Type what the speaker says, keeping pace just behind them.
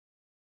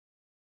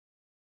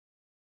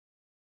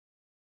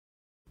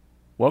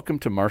Welcome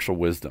to Martial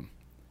Wisdom.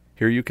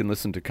 Here you can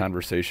listen to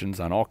conversations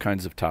on all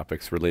kinds of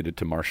topics related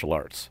to martial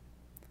arts.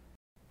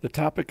 The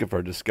topic of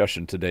our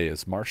discussion today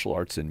is martial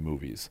arts in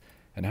movies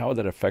and how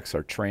that affects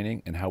our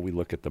training and how we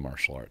look at the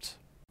martial arts.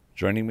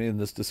 Joining me in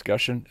this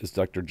discussion is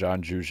Dr.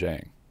 John Ju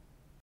Zhang.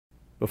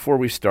 Before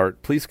we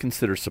start, please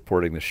consider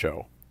supporting the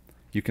show.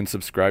 You can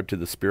subscribe to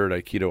the Spirit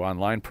Aikido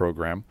online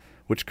program,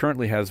 which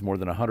currently has more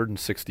than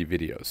 160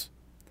 videos.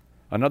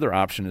 Another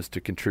option is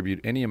to contribute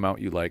any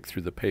amount you like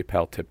through the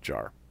PayPal tip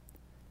jar.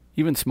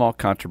 Even small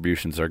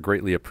contributions are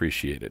greatly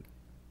appreciated.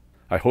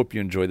 I hope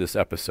you enjoy this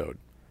episode.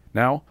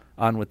 Now,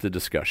 on with the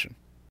discussion.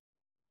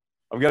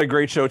 I've got a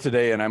great show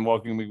today, and I'm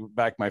welcoming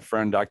back my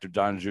friend, Dr.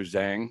 John Ju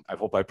Zhang. I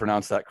hope I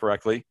pronounced that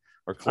correctly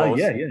or close.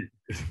 Yeah.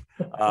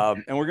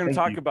 And we're going to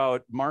talk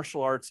about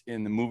martial arts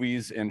in the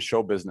movies and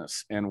show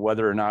business and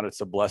whether or not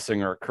it's a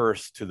blessing or a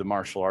curse to the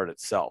martial art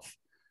itself.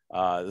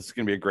 This is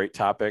going to be a great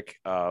topic.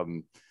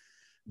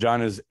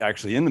 John is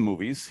actually in the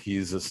movies.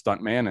 He's a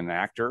stuntman and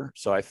actor.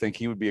 So I think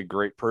he would be a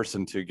great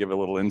person to give a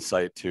little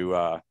insight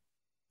to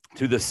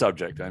this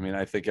subject. I mean,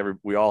 I think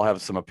we all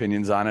have some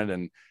opinions on it,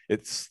 and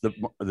it's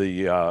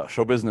the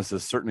show business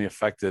has certainly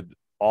affected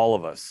all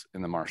of us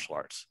in the martial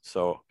arts.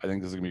 So I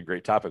think this is gonna be a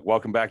great topic.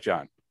 Welcome back,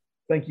 John.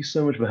 Thank you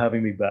so much for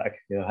having me back.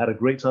 I had a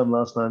great time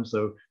last time,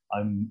 so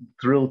I'm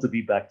thrilled to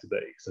be back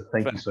today. So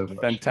thank you so much.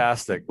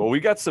 Fantastic. Well, we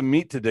got some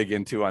meat to dig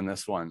into on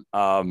this one.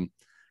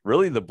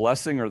 Really, the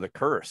blessing or the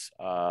curse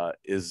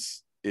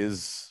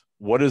is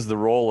what is the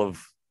role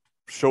of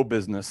show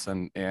business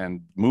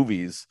and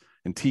movies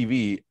and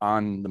TV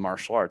on the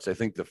martial arts. I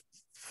think the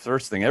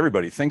first thing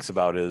everybody thinks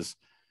about is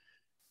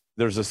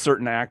there's a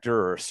certain actor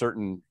or a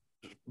certain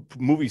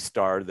movie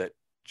star that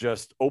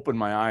just opened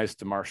my eyes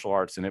to martial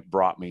arts, and it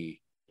brought me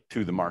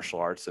to the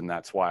martial arts, and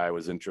that's why I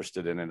was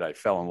interested in it. I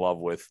fell in love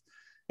with,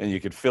 and you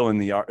could fill in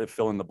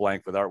the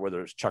blank with art,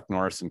 whether it's Chuck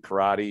Norris in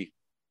karate,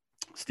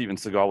 Steven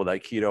Seagal with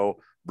Aikido,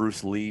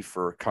 Bruce Lee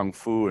for Kung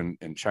Fu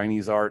and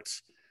Chinese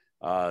arts.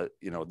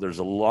 There's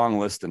a long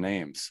list of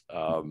names.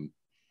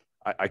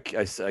 I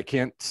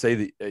can't say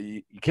that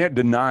you can't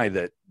deny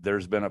that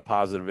there's been a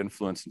positive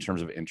influence in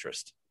terms of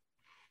interest.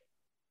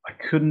 I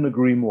couldn't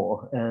agree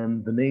more.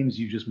 And the names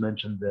you just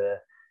mentioned there,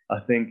 I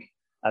think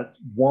at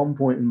one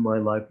point in my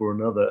life or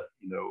another,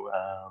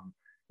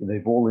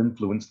 they've all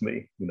influenced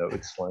me.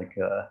 It's like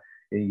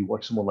you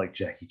watch someone like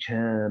Jackie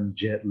Chan,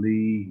 Jet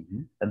Li,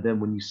 and then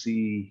when you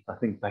see, I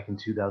think back in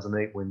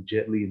 2008 when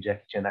Jet Li and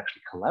Jackie Chan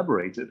actually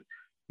collaborated,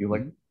 you're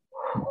like,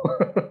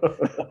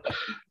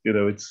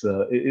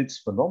 it's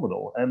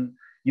phenomenal. And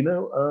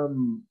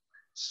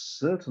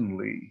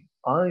certainly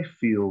I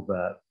feel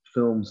that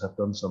films have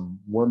done some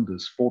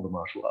wonders for the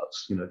martial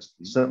arts. It's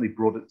certainly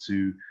brought it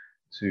to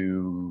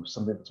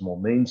something that's more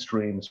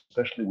mainstream,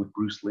 especially with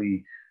Bruce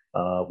Lee,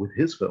 with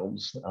his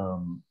films.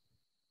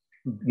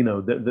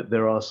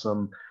 There are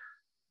some,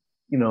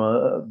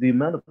 the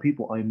amount of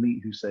people I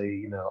meet who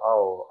say,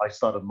 oh, I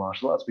started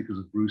martial arts because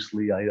of Bruce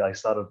Lee. I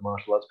started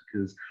martial arts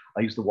because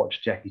I used to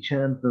watch Jackie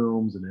Chan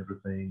films and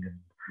everything. And,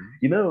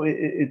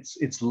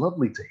 it's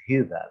lovely to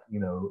hear that,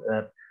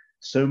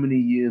 so many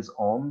years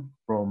on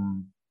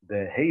from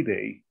their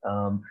heyday,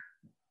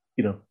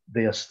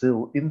 they are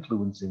still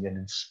influencing and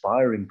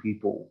inspiring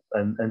people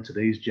and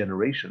today's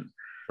generation.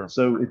 Sure.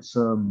 So it's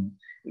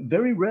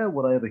very rare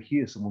would I ever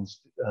hear someone's,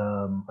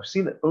 I've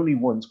seen it only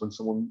once when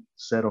someone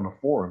said on a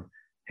forum,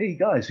 hey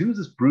guys, who's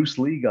this Bruce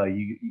Lee guy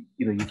you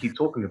keep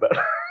talking about?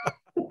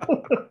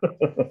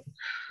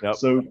 Yep.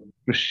 So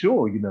for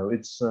sure,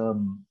 it's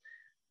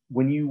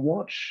when you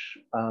watch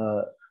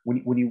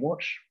when you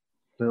watch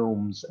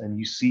films and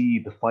you see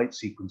the fight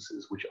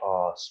sequences, which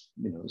are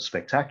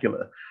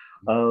spectacular,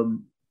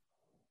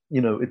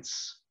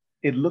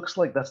 it looks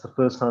like that's the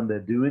first time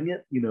they're doing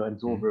it, and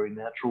it's all very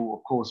natural.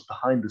 Of course,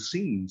 behind the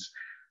scenes,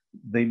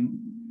 they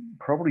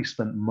probably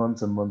spent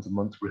months and months and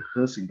months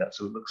rehearsing that,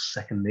 so it looks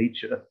second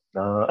nature.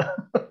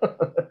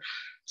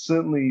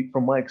 Certainly,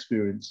 from my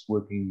experience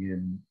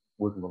working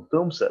on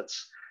film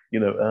sets,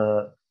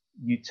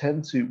 you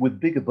tend to, with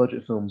bigger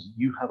budget films,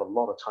 you have a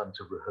lot of time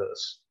to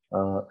rehearse.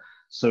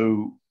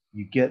 So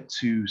you get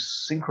to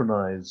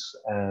synchronize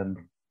and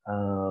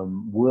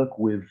work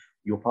with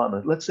your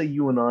partner. Let's say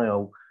you and I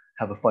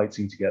have a fight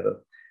scene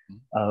together.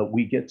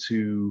 We get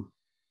to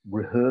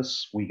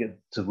rehearse. We get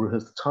to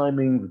rehearse the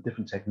timing, the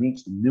different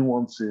techniques, the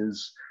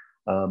nuances,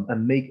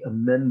 and make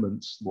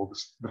amendments. Well,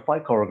 the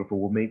fight choreographer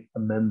will make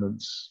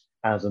amendments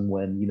as and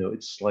when.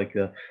 It's like,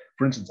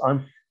 for instance,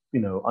 I'm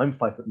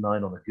 5'9"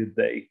 on a good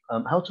day.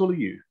 How tall are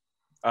you?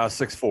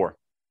 6'4".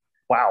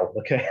 Wow.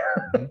 Okay.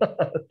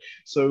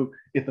 So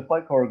if the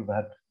fight choreographer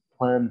had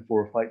planned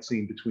for a fight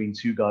scene between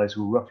two guys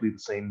who are roughly the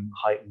same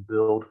height and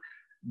build,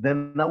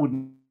 then that would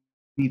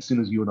need as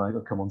soon as you and I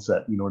come on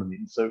set. You know what I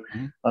mean? So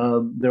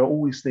there are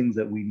always things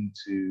that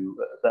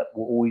that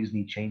will always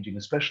need changing,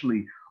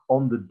 especially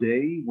on the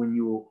day when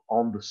you're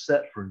on the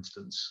set, for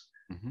instance.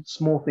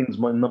 Small things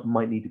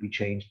might need to be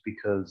changed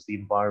because the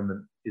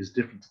environment is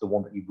different to the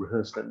one that you've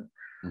rehearsed in.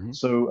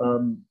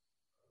 So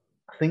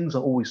things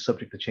are always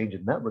subject to change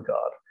in that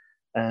regard.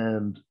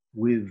 And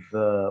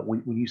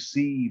when you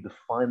see the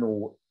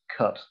final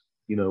cut,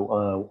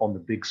 on the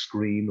big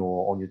screen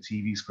or on your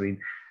TV screen,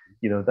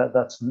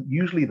 that's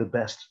usually the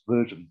best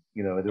version.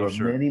 There Oh, are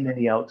sure.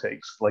 many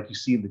outtakes, like you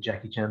see in the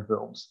Jackie Chan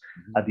films.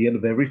 Mhm. At the end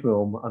of every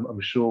film, I'm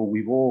sure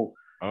we've all.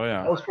 Oh,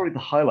 yeah. That was probably the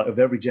highlight of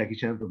every Jackie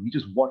Chan film. You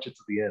just watch it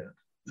to the end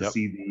to Yep.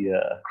 see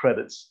the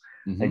credits,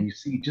 Hmm. and you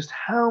see just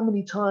how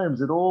many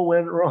times it all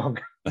went wrong.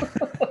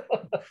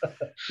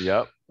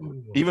 Yep.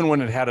 Even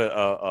when it had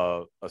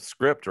a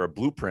script or a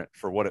blueprint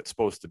for what it's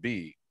supposed to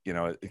be,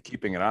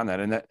 keeping it on that.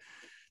 And that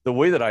the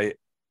way that I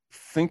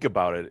think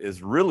about it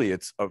is really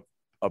it's a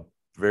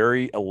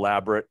very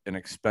elaborate and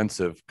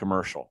expensive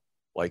commercial.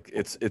 Like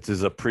it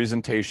is a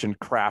presentation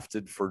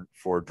crafted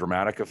for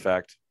dramatic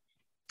effect.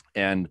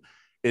 And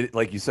it,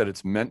 like you said,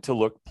 it's meant to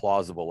look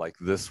plausible. Like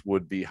this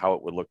would be how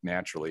it would look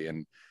naturally.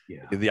 And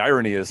Yeah. the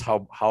irony is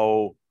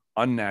how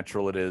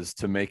unnatural it is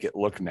to make it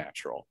look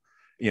natural,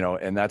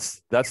 and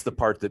that's the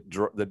part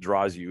that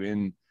draws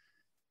you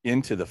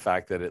into the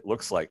fact that it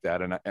looks like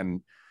that.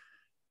 And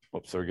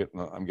oops, so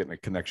I'm getting a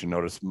connection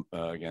notice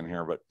again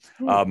here, but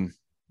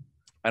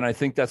and I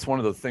think that's one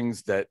of the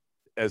things that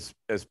as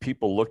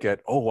people look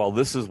at, oh well,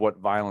 this is what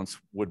violence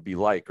would be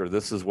like, or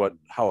this is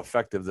how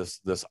effective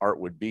this art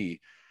would be.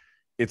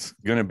 It's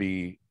going to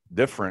be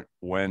different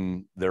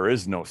when there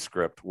is no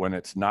script, when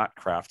it's not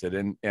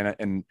crafted.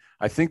 And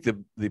I think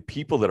the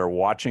people that are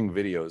watching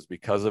videos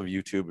because of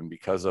YouTube and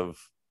because of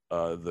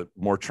the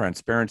more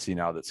transparency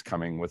now that's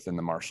coming within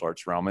the martial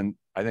arts realm, and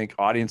I think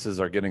audiences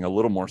are getting a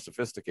little more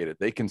sophisticated.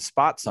 They can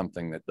spot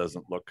something that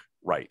doesn't look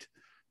right.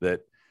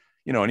 That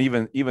and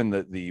even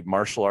the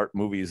martial art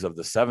movies of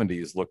the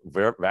 70s look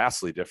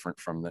vastly different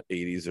from the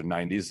 80s or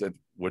 90s,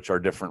 which are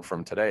different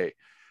from today.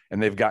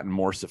 And they've gotten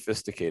more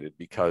sophisticated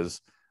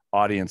because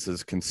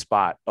audiences can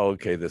spot, oh,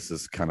 okay, this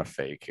is kind of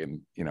fake,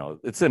 and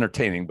it's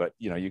entertaining, but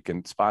you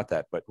can spot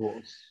that. But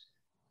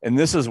and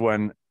this is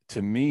when,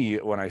 to me,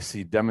 when I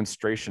see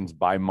demonstrations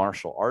by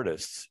martial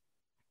artists,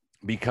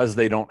 because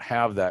they don't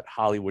have that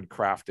Hollywood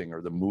crafting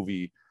or the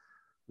movie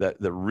that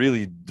the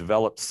really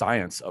developed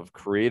science of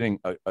creating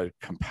a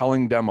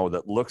compelling demo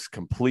that looks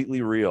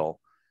completely real.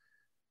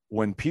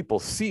 When people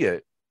see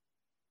it,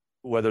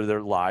 whether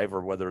they're live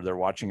or whether they're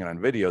watching it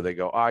on video, they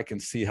go, oh, I can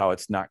see how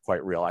it's not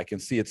quite real. I can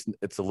see it's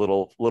a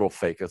little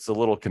fake. It's a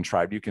little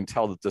contrived. You can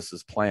tell that this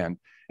is planned.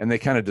 And they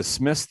kind of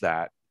dismiss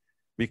that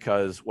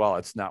because, well,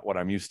 it's not what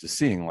I'm used to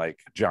seeing, like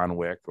John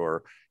Wick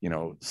or,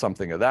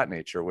 something of that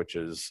nature, which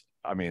is,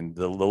 I mean,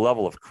 the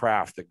level of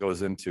craft that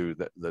goes into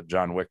the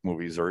John Wick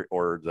movies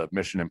or the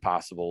Mission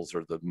Impossibles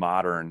or the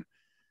modern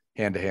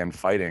hand-to-hand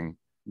fighting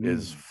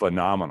is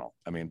phenomenal.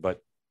 I mean, but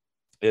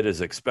it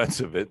is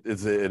expensive. It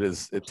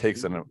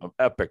takes an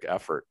epic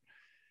effort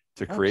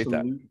to create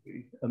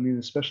Absolutely. I mean,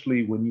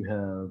 especially when you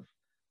have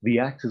the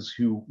actors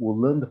who will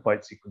learn the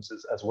fight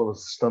sequences as well as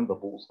the stunt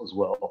doubles as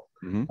well,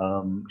 that.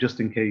 Mm-hmm. Just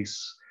in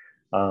case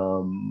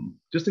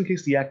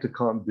the actor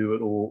can't do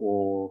it,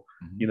 or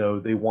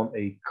they want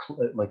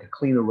like a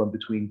cleaner run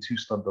between two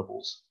stunt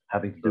doubles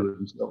having to do it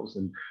themselves,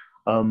 and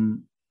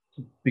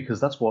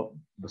because that's what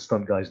the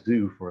stunt guys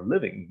do for a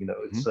living.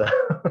 It's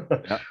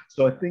Yeah.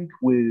 so I think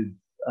with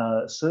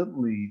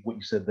certainly what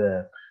you said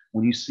there,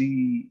 when you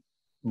see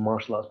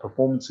martial arts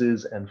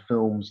performances and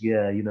films,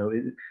 yeah,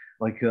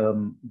 like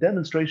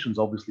demonstrations,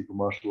 obviously for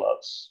martial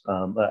arts,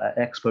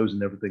 expos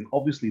and everything.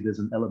 Obviously, there's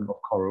an element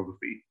of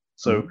choreography.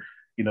 So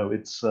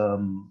it's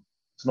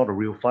not a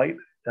real fight,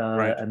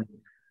 Right.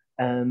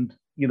 and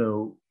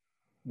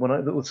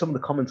with some of the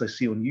comments I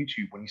see on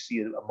YouTube, when you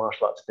see a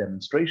martial arts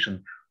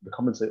demonstration, the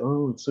comments say,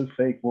 "Oh, it's so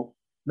fake." Well,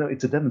 no,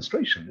 it's a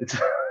demonstration. It's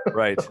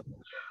Right.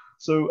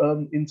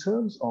 so in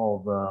terms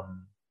of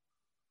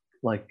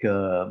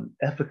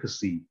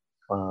efficacy,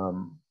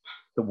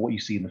 what you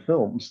see in the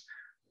films,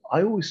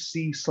 I always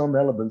see some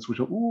elements which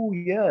are, oh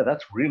yeah,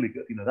 that's really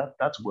good.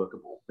 That's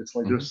workable. It's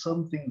like there's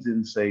some things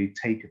in, say,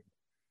 Taken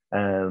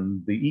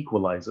and The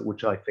Equalizer,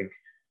 which I think,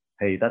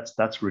 hey,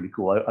 that's really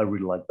cool. I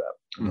really like that.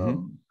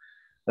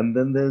 And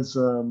then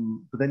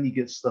but then you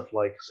get stuff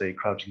like, say,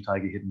 Crouching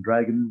Tiger, Hidden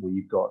Dragon, where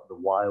you've got the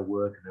wire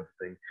work and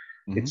everything.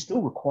 It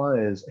still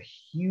requires a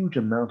huge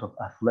amount of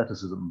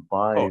athleticism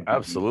by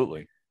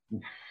absolutely.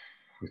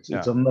 It's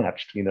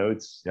unmatched.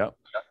 It's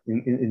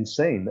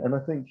insane, and I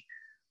think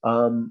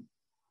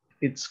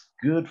it's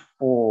good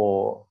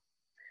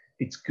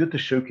to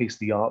showcase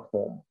the art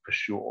form for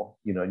sure.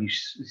 And you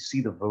see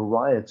the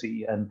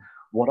variety. And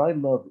what I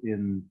love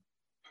in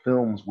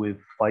films with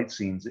fight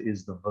scenes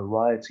is the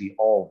variety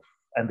of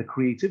and the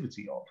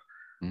creativity of,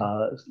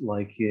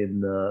 like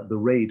in The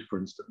Raid, for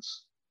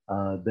instance.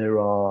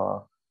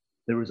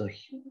 There is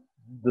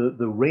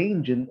the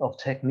range of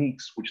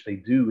techniques which they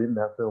do in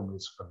that film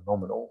is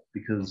phenomenal,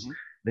 because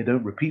they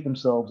don't repeat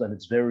themselves, and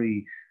it's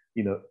very,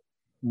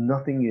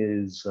 nothing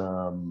is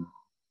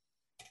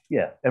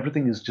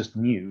everything is just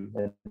new,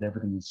 and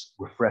everything is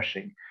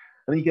refreshing.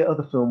 And then you get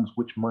other films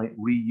which might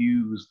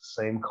reuse the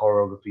same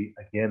choreography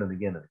again and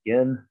again and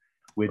again,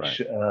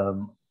 which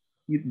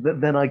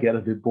then I get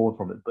a bit bored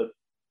from it. But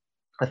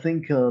I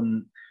think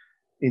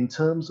in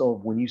terms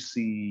of when you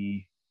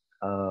see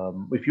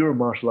if you're a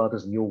martial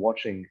artist and you're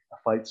watching a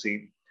fight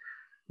scene,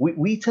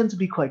 we tend to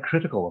be quite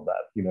critical of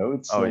that.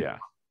 It's Oh like, yeah.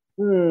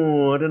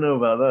 oh, I don't know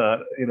about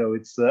that.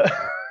 It's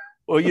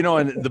Well,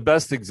 and the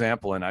best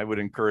example, and I would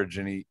encourage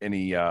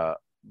anybody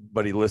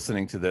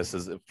listening to this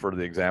is for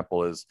the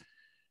example is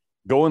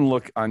go and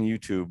look on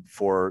YouTube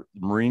for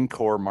Marine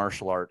Corps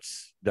martial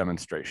arts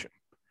demonstration.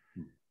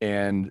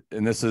 And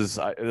this is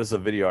a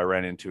video I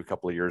ran into a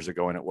couple of years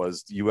ago, and it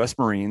was U.S.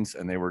 Marines,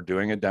 and they were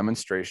doing a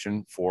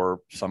demonstration for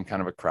some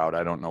kind of a crowd.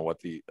 I don't know what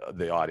the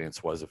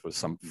audience was, if it was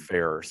some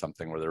fair or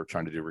something where they were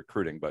trying to do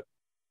recruiting, but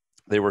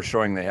they were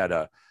showing they had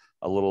a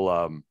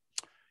little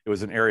it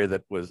was an area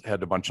that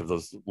had a bunch of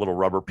those little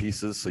rubber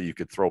pieces, so you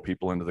could throw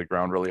people into the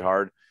ground really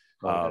hard,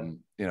 okay.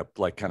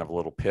 like kind of a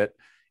little pit,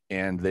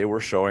 and they were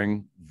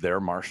showing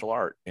their martial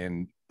art,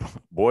 and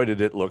boy,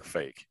 did it look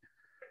fake.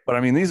 But I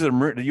mean, these are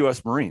the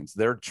U.S. Marines.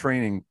 They're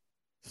training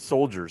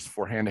soldiers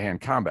for hand-to-hand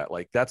combat.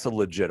 Like that's a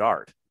legit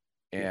art.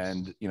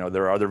 And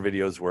there are other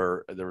videos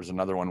where there was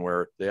another one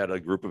where they had a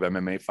group of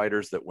MMA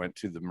fighters that went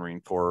to the Marine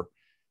Corps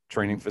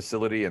training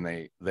facility, and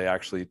they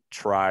actually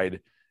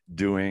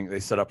they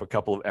set up a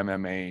couple of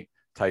MMA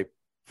type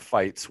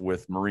fights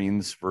with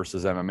Marines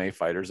versus MMA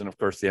fighters. And of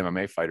course, the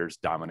MMA fighters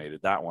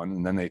dominated that one.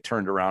 And then they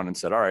turned around and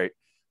said, all right,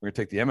 we're going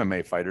to take the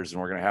MMA fighters and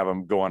we're going to have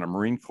them go on a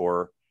Marine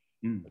Corps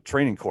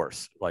training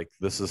course. Like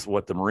this is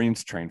what the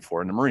Marines trained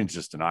for. And the Marines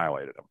just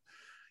annihilated them,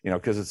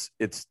 because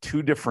it's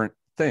two different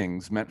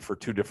things meant for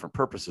two different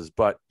purposes.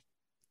 But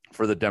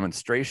for the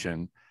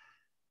demonstration,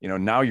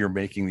 now you're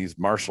making these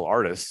martial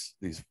artists,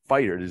 these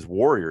fighters, these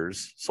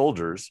warriors,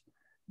 soldiers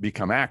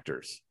become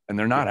actors, and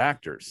they're not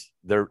actors.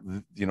 They're,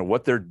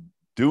 what they're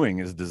doing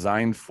is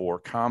designed for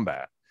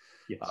combat.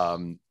 Yes.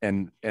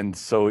 And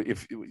so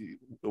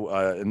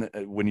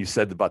when you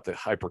said about the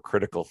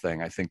hypercritical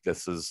thing, I think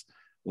this is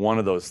one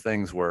of those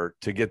things where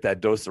to get that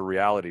dose of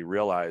reality,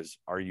 realize,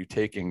 are you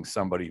taking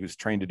somebody who's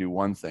trained to do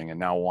one thing and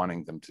now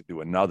wanting them to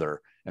do another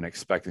and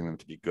expecting them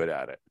to be good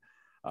at it?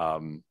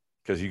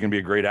 Because you can be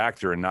a great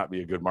actor and not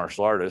be a good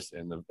martial artist,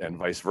 and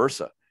vice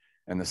versa.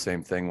 And the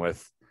same thing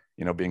with,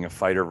 being a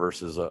fighter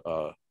versus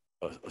a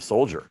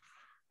soldier.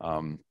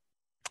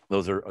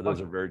 Those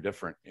are very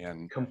different.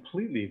 And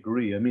completely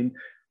agree. I mean,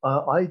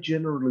 I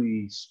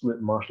generally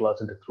split martial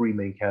arts into three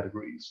main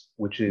categories,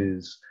 which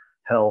is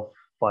health,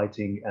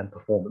 fighting, and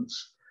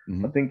performance.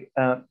 Mm-hmm. I think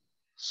at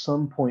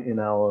some point in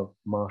our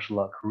martial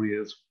art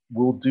careers,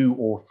 we'll do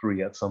all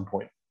three at some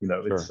point.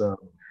 Sure. It's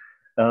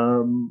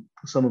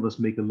some of us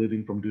make a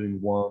living from doing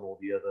one or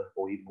the other,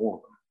 or even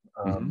all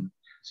of them.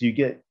 So you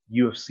get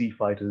UFC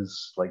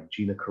fighters like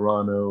Gina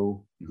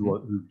Carano,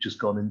 who've just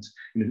gone into,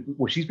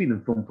 well, she's been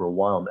in film for a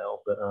while now,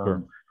 but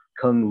Sure.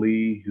 Kung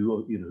Lee,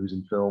 who's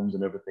in films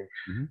and everything.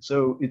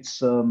 So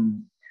it's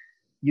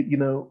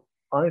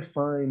I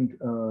find,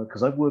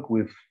 because I've worked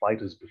with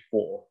fighters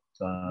before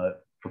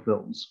for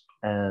films,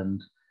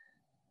 and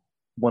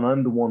when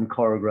I'm the one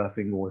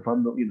choreographing, or if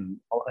I'm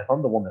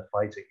the one they're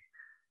fighting,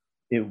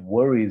 it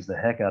worries the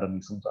heck out of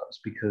me sometimes,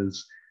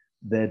 because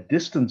they're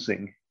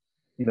distancing.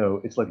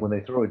 It's like when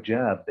they throw a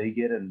jab, they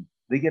get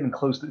in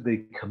close,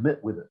 they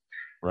commit with it.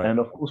 Right. And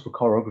of course, for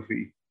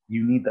choreography,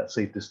 you need that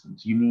safe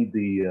distance. You need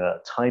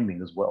the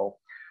timing as well.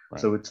 Right.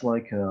 So it's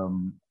like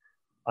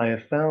I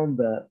have found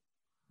that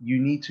you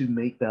need to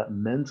make that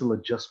mental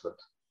adjustment.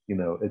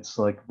 It's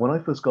like when I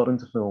first got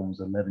into films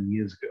 11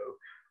 years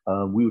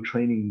ago, we were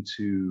training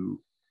to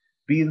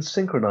be in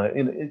synchronized,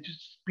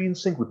 just be in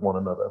sync with one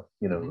another,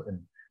 and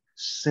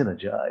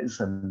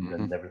synergize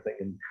and everything.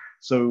 And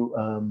so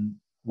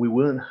we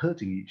weren't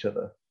hurting each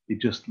other. It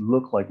just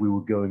looked like we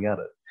were going at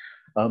it.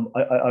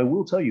 I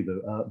will tell you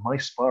though, my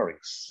sparring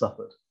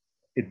suffered.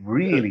 It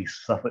really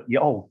suffered.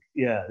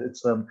 Yeah,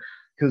 it's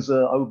because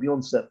I would be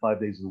on set 5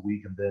 days a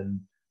week, and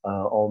then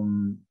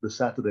on the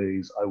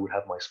Saturdays I would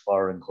have my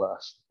sparring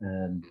class,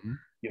 and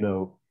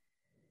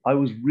I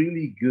was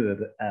really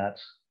good at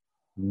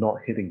not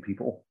hitting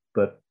people,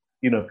 but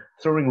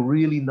throwing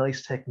really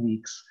nice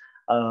techniques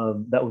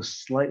that was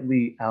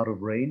slightly out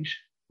of range,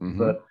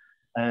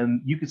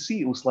 and you could see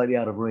it was slightly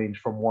out of range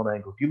from one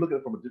angle. If you look at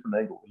it from a different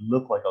angle, it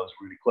looked like I was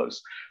really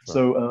close. Right.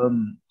 So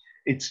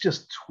it's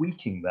just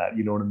tweaking that,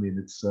 you know what I mean?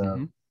 It's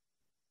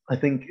I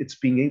think it's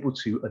being able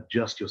to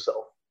adjust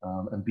yourself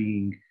and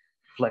being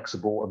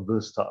flexible and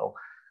versatile.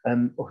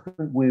 And I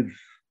think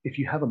if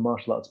you have a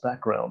martial arts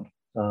background,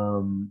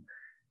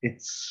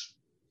 it's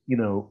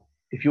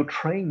if you're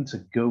trained to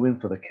go in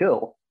for the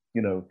kill,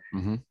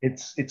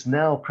 it's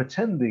now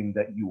pretending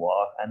that you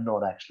are and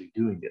not actually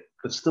doing it,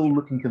 but still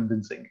looking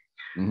convincing.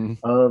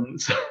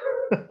 So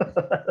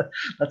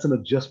that's an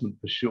adjustment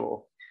for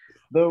sure.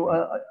 Though,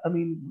 I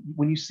mean,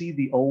 when you see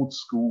the old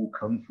school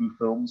kung fu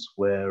films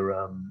where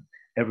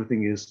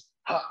everything is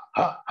ha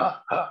ha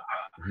ha ha,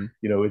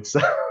 it's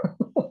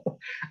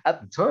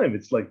at the time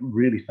it's like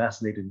really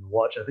fascinating to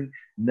watch. I think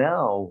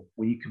now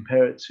when you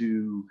compare it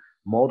to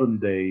modern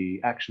day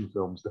action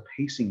films, the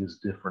pacing is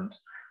different,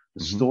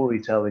 the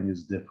storytelling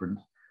is different,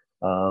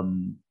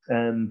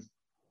 and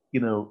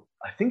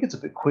I think it's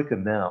a bit quicker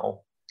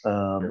now.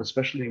 Sure.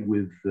 especially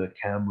with the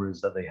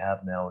cameras that they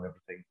have now and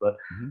everything. But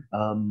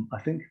Mhm. I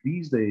think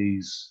these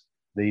days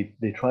they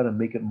try to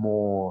make it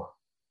look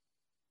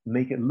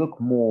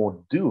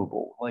more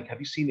doable. Like, have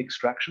you seen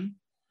Extraction?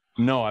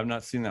 No, I've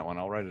not seen that one.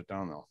 I'll write it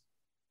down though.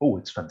 Oh,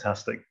 it's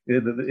fantastic.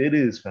 It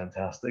is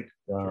fantastic.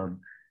 Sure.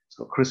 It's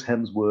got Chris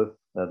Hemsworth,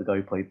 the guy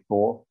who played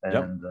Thor,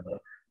 Yep. and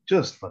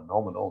just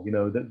phenomenal. You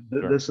know,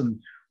 Sure. there's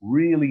some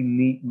really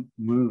neat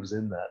moves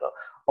in that.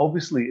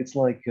 Obviously, it's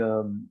like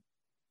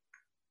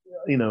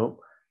you know,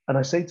 and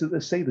I say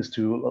this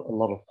to a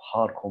lot of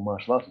hardcore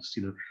martial artists.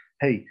 You know,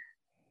 hey,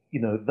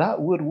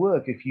 that would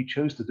work if you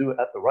chose to do it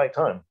at the right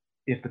time,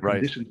 if the Right.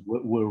 conditions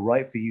were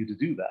right for you to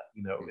do that.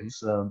 Mhm.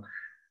 It's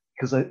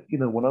because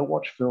when I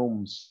watch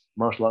films,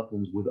 martial art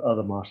films with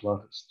other martial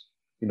artists,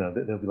 they'll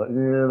be like,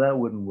 yeah, that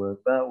wouldn't work,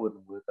 that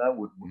wouldn't work, that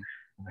wouldn't work. Mhm.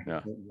 I'm like,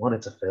 Yeah. one,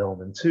 it's a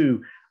film, and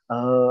two,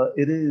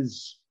 it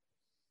is,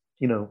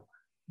 you know,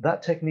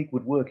 that technique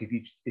would work if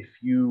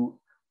you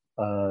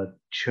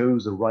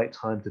chose the right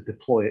time to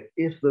deploy it.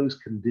 If those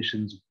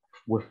conditions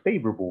were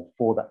favorable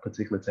for that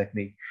particular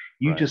technique,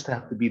 you Right. just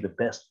have to be the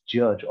best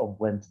judge of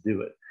when to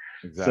do it.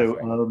 So, Exactly.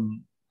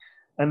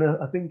 and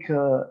I think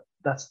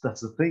that's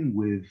the thing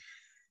with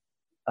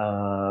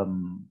a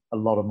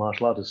lot of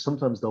martial artists.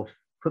 Sometimes they'll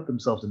put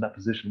themselves in that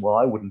position. Well,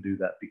 I wouldn't do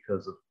that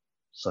because of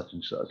such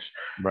and such.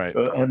 Right.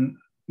 And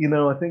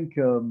I think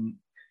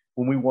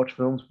when we watch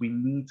films, we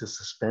need to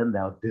suspend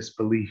our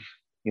disbelief.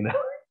 You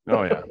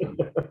Oh yeah. know.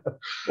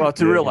 Well,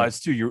 to Yeah. realize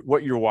too,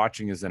 what you're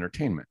watching is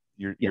entertainment.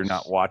 You're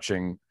not Yes.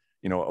 watching,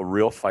 a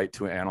real fight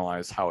to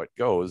analyze how it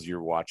goes.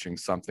 You're watching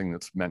something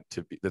that's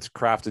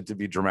crafted to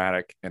be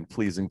dramatic and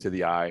pleasing to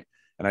the eye.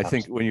 And I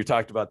think when Absolutely. you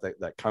talked about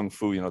that kung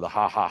fu, the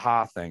ha ha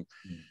ha thing,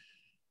 Mm.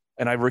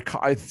 and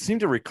I seem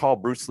to recall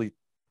Bruce Lee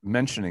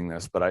mentioning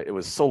this, but it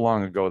was so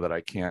long ago that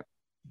I can't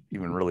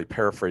even really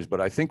paraphrase. But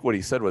I think what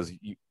he said was,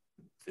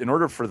 in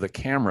order for the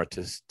camera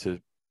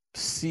to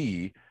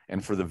see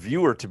and for the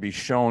viewer to be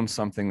shown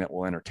something that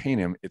will entertain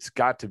him, it's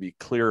got to be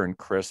clear and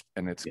crisp,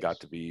 and it's got Yes.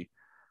 to be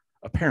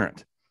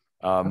apparent.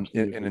 And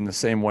Absolutely. in the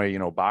same way,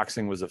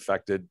 boxing was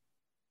affected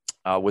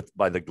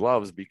by the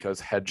gloves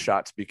because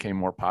headshots became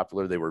more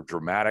popular. They were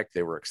dramatic.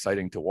 They were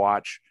exciting to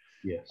watch.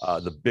 The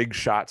Yes. big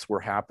shots were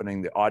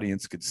happening. The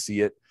audience could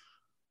see it.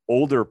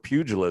 Older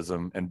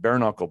pugilism and bare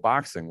knuckle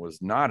boxing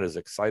was not as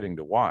exciting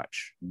to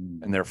watch,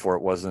 and Mm. therefore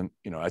it wasn't.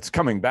 It's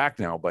coming back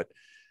now, but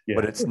Yeah.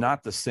 it's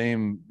not the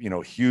same.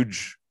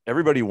 Huge.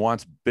 Everybody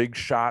wants big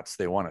shots.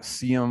 They want to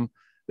see them.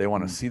 They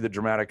want to Mm. see the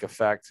dramatic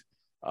effect.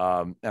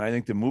 And I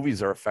think the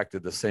movies are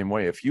affected the same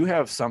way. If you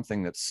have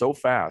something that's so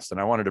fast,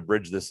 and I wanted to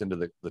bridge this into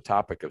the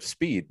topic of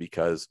speed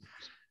because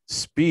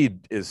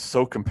speed is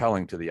so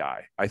compelling to the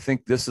eye. I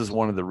think this is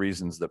one of the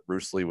reasons that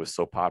Bruce Lee was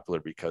so popular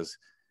because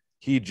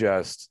he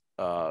just,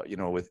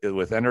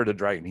 with Enter the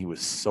Dragon, he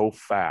was so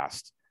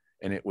fast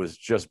and it was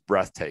just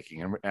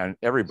breathtaking. And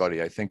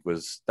everybody, I think,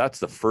 that's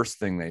the first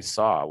thing they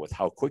saw with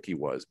how quick he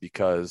was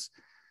because,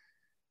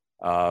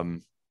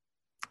 and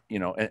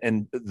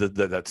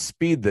that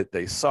speed that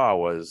they saw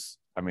was,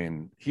 I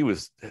mean, he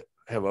was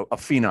have a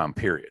phenom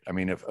period. I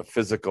mean, if a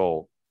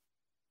physical,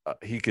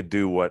 he could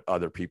do what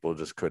other people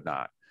just could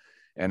not.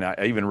 And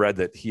I even read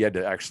that he had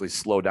to actually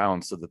slow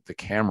down so that the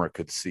camera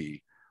could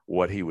see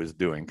what he was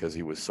doing because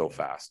he was so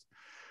fast.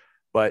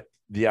 But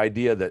the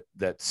idea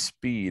that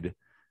speed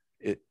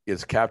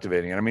is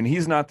captivating. And I mean,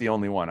 he's not the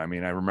only one. I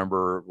mean, I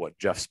remember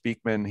Jeff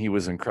Speakman, he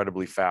was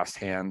incredibly fast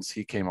hands.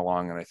 He came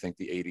along in, I think,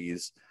 the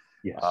 80s.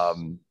 Yes.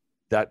 Um,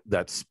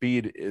 that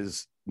speed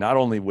is not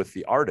only with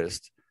the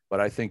artist, but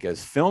I think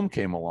as film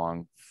came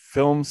along,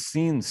 film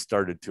scenes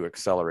started to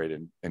accelerate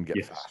and get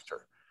Yes.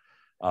 faster.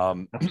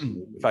 In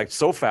Absolutely. fact,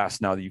 so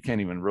fast now that you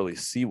can't even really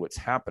see what's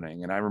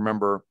happening. And I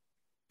remember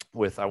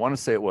I want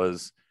to say it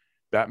was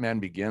Batman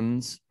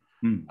Begins.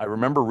 Mm. I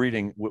remember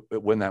reading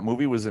when that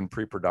movie was in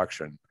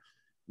pre-production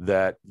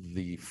that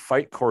the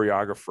fight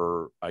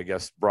choreographer, I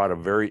guess, brought a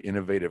very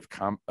innovative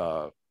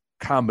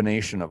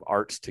combination of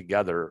arts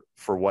together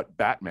for what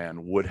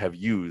Batman would have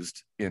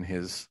used in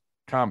his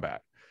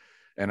combat.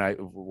 And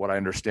what I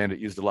understand, it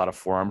used a lot of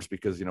forearms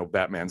because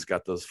Batman's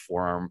got those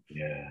forearm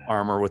Yeah.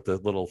 armor with the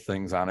little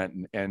things on it,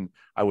 and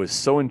I was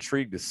so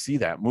intrigued to see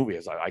that movie.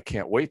 I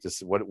can't wait to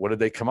see what did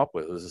they come up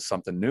with. This is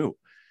something new.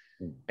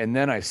 Mm. And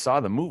then I saw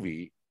the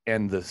movie,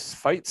 and the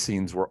fight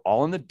scenes were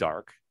all in the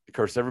dark. Of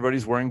course,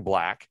 everybody's wearing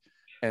black,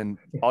 and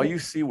all you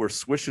see were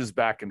swishes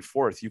back and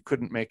forth. You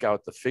couldn't make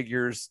out the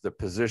figures, the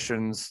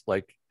positions,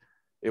 like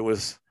it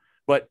was,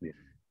 but Yeah.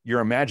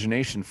 your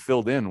imagination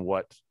filled in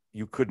what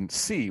you couldn't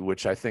see,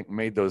 which I think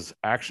made those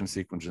action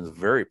sequences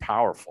very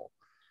powerful.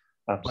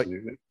 But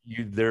Absolutely.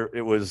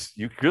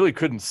 you really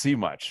couldn't see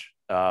much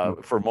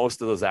Mm. for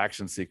most of those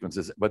action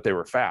sequences, but they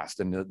were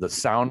fast, and the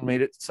sound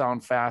made it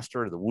sound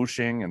faster, the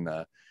whooshing and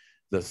the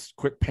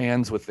quick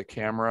pans with the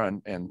camera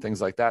and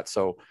things like that.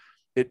 So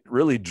it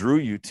really drew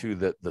you to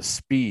the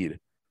speed.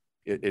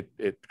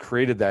 It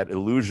created that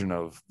illusion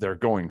of they're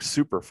going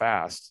super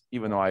fast,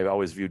 even though I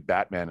always viewed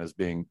Batman as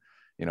being,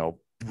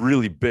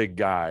 really big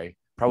guy,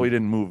 probably Mm.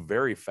 didn't move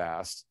very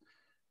fast.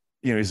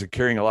 he's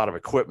carrying a lot of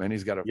equipment.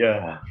 He's got a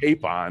Yeah,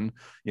 cape on,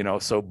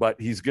 so, but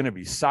he's going to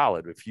be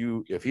solid.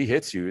 If he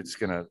hits you, it's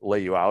going to lay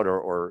you out,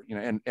 or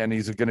and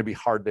he's going to be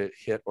hard to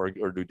hit or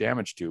do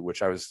damage to,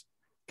 which I was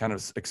kind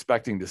of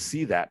expecting to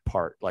see that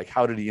part. Like,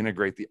 how did he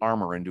integrate the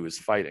armor into his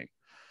fighting?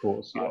 of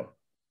course, yeah.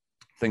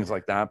 Things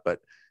like that. But,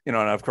 and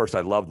of course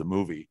I love the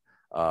movie.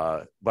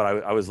 But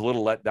I was a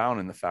little let down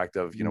in the fact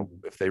of,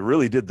 if they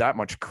really did that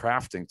much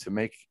crafting to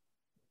make,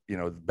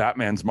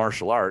 Batman's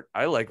martial art,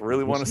 I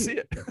really want to see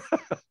it.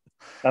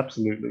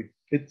 Absolutely.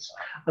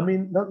 I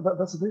mean,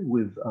 that's the thing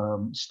with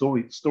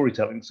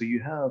storytelling. So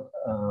you have,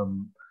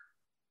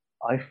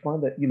 I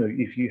find that,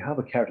 if you have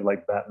a character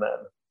like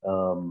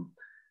Batman,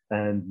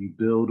 and you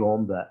build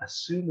on that, as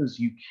soon as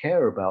you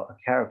care about a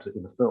character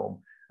in a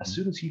film, as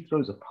soon as he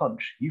throws a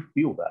punch, you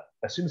feel that.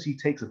 As soon as he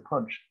takes a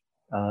punch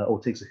or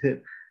takes a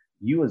hit,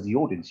 you as the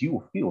audience, you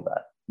will feel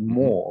that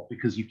more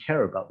because you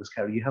care about this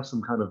character. You have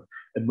some kind of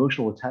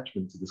emotional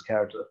attachment to this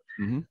character.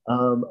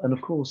 And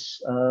of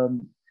course,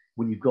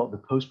 when you've got the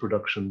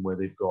post-production where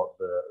they've got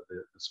the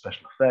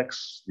special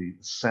effects, the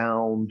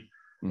sound,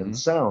 and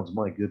sounds,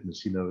 my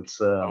goodness,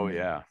 it's oh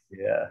yeah.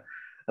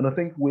 And I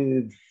think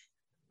with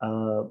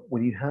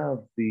when you have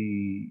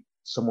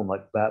someone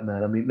like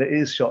Batman, I mean, it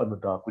is shot in the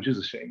dark, which is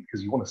a shame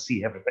because you want to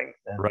see everything.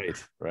 And,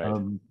 right.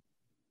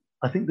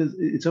 I think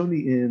it's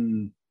only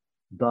in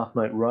Dark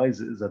Knight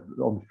Rises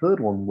on the third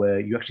one where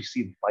you actually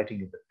see him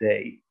fighting in the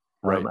day,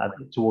 right,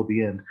 toward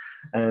the end,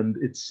 and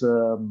it's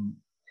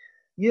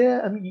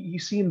yeah. I mean, you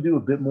see him do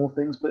a bit more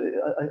things, but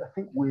I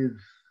think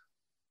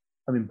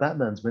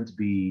Batman's meant to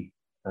be.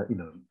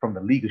 From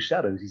the League of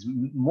Shadows, he's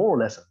more or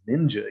less a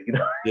ninja,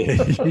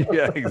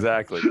 yeah,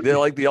 exactly. They're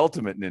like the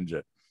ultimate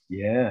ninja.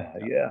 Yeah.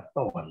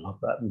 Oh, I love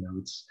that.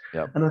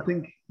 Yeah. And I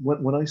think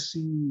when I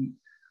see,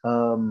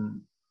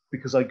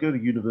 because I go to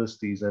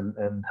universities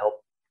and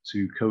help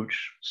to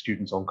coach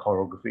students on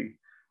choreography,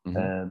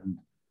 and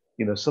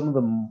some of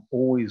them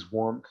always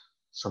want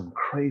some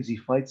crazy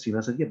fight scene.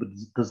 I said, yeah, but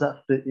does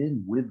that fit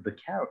in with the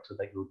character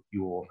that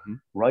you're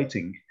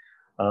writing?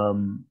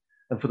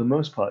 And for the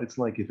most part, it's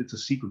like if it's a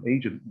secret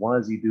agent, why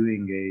is he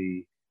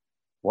doing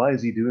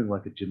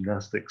like a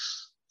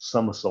gymnastics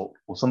somersault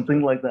or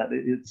something like that?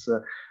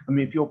 I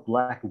mean, if you're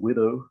Black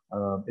Widow,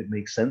 it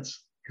makes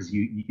sense because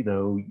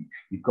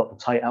you've got the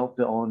tight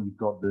outfit on,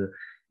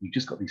 you've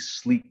just got these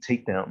sleek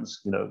takedowns.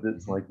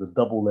 It's like the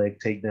double leg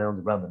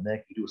takedowns around the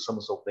neck. You do a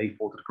somersault, they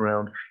fall to the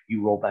ground,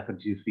 you roll back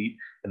onto your feet,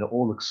 and it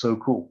all looks so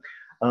cool.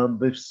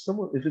 But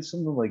if it's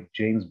something like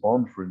James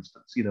Bond, for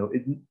instance,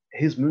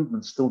 his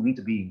movements still need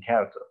to be in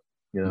character.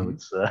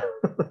 It's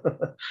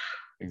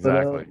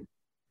exactly.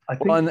 But, I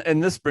think,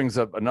 and this brings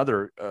up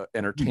another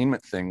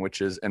entertainment thing,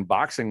 which is, and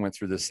boxing went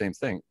through the same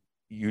thing.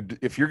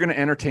 If you're going to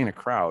entertain a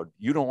crowd,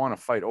 you don't want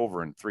to fight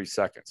over in 3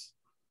 seconds.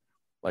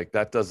 Like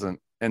that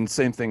doesn't, and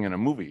same thing in a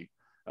movie,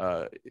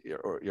 or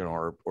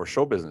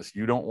show business.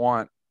 You don't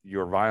want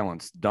your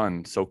violence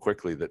done so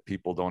quickly that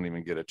people don't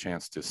even get a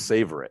chance to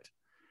savor it.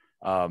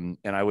 And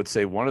I would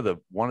say one of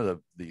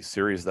the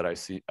series that I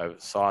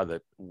saw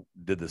that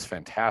did this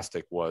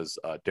fantastic was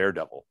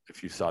Daredevil.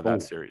 If you saw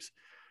that series,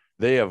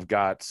 they have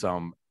got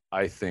some,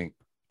 I think,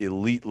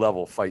 elite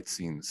level fight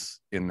scenes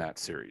in that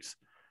series.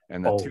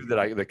 And the two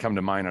that come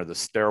to mind are the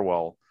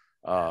stairwell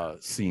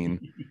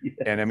scene. yes.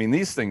 And I mean,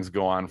 these things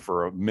go on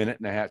for a minute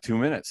and a half, 2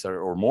 minutes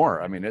or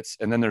more. I mean,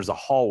 and then there's a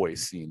hallway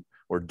scene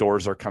where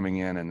doors are coming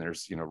in and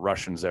there's,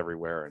 Russians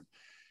everywhere.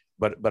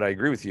 But I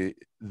agree with you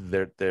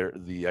that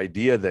the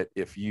idea that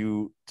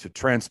to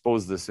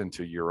transpose this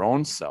into your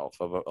own self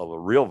of a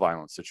real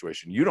violent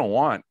situation, you don't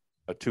want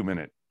a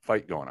 2-minute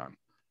fight going on,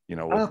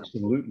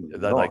 absolutely.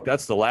 Like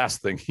that's the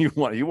last thing you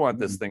want. You want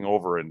this thing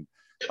over in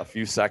a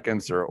few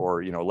seconds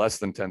or less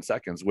than 10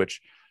 seconds,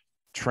 which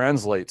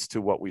translates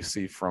to what we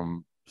see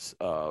from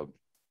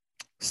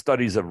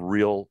studies of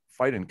real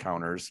fight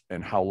encounters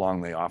and how long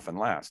they often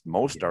last.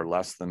 Most are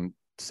less than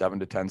 7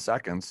 to 10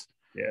 seconds.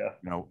 Yeah.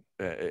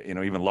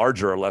 Even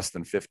larger are less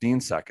than 15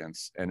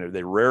 seconds, and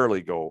they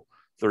rarely go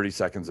 30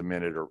 seconds a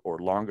minute or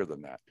longer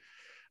than that.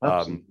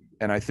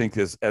 And I think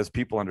as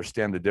people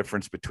understand the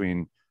difference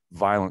between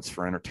violence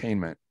for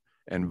entertainment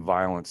and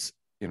violence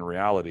in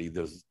reality,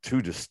 there's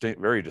two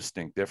very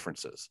distinct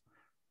differences.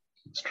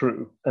 It's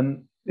true.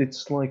 And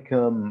it's like,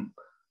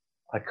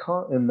 I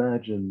can't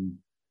imagine,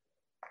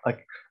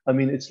 I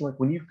mean, it's like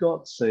when you've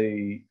got,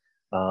 say,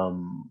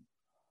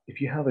 if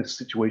you have a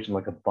situation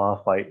like a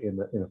bar fight in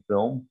a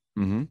film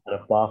and a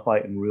bar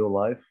fight in real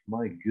life,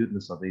 my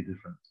goodness, are they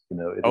different?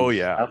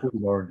 Apples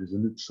and oranges,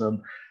 and it's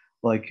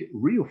like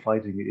real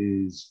fighting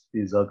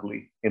is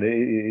ugly, and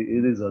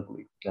it is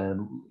ugly,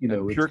 and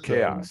pure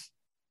chaos.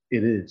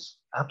 It is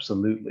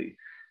absolutely.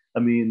 I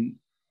mean,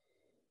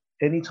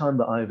 anytime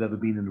that I've ever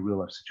been in a real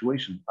life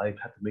situation, I've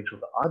had to make sure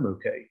that I'm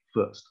okay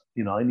first.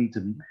 I need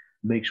to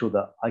make sure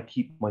that I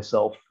keep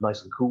myself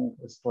nice and cool.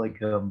 It's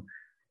like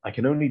I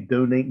can only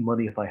donate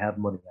money if I have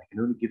money. I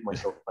can only give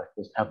myself if I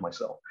first have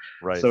myself.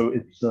 Right. So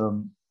it's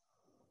and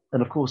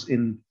of course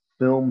in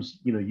films,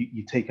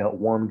 you take out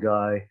one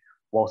guy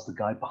whilst the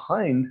guy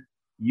behind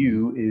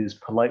you is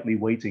politely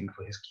waiting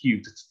for his cue.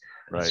 As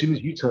Right. soon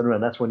as you turn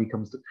around, that's when he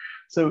comes to.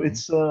 So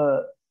it's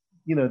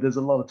there's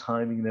a lot of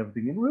timing and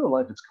everything. In real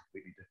life, it's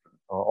completely different,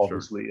 Sure.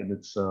 obviously, and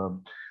it's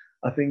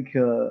I think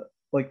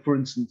like for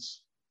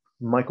instance,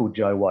 Michael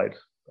Jai White,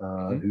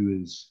 Mhm.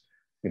 who is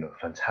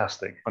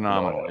fantastic.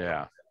 Phenomenal.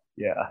 Yeah.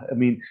 Yeah, I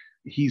mean,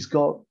 he's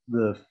got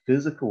the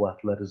physical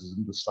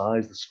athleticism, the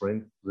size, the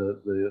strength,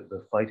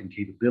 the fighting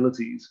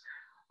capabilities.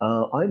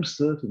 I'm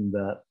certain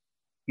that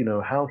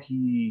how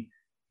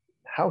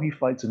he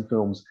fights in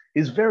films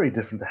is very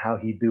different to how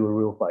he'd do a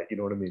real fight. You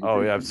know what I mean?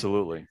 Oh, yeah,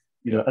 absolutely.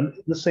 Yeah. And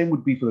the same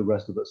would be for the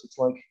rest of us. It's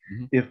like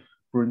Mhm. if,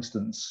 for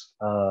instance,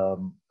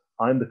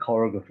 I'm the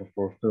choreographer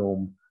for a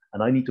film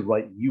and I need to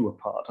write you a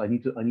part. I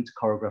need to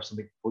choreograph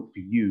something for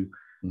you.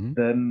 Mhm.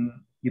 Then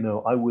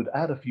I would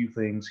add a few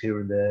things here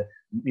and there.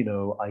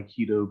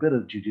 Aikido, bit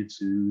of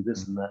jujitsu,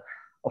 this and Mhm. that.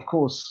 Of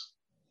course,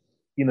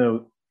 you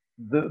know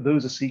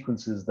those are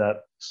sequences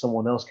that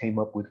someone else came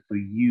up with for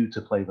you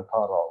to play the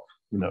part of.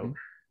 You know, Mhm.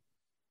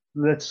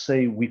 let's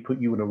say we put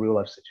you in a real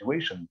life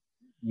situation,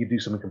 you do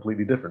something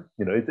completely different.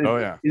 Oh,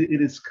 yeah.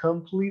 It is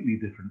completely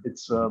different.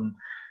 It's Mhm.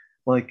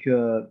 like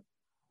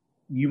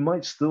you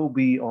might still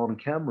be on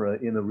camera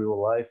in a real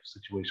life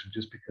situation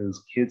just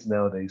because kids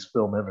nowadays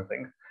film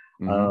everything.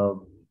 Mhm.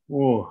 Um,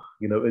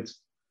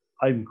 it's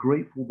I'm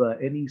grateful that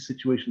any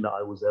situation that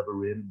I was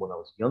ever in when I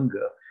was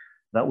younger,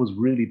 that was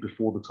really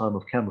before the time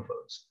of camera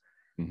phones.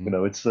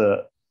 Mhm. It's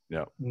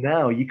Yeah.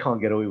 now you can't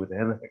get away with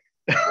anything.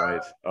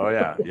 Right. Oh,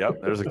 yeah.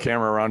 Yep. There's a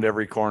camera around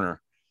every corner.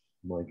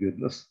 My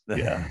goodness,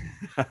 yeah.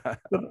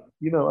 But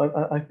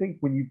I think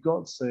when you've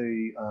got,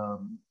 say,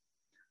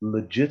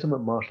 legitimate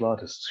martial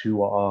artists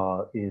who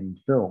are in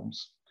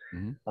films,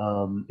 Mhm.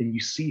 and you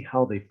see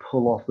how they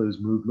pull off those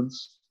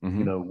movements,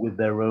 Mhm. with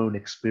their own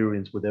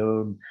experience, with their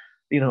own,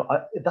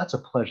 that's a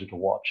pleasure to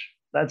watch.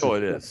 Oh,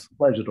 it That's is. a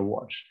pleasure to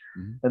watch.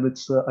 Mhm. And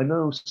it's, I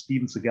know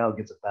Steven Seagal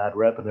gets a bad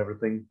rep and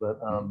everything, but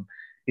Mhm.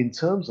 in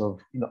terms of,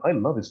 I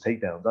love his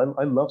takedowns.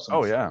 I love some of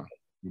Oh, his yeah.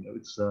 takedowns.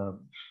 It's,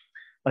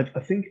 I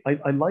think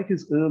I like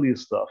his earlier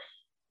stuff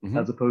Mhm.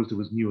 as opposed to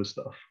his newer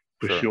stuff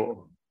for Sure.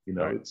 sure.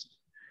 Right. It's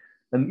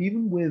and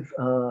even with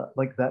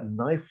like that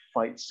knife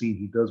fight scene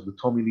he does with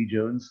Tommy Lee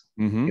Jones,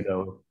 Mhm.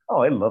 oh,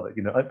 I love it.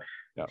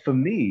 Yeah. For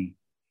me,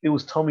 it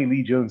was Tommy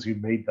Lee Jones who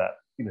made that.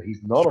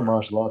 He's not a Sure.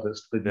 martial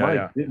artist, but Yeah. my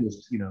Yeah.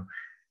 goodness,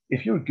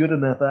 if you're a good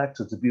enough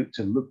actor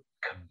to look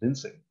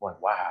convincing, like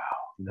wow,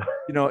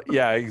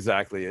 Yeah,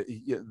 exactly.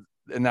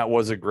 And that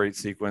was a great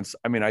sequence.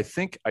 I mean, I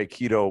think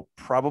Aikido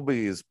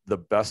probably is the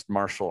best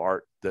martial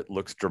art that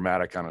looks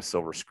dramatic on a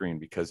silver screen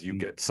because you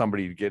get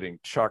somebody getting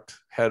chucked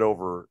head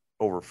over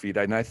feet.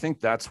 And I think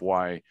that's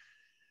why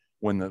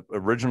when the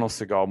original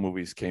Seagal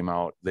movies came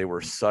out, they were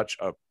such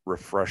a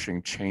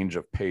refreshing change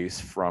of pace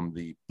from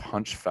the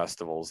punch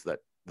festivals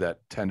that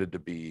tended to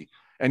be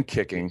and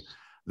kicking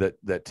yes,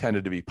 that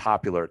tended to be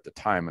popular at the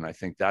time. And I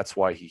think that's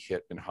why he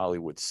hit in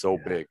Hollywood so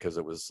yeah, big because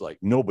it was like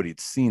nobody'd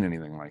seen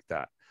anything like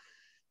that.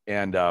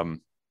 And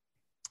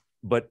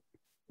but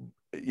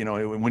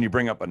when you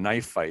bring up a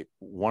knife fight,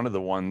 one of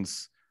the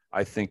ones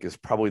I think is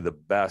probably the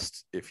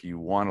best if you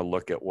want to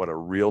look at what a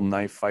real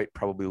knife fight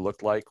probably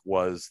looked like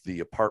was the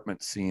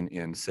apartment scene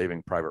in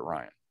Saving Private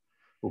Ryan.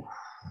 oof,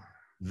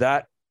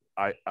 That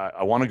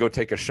I want to go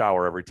take a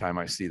shower every time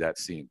I see that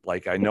scene.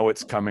 Like I know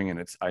it's coming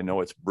and I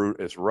know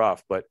it's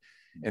rough, but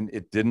and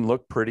it didn't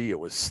look pretty. It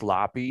was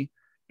sloppy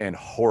and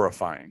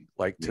horrifying.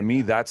 Like to me,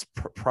 yeah, that's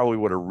probably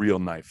what a real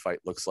knife fight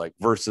looks like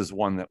versus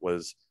one that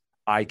was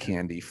eye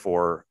candy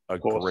for a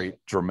of course, great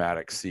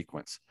dramatic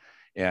sequence.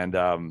 And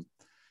I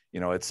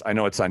know it's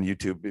on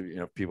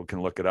YouTube. People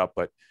can look it up,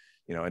 but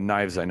and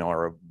knives I know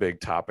are a big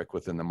topic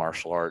within the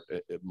martial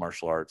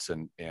arts,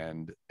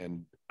 and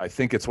I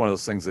think it's one of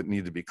those things that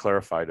need to be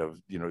clarified. I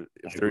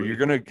If you're agree.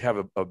 going to have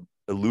a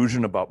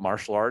illusion about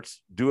martial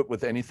arts, do it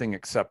with anything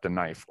except a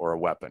knife or a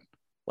weapon.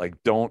 Like,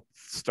 don't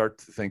start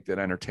to think that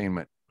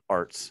entertainment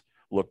arts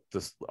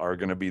are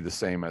going to be the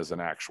same as an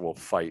actual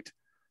fight,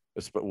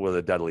 with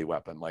a deadly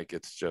weapon. Like,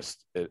 it's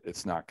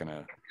not going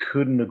to.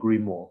 Couldn't agree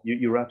more.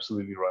 You're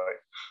absolutely right.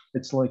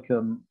 It's like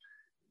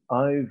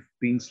I've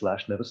been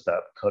slashed, never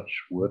stabbed, touch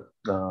wood.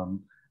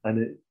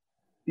 And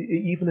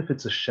even if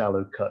it's a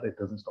shallow cut, it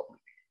doesn't stop me.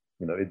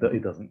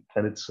 It doesn't.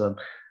 And it's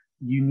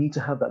you need to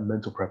have that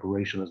mental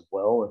preparation as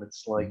well. And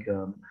it's like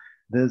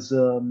there's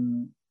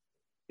and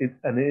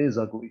it is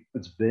ugly.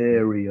 It's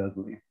very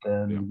ugly.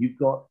 Yeah, And you've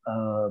got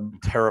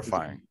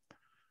terrifying.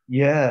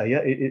 yeah,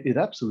 yeah, it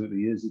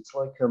absolutely is. It's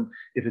like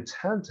if it's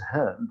hand to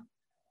hand,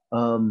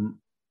 um,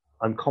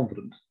 I'm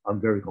confident. I'm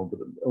very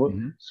confident. As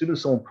Mm-hmm. soon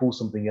as someone pulls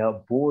something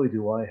out, boy,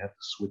 do I have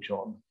to switch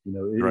on.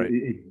 Right.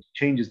 It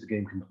changes the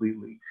game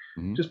completely.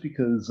 Mm-hmm. Just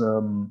because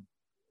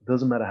it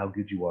doesn't matter how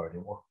good you are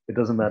anymore. It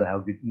doesn't matter how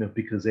good,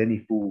 because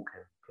any fool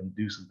can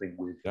do something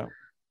with, Yeah.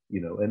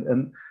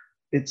 and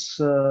it's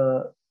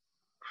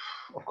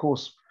of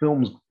course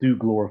films do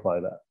glorify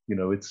that.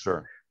 It's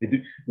Sure. they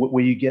do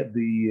where you get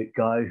the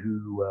guy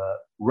who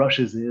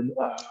rushes in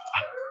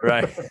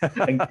Right.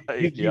 and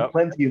gives you Yep.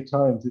 plenty of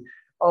time to.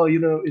 Oh,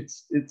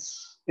 it's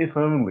if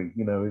only,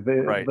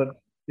 Right.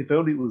 but if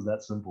only it was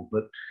that simple.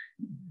 But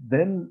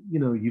then,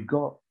 you've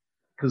got,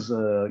 because,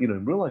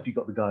 in real life, you've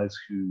got the guys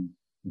who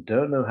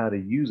don't know how to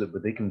use it,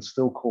 but they can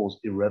still cause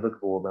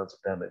irrevocable amounts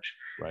of damage.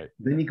 Right.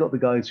 Then you got the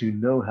guys who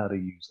know how to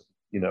use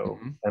it,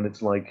 and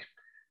it's like,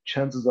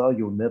 chances are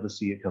you'll never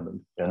see it coming.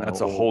 And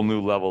that's a whole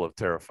new level of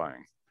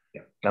terrifying.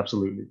 Yeah,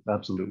 absolutely,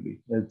 absolutely.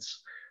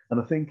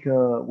 And I think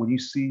when you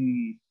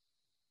see,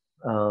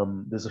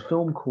 there's a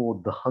film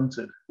called The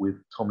Hunted with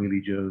Tommy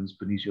Lee Jones,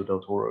 Benicio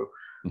del Toro.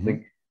 I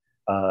think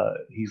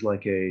he's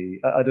like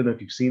I don't know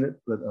if you've seen it,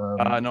 but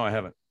no, I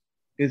haven't.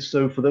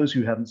 So for those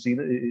who haven't seen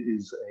it, it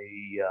is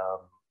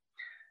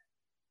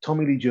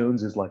Tommy Lee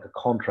Jones is like a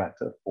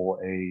contractor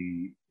for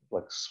a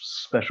like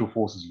special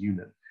forces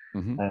unit,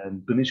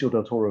 and Benicio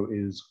del Toro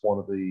is one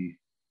of the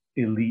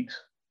elite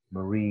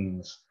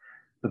Marines.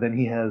 But then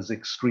he has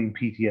extreme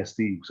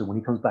PTSD, so when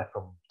he comes back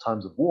from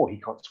times of war, he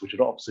can't switch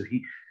it off. So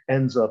he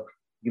ends up,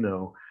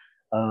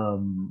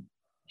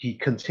 he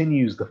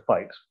continues the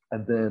fight,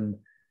 and then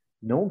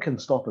no one can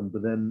stop him.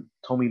 But then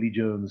Tommy Lee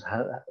Jones,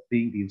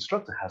 being the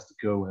instructor, has to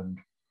go and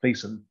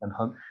face him and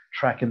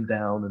track him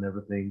down and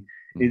everything.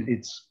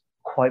 It's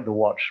quite the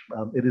watch.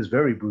 It is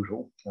very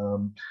brutal.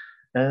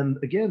 And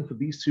again, for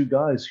these two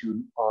guys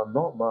who are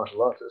not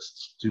martial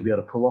artists, to be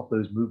able to pull off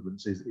those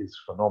movements is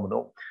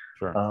phenomenal.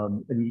 Sure.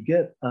 And you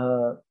get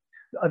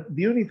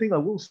the only thing I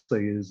will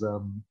say is,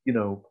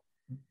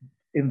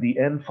 in the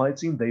end fight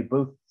scene, they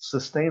both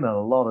sustain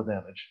a lot of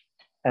damage.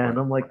 And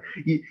I'm like,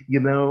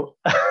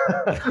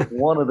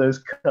 one of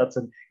those cuts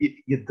and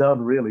you're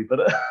done, really.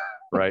 But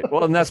right.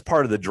 Well, and that's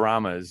part of the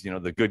drama is,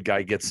 the good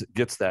guy gets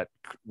that,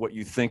 what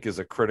you think is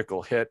a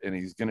critical hit, and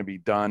he's going to be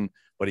done,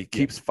 but he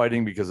keeps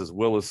fighting because his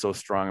will is so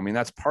strong. I mean,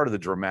 that's part of the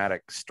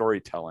dramatic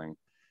storytelling.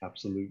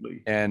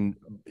 Absolutely. And,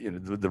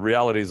 the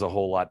reality is a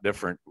whole lot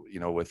different,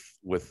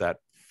 with that,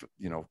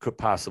 could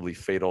possibly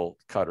fatal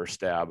cut or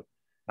stab.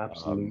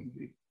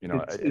 Absolutely.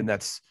 And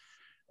that's,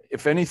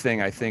 if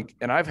anything, I think,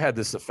 and I've had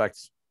this affect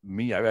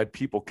me. I've had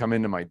people come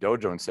into my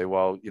dojo and say,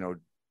 well,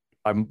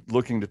 I'm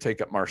looking to take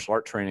up martial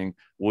art training.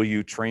 Will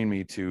you train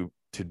me to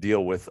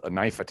deal with a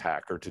knife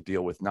attack or to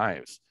deal with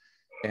knives?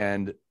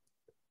 And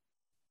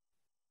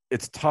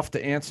it's tough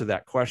to answer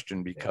that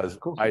question because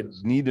I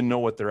need to know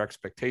what their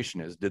expectation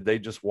is. Did they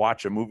just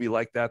watch a movie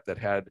like that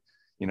had,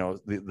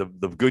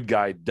 the good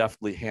guy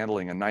deftly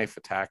handling a knife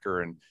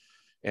attacker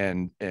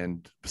and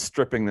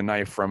stripping the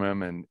knife from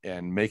him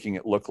and making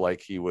it look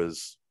like he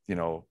was,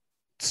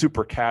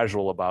 super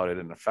casual about it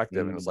and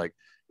effective? And it's like,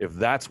 if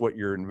that's what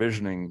you're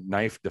envisioning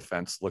knife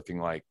defense looking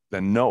like,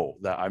 then no,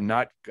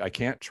 I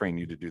can't train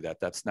you to do that.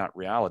 That's not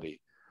reality.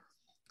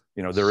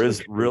 There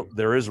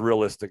is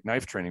realistic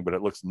knife training, but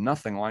it looks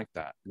nothing like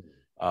that.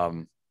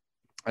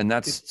 And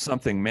that's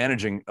something,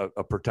 managing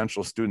a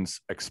potential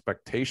student's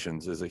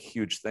expectations is a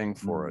huge thing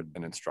for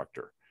an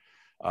instructor.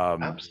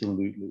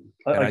 Absolutely.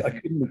 I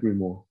couldn't agree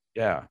more.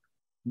 Yeah.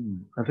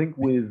 I think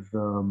with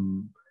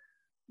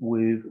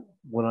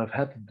when I've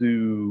had to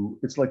do,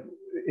 it's like,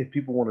 if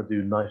people want to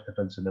do knife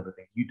defense and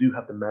everything, you do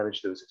have to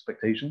manage those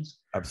expectations.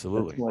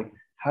 Absolutely. It's like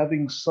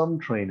having some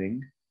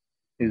training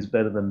is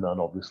better than none,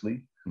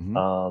 obviously.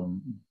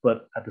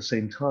 But at the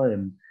same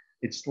time,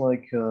 it's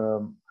like,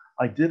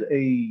 I did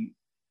a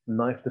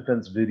knife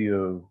defense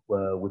video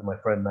with my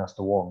friend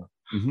Master Wong,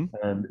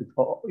 and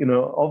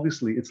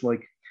obviously it's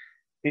like,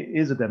 it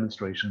is a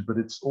demonstration, but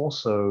it's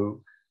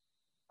also,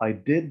 I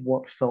did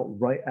what felt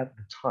right at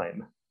the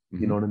time.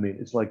 You know what I mean?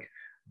 It's like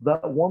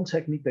that one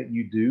technique that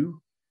you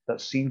do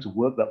that seemed to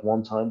work that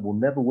one time will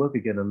never work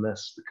again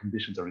unless the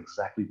conditions are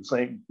exactly the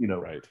same.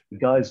 Right. The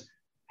guys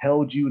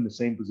held you in the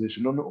same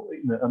position.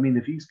 I mean,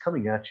 if he's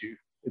coming at you,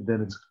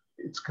 then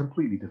it's a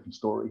completely different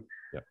story.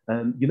 Yeah.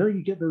 And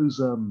you get those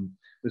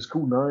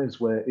cool knives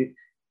where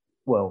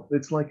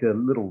it's like a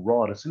little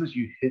rod. As soon as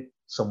you hit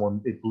someone,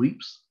 it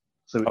bleeps.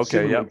 So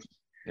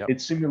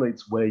it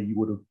simulates where you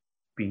would have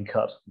been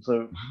cut.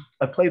 So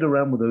I played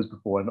around with those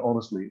before, and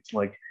honestly, it's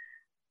like,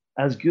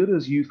 as good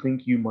as you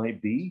think you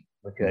might be,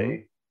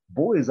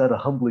 boy, is that a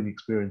humbling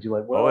experience. You're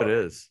like, well, it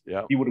is.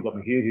 Yeah. He would have got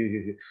me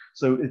here.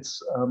 So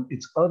it's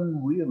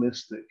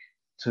unrealistic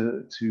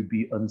to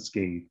be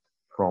unscathed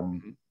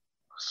from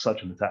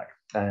such an attack.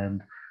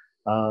 And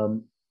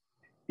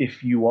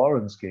if you are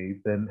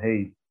unscathed, then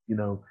hey,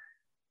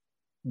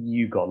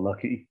 you got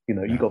lucky.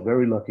 You got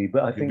very lucky.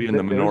 But I think be in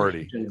the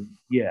minority.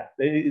 It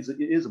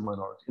is a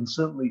minority, and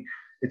certainly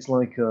it's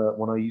like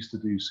when I used to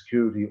do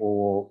security,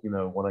 or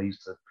when I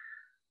used to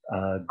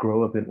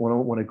grow up in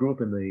when I grew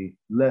up in a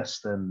less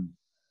than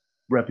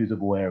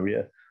reputable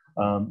area.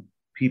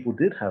 People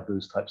did have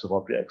those types of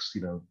objects,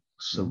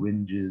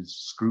 syringes,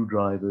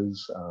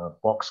 screwdrivers,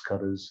 box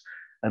cutters,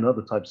 and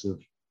other types of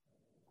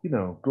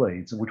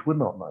blades, which were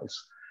not nice.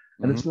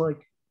 And it's like,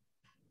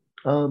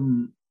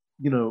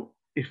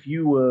 if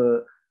you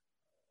were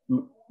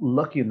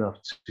lucky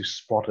enough to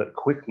spot it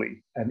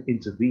quickly and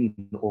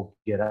intervene or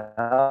get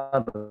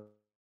out of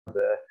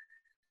there,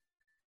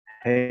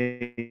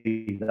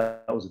 hey,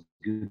 that was a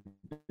good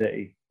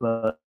day.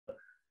 But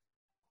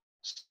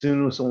as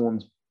soon as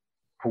someone's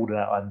pulled it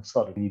out and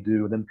started, and you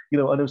do. And then,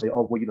 I know say,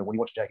 oh, well, when you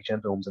watch Jackie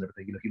Chan films and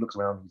everything, he looks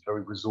around, he's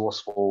very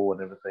resourceful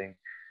and everything.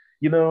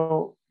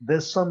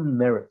 There's some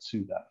merit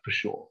to that for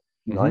sure.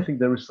 I think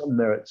there is some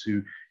merit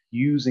to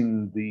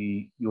using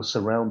your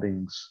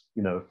surroundings.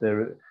 If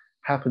there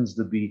happens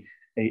to be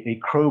a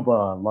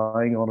crowbar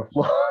lying on a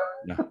floor.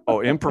 Yeah.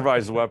 Oh,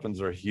 improvised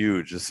weapons are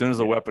huge. As soon as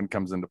a weapon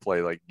comes into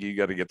play, like you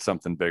got to get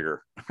something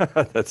bigger.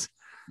 That's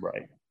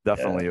right.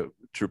 Definitely a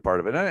true part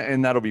of it.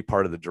 And that'll be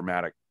part of the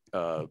dramatic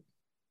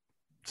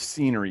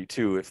scenery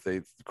too, if they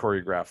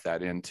choreograph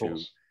that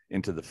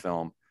into the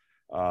film.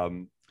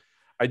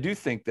 I do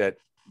think that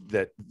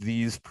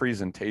these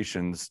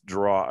presentations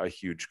draw a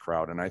huge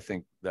crowd. And I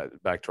think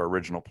that, back to our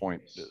original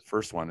point, the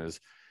first one is,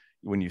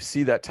 when you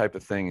see that type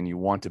of thing and you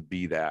want to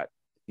be that,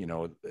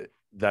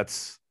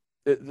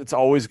 it's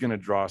always going to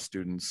draw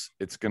students.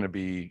 It's going to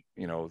be,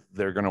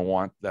 they're going to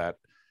want that,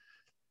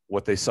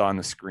 what they saw on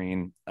the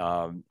screen.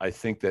 I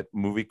think that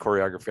movie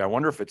choreography, I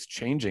wonder if it's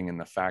changing in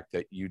the fact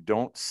that you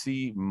don't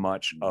see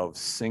much of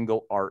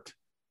single art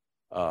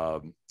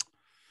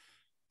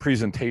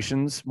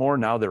presentations more.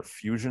 Now they're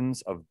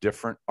fusions of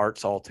different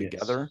arts all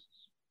together.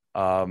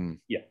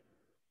 Yes.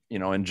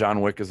 And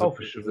John Wick is sure.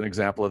 an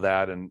example of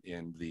that. And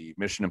in the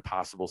Mission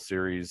Impossible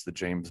series, the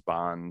James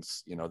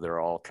Bonds, they're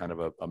all kind of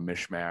a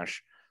mishmash.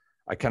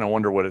 I kind of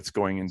wonder what it's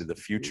going into the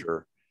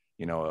future,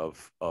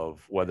 of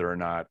whether or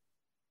not,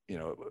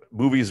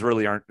 movies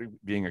really aren't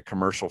being a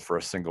commercial for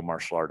a single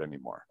martial art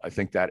anymore. I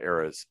think that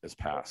era is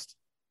past.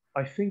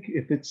 I think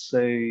if it's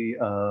you've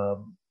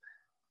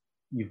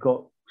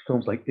got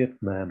films like Ip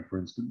Man, for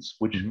instance,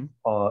 which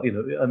are,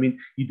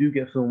 you do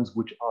get films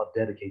which are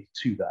dedicated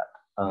to that.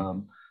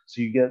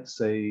 So you get,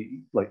 say,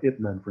 like Ip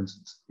Man, for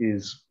instance,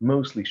 is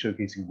mostly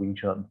showcasing Wing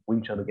Chun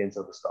against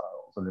other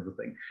styles and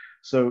everything.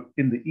 So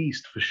in the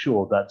East, for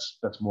sure, that's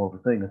more of a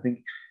thing. I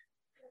think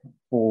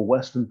for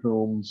Western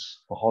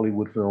films, for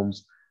Hollywood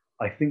films,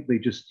 I think they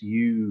just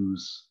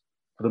use,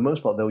 for the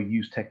most part, they'll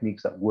use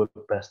techniques that work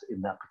best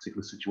in that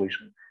particular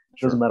situation. It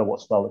doesn't matter what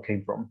style it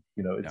came from.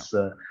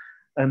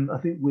 And I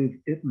think with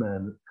Ip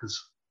Man,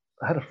 because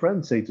I had a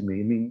friend say to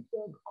me,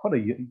 quite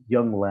a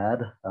young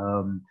lad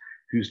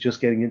who's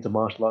just getting into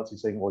martial arts,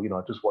 he's saying, well,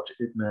 I just watched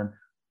Ip Man.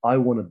 I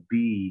want to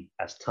be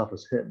as tough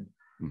as him.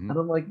 And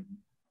I'm like,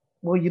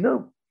 well,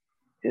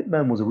 Ip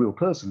Man was a real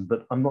person,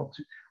 but I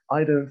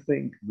don't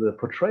think the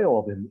portrayal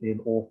of him in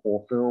all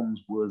four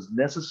films was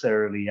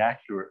necessarily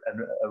accurate and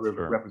a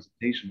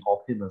representation of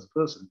him as a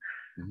person.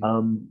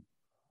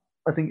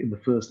 I think in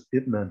the first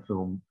Ip Man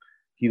film,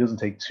 he doesn't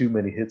take too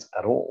many hits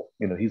at all.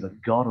 He's a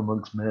god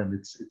amongst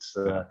men.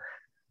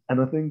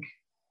 And I think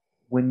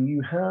when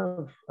you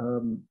have,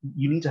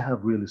 you need to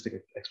have realistic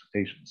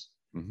expectations.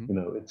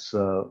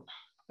 But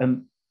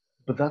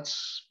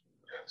that's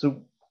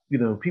so.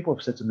 People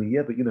have said to me,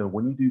 yeah, but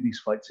when you do these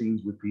fight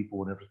scenes with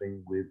people and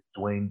everything with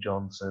Dwayne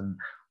Johnson,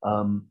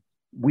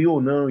 we all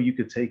know you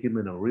could take him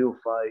in a real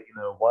fight.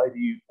 Why do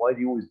you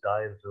always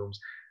die in films?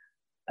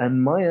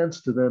 And my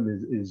answer to them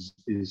is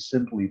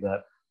simply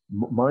that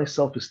my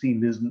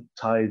self-esteem isn't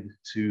tied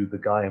to the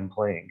guy I'm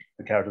playing,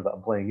 the character that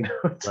I'm playing.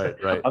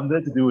 Right. I'm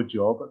there to do a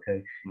job.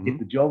 Okay. If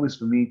the job is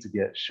for me to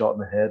get shot in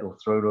the head or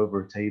thrown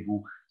over a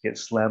table, get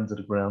slammed to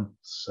the ground,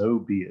 so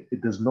be it.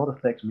 It does not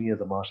affect me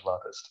as a martial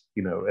artist,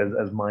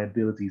 as my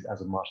abilities as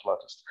a martial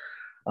artist.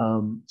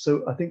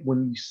 So I think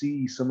when you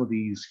see some of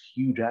these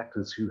huge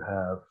actors who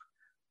have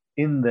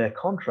in their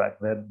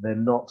contract that they're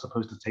not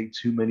supposed to take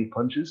too many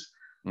punches,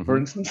 for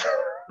instance.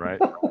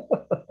 Right.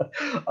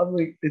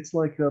 It's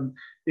like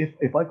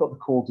if I got the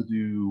call to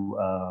do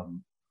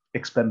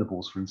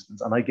Expendables, for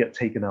instance, and I get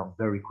taken out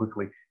very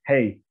quickly,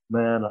 hey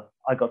man,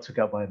 I got took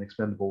out by an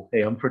expendable.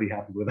 Hey, I'm pretty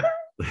happy with that.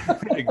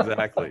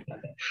 Exactly.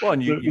 Well,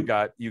 and you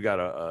got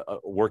a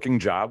working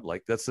job.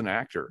 Like, that's an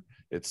actor.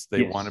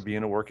 They want to be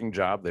in a working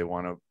job. They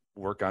want to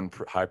work on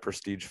high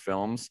prestige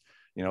films.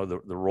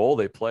 The role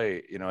they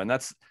play. And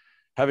that's,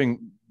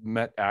 having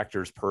met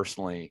actors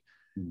personally,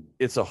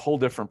 it's a whole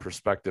different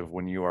perspective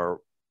when you are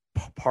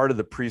part of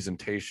the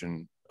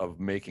presentation of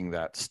making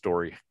that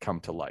story come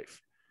to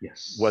life.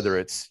 Yes. Whether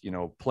it's,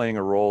 playing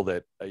a role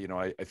that,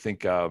 I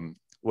think,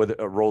 whether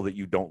a role that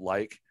you don't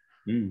like.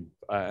 And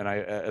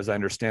as I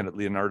understand it,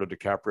 Leonardo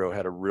DiCaprio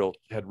had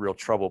real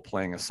trouble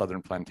playing a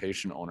Southern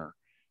plantation owner,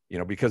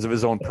 because of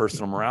his own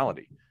personal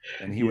morality.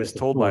 And he was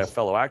told by a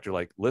fellow actor,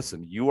 like,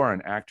 listen, you are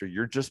an actor.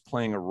 You're just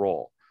playing a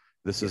role.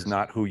 This is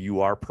not who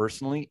you are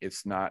personally.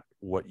 It's not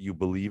what you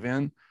believe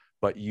in,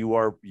 but you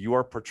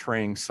are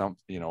portraying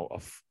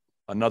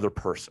another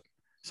person.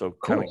 So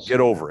kind of get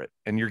over it,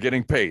 and you're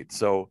getting paid.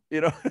 So,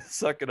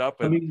 suck it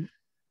up. And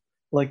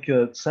like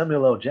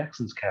Samuel L.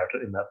 Jackson's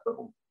character in that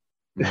film.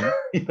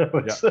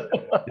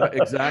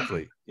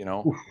 Exactly.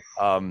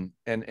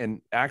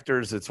 And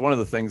actors, it's one of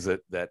the things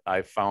that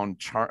I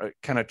found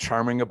kind of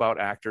charming about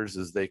actors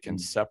is they can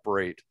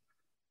separate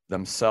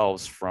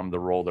themselves from the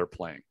role they're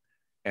playing,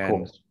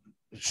 and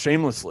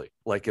shamelessly.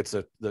 Like,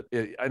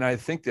 and I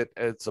think that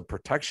it's a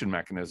protection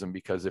mechanism,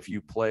 because if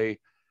you play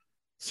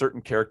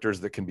certain characters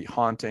that can be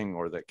haunting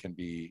or that can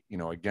be, you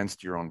know,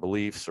 against your own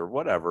beliefs or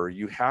whatever,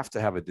 you have to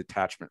have a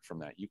detachment from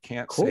that. You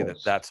can't say that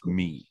that's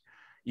me,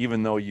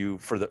 even though you,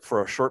 for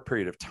a short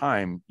period of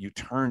time, you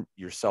turn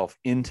yourself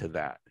into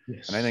that.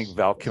 Yes. And I think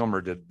Val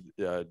Kilmer did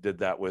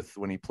that with,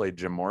 when he played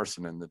Jim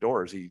Morrison in The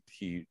Doors.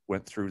 He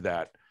went through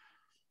that.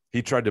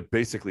 He tried to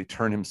basically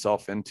turn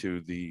himself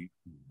into the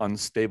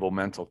unstable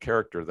mental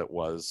character that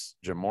was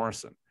Jim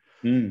Morrison.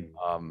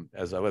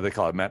 As what they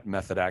call it,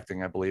 method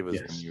acting, I believe,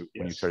 is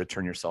when you try to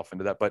turn yourself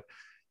into that. But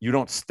you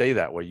don't stay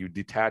that way. You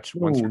detach.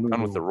 Once you're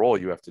done with the role,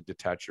 you have to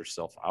detach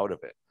yourself out of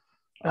it.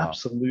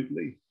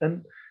 Absolutely.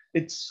 And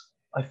it's,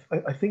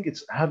 I think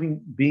it's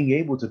being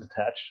able to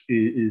detach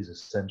is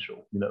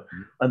essential, you know.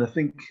 And I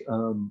think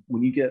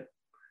when you get,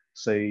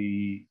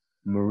 say,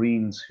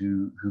 Marines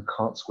who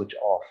can't switch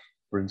off,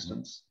 for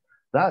instance,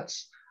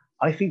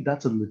 I think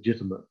that's a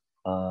legitimate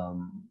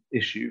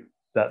issue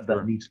that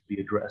needs to be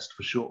addressed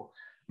for sure.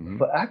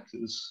 For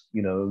actors,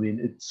 you know, I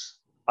mean,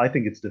 I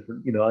think it's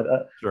different. You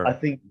know, I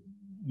think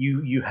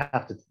you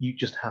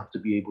just have to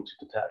be able to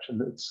detach,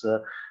 and it's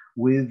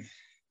with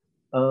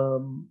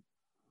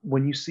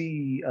when you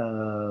see,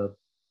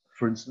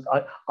 for instance,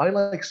 I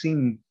like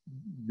seeing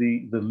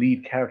the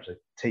lead character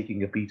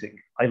taking a beating.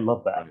 I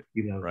love that,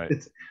 you know,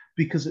 it's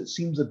because it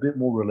seems a bit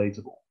more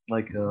relatable.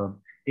 Like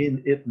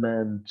in Ip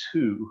Man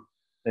 2,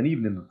 and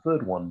even in the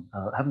third one,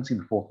 I haven't seen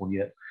the fourth one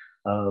yet.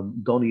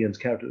 Donnie Yen's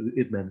character,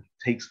 Ip Man,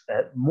 takes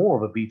more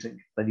of a beating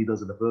than he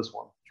does in the first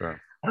one. Sure.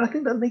 And I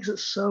think that makes it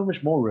so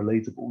much more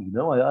relatable. You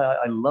know,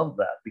 I love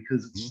that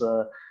because it's,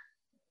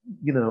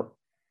 you know,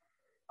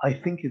 I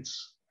think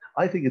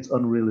it's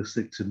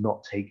unrealistic to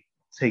not take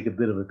a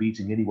bit of a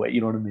beating anyway. You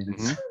know what I mean?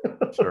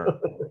 Sure.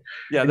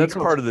 Yeah, that's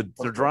part of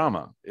the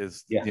drama.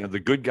 Is you know, the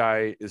good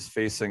guy is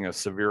facing a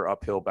severe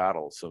uphill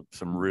battle, so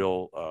some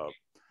real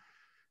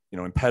you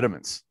know,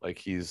 impediments. Like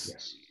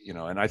he's you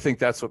know, and I think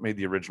that's what made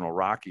the original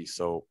Rocky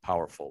so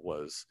powerful,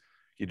 was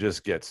he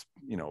just gets,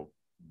 you know,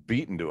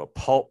 beaten to a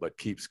pulp but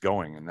keeps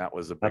going, and that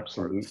was a big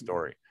part of the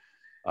story.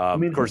 I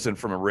mean, of course, and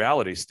from a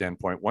reality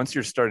standpoint, once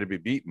you're starting to be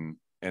beaten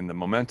and the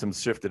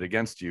momentum's shifted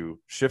against you,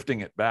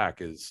 shifting it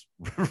back is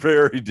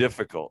very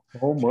difficult.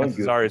 Oh my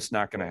goodness. Sorry, it's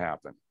not going to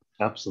happen.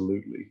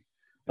 Absolutely.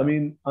 Yeah. I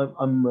mean,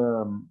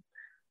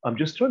 I'm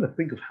just trying to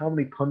think of how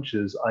many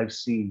punches I've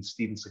seen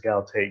Steven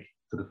Seagal take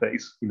to the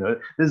face. You know,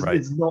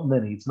 it's not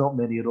many. It's not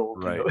many at all.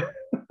 Right. You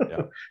know?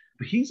 Yeah.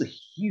 But he's a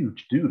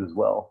huge dude as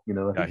well. You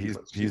know, I think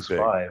he's big.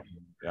 6'5".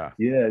 Yeah.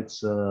 Yeah.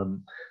 It's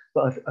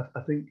but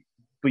I think,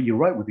 but you're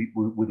right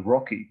with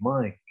Rocky.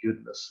 My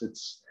goodness,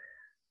 it's.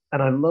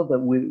 And I love that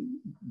with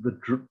the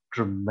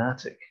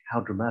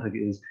how dramatic it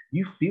is.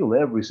 You feel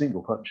every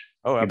single punch.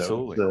 Oh,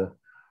 absolutely. You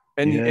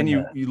know, and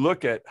you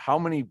look at how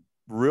many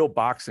real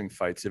boxing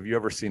fights. Have you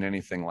ever seen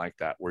anything like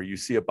that, where you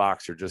see a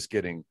boxer just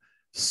getting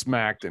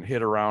smacked and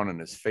hit around and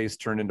his face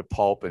turned into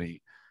pulp, and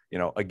he, you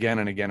know, again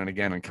and again and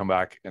again, and come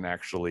back and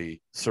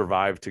actually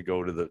survive to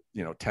go to the,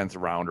 you know, 10th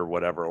round or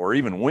whatever, or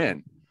even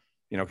win,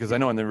 you know, because I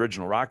know in the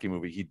original Rocky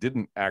movie, he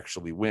didn't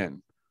actually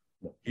win.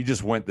 He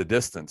just went the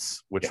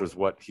distance, which was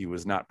what he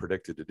was not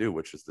predicted to do,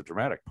 which is the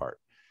dramatic part.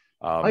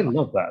 I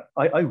love that.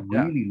 I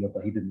really love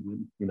that he didn't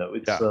win. You know,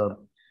 it's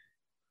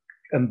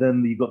and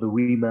then you got the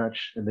rematch,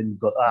 and then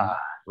you've got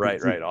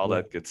right, all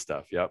that good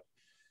stuff. Yep.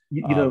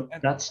 You know,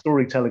 that's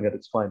storytelling at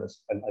its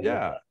finest. I love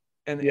that.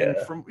 And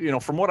from, you know,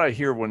 from what I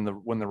hear, when the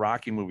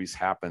Rocky movies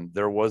happened,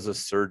 there was a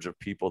surge of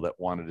people that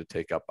wanted to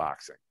take up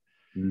boxing.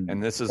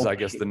 And this is, I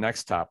guess, the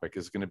next topic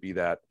is going to be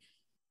that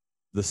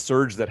the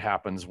surge that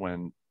happens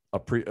when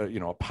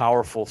a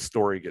powerful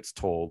story gets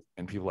told,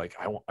 and people like,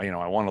 I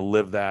want to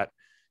live that.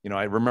 You know,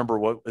 I remember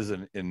what was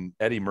in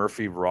Eddie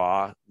Murphy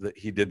Raw, that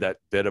he did that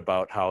bit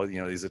about how,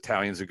 you know, these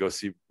Italians would go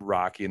see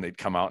Rocky and they'd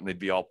come out and they'd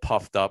be all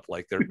puffed up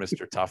like they're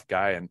Mr. Tough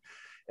Guy.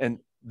 And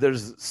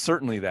there's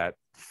certainly that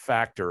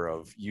factor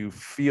of, you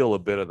feel a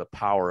bit of the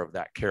power of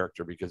that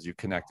character because you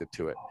connected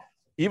to it,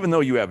 even though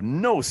you have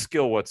no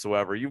skill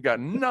whatsoever. You've got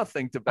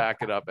nothing to back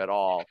it up at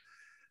all.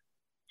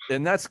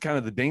 And that's kind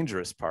of the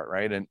dangerous part,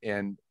 right?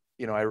 And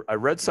you know, I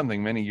read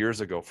something many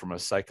years ago from a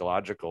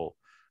psychological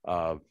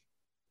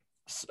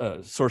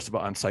source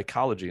on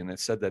psychology, and it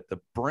said that the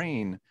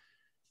brain,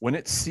 when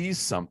it sees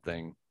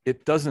something,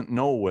 it doesn't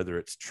know whether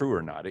it's true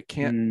or not. It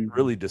can't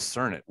really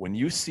discern it. When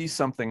you see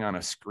something on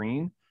a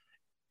screen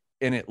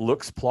and it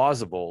looks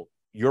plausible,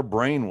 your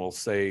brain will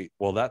say,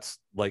 well, that's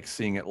like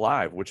seeing it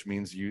live, which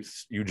means you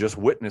just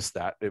witnessed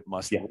that. It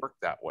must work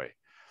that way.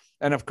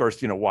 And of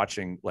course, you know,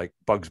 watching like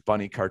Bugs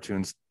Bunny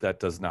cartoons,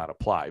 that does not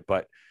apply.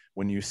 But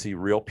when you see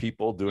real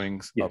people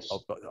doing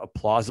a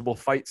plausible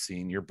fight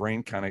scene, your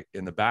brain kind of,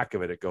 in the back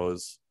of it, it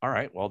goes, all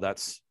right, well,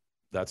 that's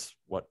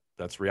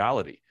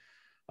reality.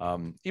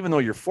 Even though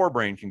your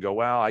forebrain can go,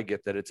 well, I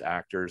get that it's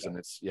actors and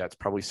it's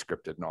probably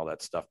scripted and all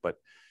that stuff, but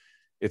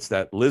it's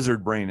that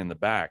lizard brain in the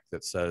back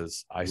that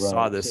says, I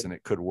saw this and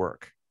it could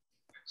work.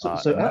 So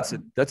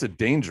that's a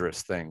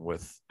dangerous thing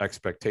with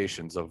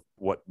expectations of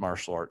what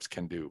martial arts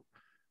can do.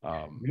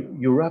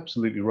 You're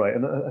absolutely right.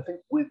 And I think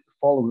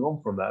following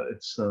on from that,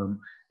 it's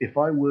if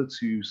I were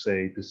to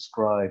say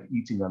describe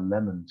eating a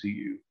lemon to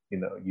you,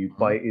 you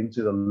bite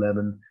into the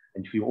lemon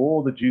and you feel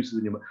all the juices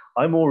in your mouth.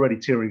 I'm already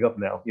tearing up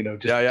now,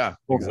 just Yeah,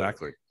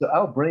 exactly. so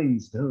our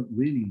brains don't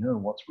really know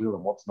what's real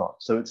and what's not.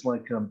 So it's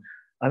like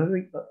I don't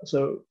think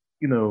so.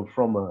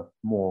 From a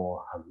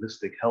more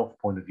holistic health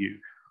point of view,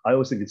 I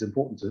always think it's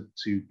important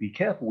to be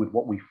careful with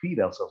what we feed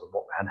ourselves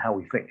and how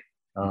we think.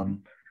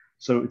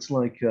 So it's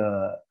like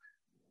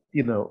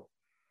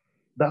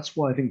that's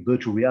why I think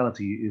virtual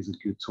reality is a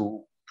good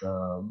tool.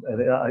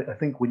 And I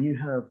think when you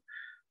have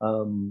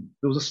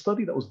there was a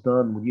study that was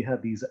done when you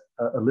had these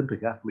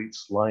Olympic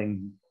athletes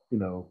lying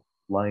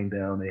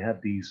down. They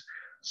had these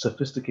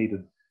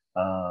sophisticated,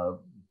 uh,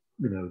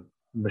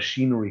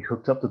 machinery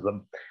hooked up to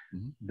them.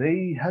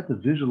 They had to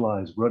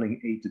visualize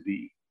running A to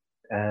B,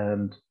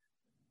 and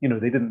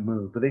they didn't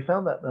move. But they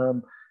found that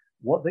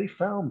what they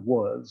found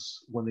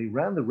was when they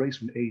ran the race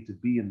from A to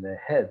B in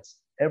their heads,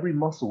 every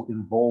muscle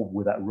involved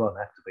with that run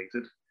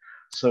activated.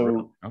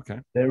 So okay,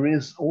 there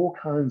is all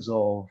kinds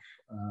of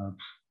uh,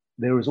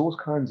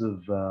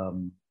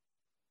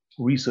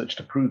 research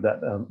to prove that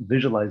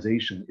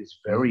visualization is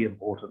very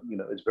important.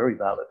 It's very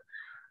valid.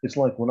 It's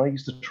like when I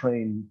used to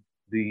train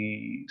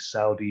the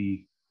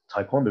Saudi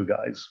Taekwondo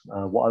guys.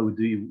 What I would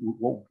be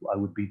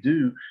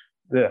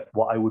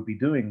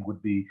doing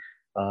would be,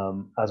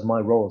 as my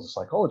role as a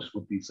psychologist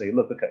would be, say,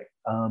 look, okay,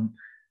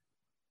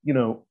 you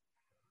know,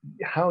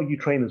 how you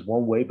train is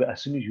one way, but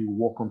as soon as you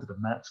walk onto the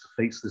mats to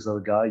face this other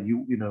guy,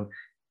 you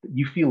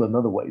feel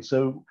another way.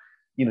 So,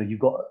 you've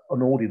got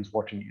an audience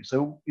watching you.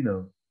 So,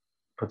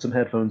 put some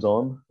headphones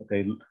on.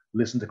 Okay,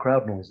 listen to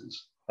crowd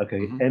noises.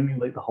 Okay,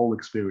 emulate the whole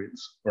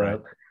experience.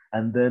 Right.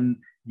 And then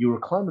you're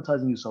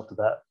acclimatizing yourself to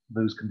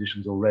those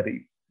conditions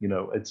already.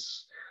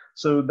 It's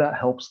so that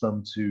helps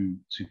them to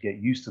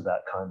get used to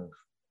that kind of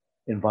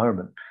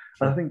environment.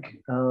 Sure. And I think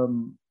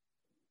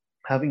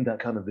having that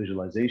kind of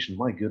visualization,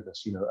 my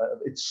goodness,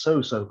 it's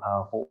so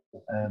powerful.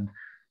 And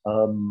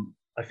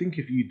I think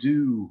if you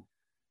do,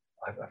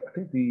 I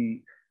think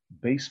the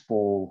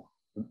baseball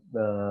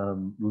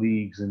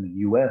leagues in the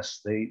US,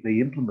 they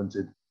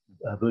implemented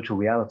virtual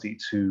reality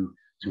to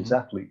its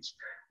athletes.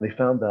 They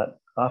found that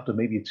after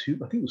maybe I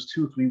think it was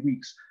 2 or 3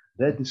 weeks,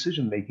 their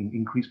decision making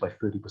increased by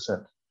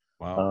 30%.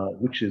 Wow.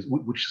 Which is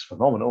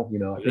phenomenal.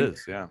 I think,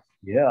 yeah.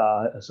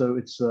 Yeah. So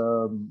it's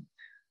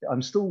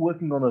I'm still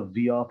working on a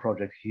VR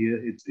project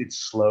here.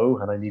 It's slow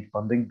and I need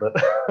funding, but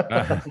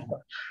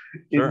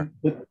Sure.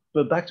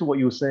 but back to what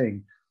you were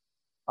saying,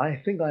 I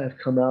think I have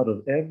come out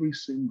of every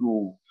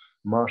single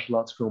martial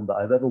arts film that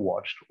I've ever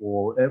watched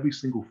or every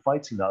single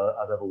fight scene that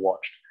I've ever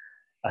watched.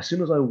 As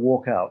soon as I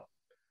walk out,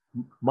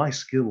 my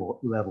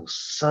skill level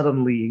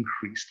suddenly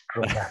increased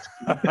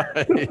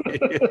dramatically.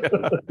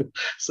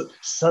 So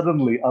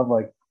suddenly I'm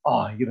like, oh,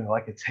 I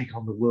could take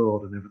on the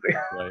world and everything.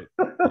 Right.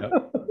 Yep.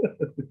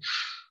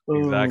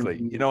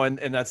 Exactly.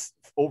 And that's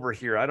over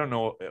here. I don't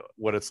know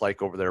what it's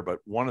like over there, but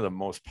one of the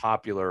most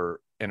popular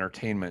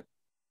entertainment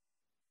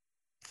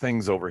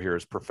things over here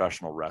is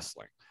professional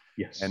wrestling.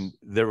 Yes. And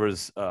there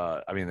was,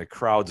 the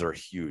crowds are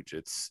huge.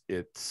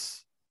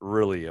 It's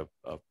really a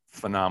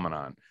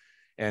phenomenon.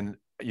 And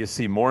you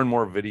see more and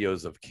more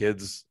videos of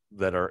kids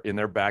that are in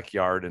their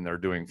backyard and they're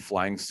doing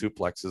flying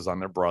suplexes on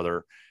their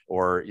brother,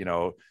 or,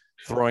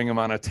 throwing him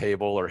on a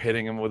table or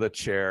hitting him with a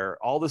chair,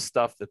 all the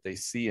stuff that they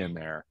see in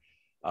there.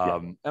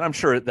 And I'm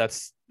sure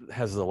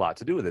has a lot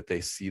to do with it.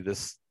 They see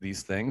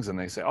these things and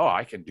they say, oh,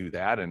 I can do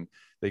that. And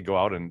they go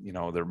out and,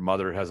 their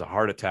mother has a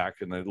heart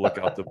attack and they look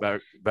out the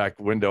back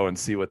window and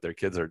see what their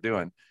kids are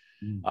doing.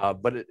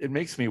 But it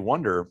makes me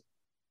wonder,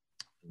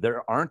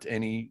 there aren't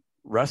any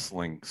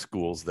wrestling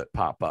schools that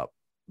pop up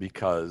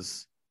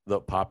because the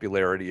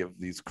popularity of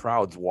these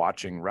crowds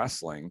watching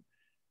wrestling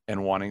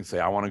and wanting to say,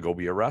 I want to go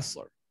be a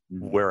wrestler.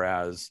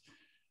 Whereas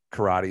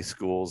karate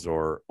schools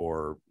or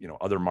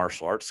other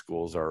martial arts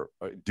schools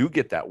do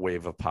get that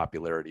wave of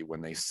popularity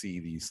when they see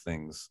these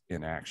things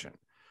in action.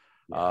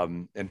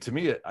 And to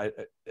me,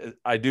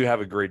 I do have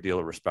a great deal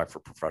of respect for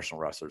professional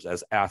wrestlers.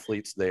 As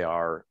athletes, they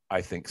are,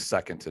 I think,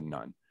 second to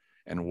none.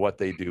 And what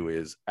they do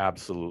is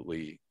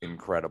absolutely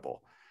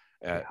incredible,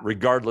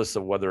 regardless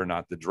of whether or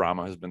not the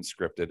drama has been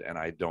scripted. And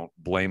I don't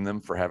blame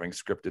them for having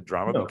scripted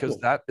drama, because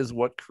that is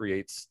what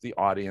creates the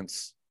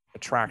audience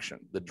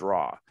attraction, the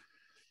draw.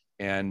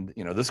 And,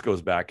 this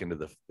goes back into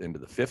the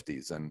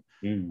 50s. And,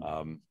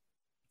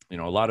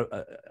 a lot of,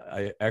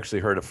 I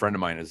actually heard a friend of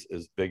mine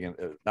is big in,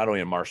 not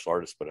only a martial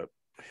artist, but a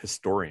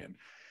historian.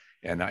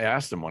 And I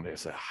asked him one day, I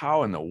said,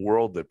 how in the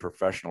world did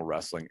professional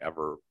wrestling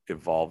ever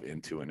evolve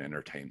into an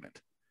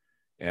entertainment?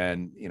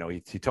 And,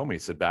 he told me, he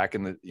said, back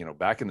in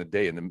the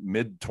day, in the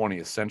mid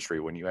 20th century,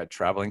 when you had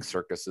traveling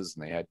circuses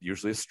and they had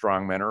usually a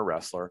strongman or a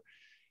wrestler.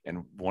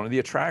 And one of the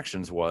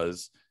attractions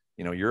was,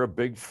 you're a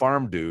big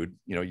farm dude,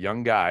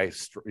 young guy,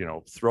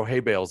 throw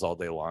hay bales all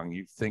day long.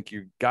 You think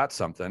you got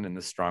something, and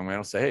the strongman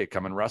will say, hey,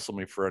 come and wrestle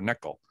me for a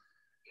nickel.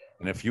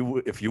 And if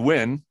you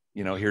win,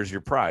 here's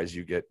your prize.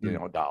 You get,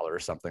 $1 or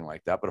something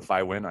like that. But if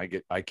I win,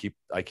 I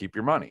keep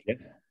your money. Yeah.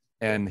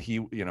 And he,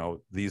 you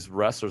know, these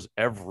wrestlers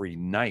every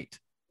night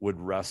would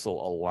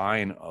wrestle a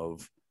line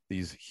of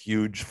these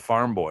huge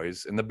farm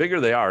boys. And the bigger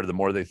they are, the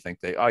more they think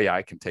oh yeah,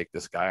 I can take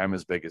this guy. I'm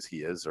as big as he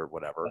is or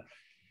whatever.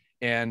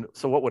 And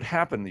so what would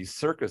happen, these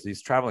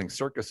traveling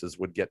circuses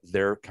would get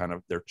their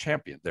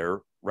champion, their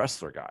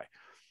wrestler guy.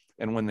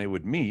 And when they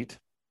would meet,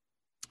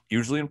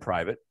 usually in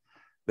private,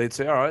 they'd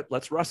say, all right,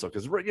 let's wrestle.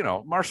 Because, you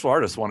know, martial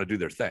artists want to do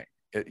their thing.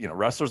 You know,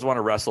 wrestlers want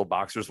to wrestle,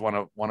 boxers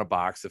want to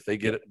box. If they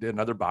get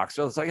another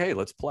boxer, it's like, hey,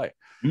 let's play.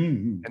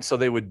 Mm-hmm. And so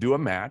they would do a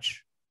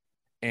match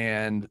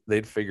and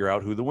they'd figure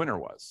out who the winner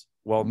was.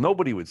 Well,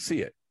 nobody would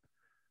see it.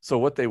 So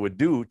what they would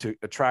do to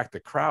attract the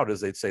crowd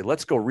is they'd say,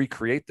 let's go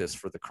recreate this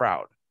for the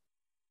crowd.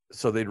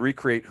 So they'd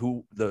recreate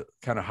how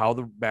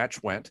the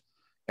match went,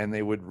 and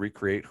they would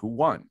recreate who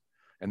won.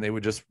 And they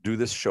would just do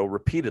this show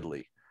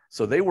repeatedly.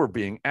 So they were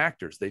being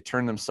actors. They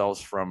turned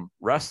themselves from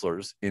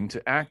wrestlers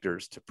into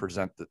actors to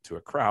present to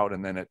a crowd.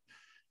 And then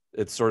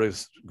it sort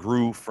of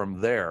grew from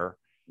there,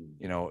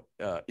 you know,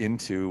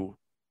 into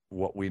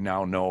what we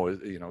now know is,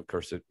 you know, of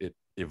course it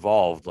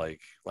evolved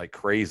like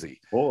crazy,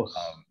 of course.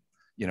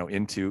 You know,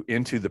 into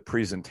the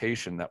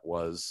presentation that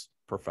was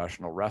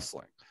professional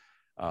wrestling.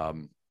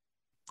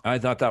 I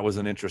thought that was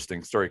an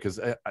interesting story because,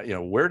 you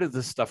know, where did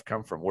this stuff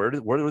come from? Where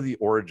were the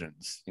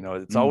origins? You know,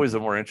 it's always a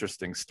more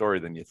interesting story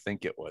than you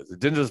think it was. It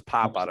didn't just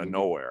pop out of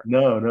nowhere.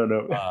 No.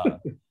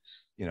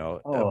 You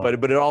know,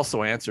 but it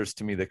also answers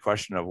to me the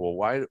question of, well,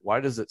 why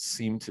does it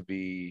seem to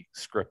be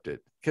scripted?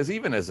 Because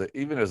even as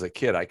a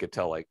kid, I could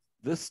tell, like,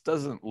 this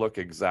doesn't look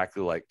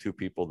exactly like two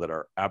people that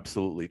are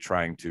absolutely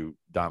trying to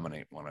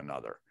dominate one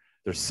another.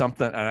 There's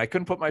something, and I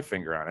couldn't put my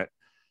finger on it,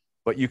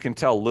 but you can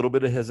tell a little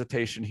bit of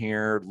hesitation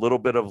here, a little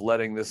bit of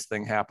letting this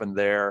thing happen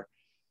there.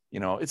 You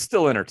know, it's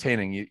still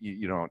entertaining.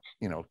 You don't,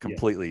 you know,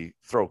 completely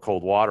throw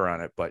cold water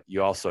on it, but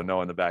you also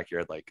know in the back of your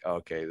head, like,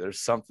 okay,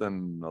 there's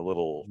something a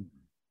little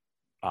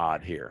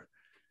odd here.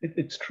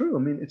 It's true. I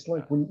mean, it's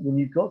like when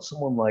you've got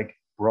someone like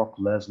Brock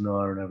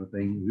Lesnar and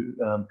everything,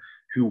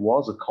 who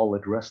was a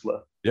college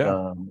wrestler.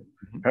 Yeah.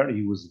 Apparently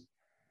he was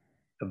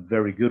a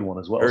very good one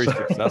as well. Very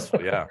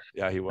successful. Yeah,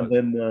 he was. And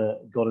then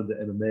got into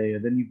MMA.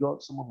 And then you've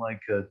got someone like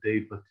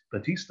Dave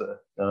Batista,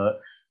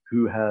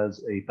 who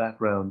has a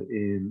background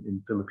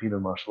in Filipino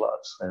martial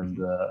arts. And,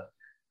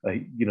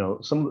 you know,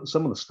 some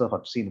of the stuff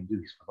I've seen him do,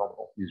 he's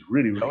phenomenal. He's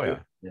really, really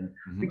good. And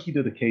I think he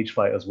did a cage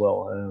fight as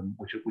well,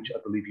 which I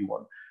believe he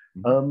won.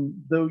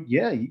 Though,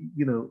 yeah,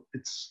 you know,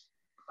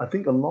 I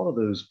think a lot of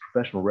those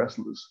professional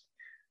wrestlers,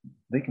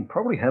 they can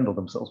probably handle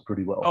themselves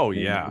pretty well. Oh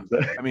yeah.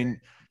 I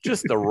mean,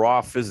 just the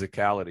raw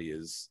physicality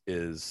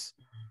is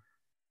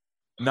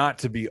not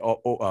to be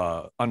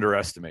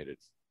underestimated.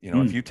 You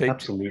know, if you take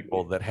two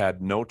people that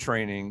had no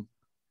training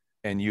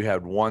and you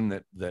had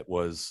one that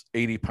was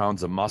 80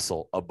 pounds of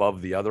muscle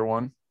above the other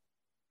one,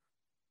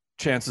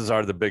 chances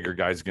are the bigger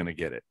guy's going to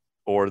get it,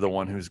 or the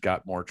one who's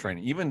got more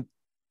training. Even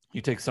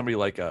you take somebody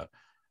like a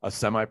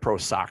semi-pro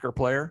soccer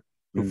player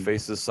who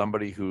faces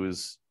somebody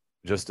who's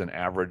just an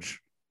average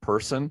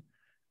person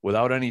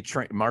without any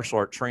martial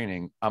art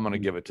training, I'm going to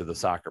give it to the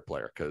soccer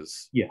player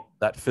because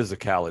that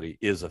physicality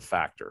is a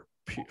factor.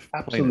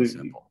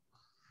 Absolutely.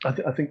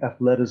 I think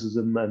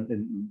athleticism and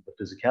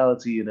the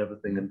physicality and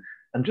everything,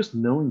 and just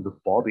knowing the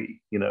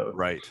body, you know,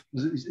 right?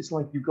 It's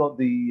like you've got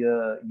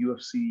the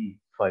UFC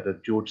fighter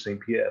George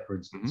St. Pierre, for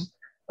instance.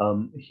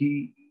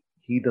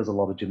 He does a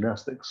lot of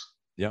gymnastics,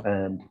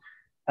 and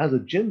as a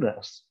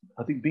gymnast,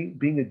 I think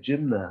being a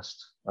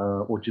gymnast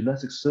or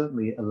gymnastics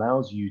certainly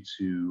allows you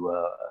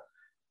to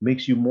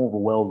makes you more of a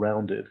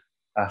well-rounded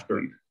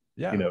athlete.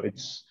 Yeah. You know,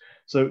 it's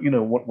so, you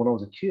know, when I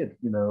was a kid,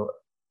 you know,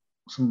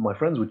 some of my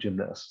friends were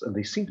gymnasts and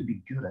they seemed to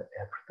be good at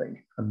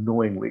everything,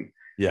 annoyingly.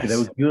 Yes. They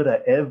were good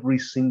at every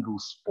single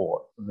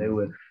sport. And they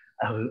were,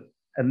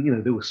 and, you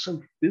know, they were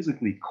so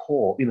physically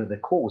core, you know, their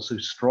core was so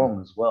strong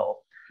as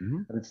well.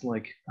 And it's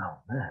like, oh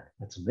man,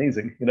 that's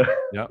amazing, you know?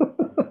 Yeah.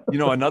 You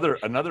know,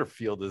 another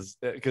field is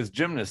because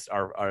gymnasts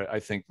are,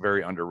 I think,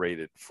 very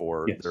underrated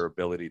for their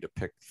ability to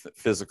pick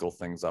physical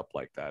things up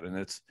like that. And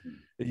it's,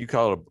 you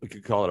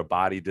could call it a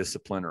body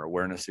discipline or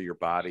awareness of your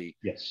body.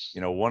 Yes. You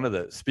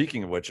know,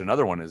 speaking of which,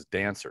 another one is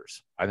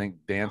dancers. I think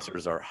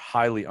dancers are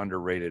highly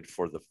underrated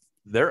for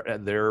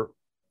their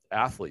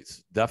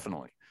athletes,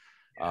 definitely.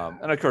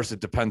 And of course, it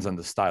depends on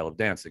the style of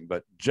dancing,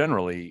 but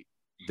generally,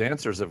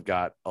 dancers have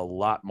got a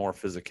lot more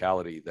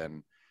physicality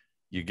than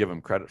you give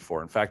them credit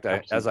for. In fact,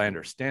 as I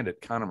understand it,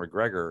 Conor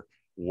McGregor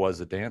was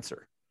a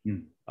dancer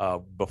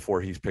before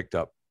he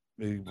got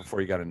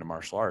into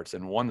martial arts.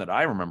 And one that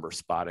I remember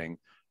spotting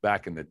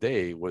back in the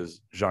day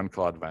was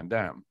Jean-Claude Van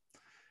Damme.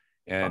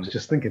 And I was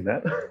just thinking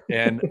that.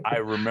 And I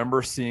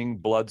remember seeing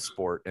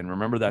Bloodsport and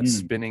remember that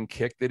spinning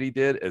kick that he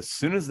did. As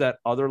soon as that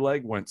other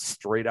leg went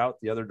straight out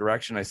the other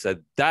direction, I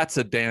said, that's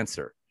a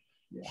dancer.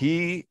 Yeah.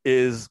 He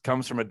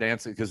comes from a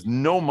dance, because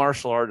no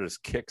martial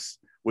artist kicks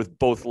with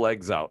both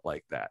legs out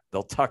like that.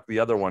 They'll tuck the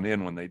other one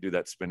in when they do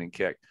that spinning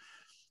kick.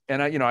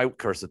 And I of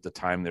course, at the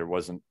time there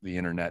wasn't the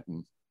internet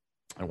and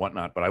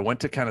whatnot, but I went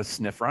to kind of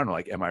sniff around,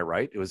 like, am I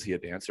right? Was he a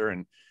dancer?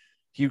 And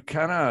he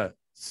kind of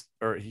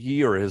or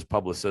he or his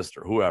publicist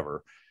or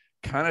whoever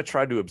kind of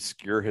tried to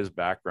obscure his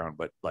background,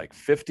 but like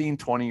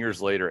 15-20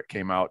 years later it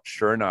came out,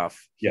 sure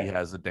enough, he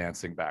has a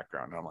dancing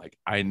background. And I'm like,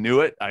 I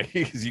knew it.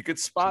 Because you could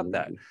spot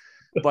that.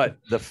 But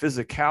the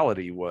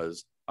physicality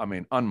was, I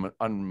mean,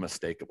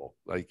 unmistakable.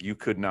 Like you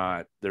could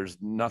not, there's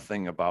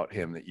nothing about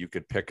him that you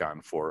could pick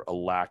on for a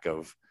lack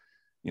of,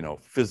 you know,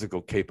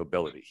 physical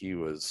capability. He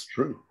was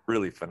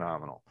really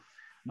phenomenal.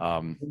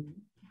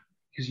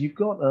 Because you've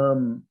got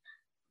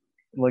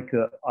like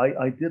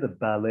I did a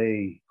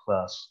ballet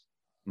class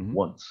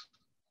once.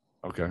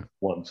 Okay.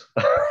 Once.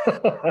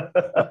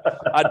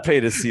 I'd pay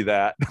to see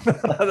that.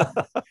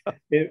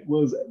 It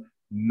was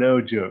no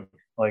joke.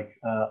 Like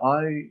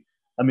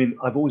I mean,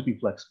 I've always been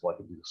flexible. I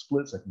can do the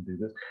splits, I can do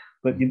this,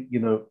 but you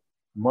know,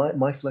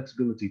 my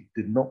flexibility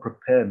did not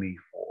prepare me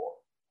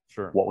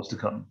for what was to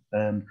come.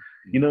 And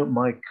you know,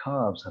 my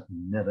calves have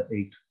never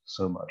ached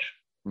so much.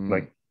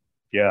 Like,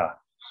 yeah.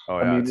 Oh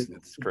yeah, I mean,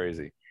 it's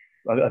crazy.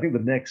 I think the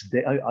next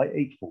day I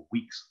ate for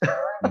weeks.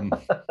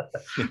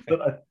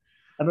 But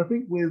I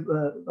think with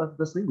that's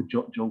the thing with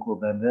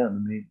Jean-Claude Van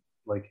Damme. I mean,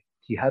 like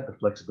he had the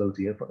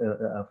flexibility of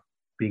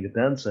being a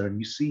dancer, and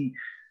you see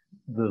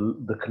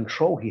the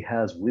control he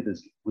has with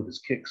his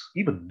kicks.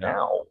 Even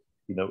now,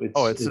 you know,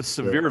 it's a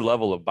severe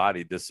level of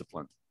body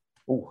discipline.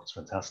 Oh, it's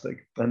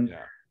fantastic, and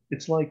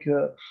it's like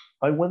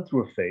I went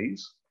through a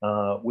phase,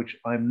 which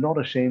I'm not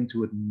ashamed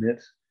to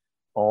admit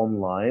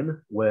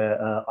online, where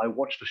I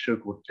watched a show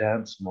called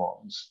Dance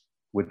Moms,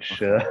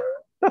 which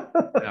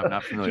I'm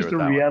not familiar just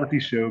with a that reality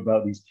show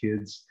about these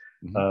kids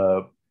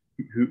who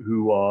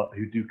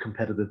do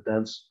competitive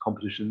dance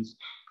competitions,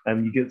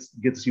 and you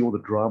get to see all the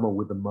drama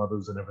with the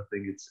mothers and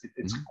everything.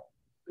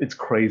 It's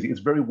crazy.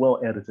 It's very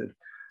well edited.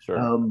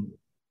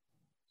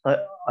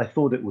 I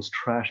thought it was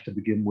trash to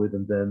begin with,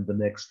 and then the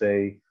next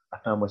day I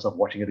found myself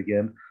watching it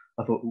again.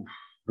 I thought, oof.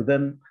 But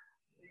then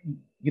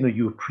you know,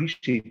 you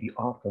appreciate the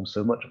art form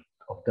so much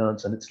of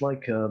dance, and it's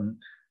like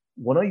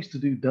when I used to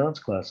do dance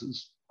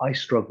classes, I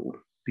struggled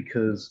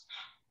because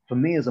for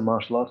me as a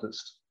martial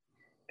artist,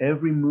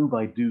 every move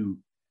I do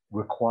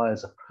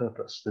requires a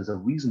purpose. There's a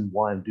reason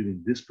why I'm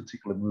doing this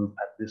particular move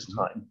at this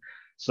time.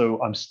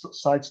 So I'm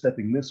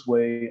sidestepping this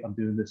way, I'm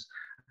doing this.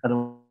 And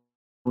I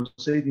would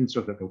say to the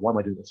instructor, okay, why am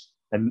I doing this?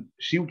 And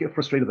she would get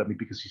frustrated at me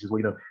because she says, well,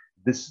 you know,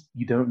 this,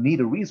 you don't need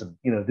a reason.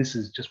 You know, this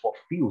is just what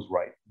feels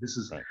right. This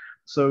is,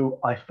 so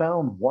I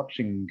found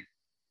watching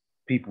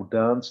people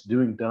dance,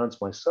 doing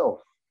dance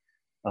myself,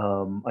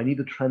 I need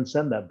to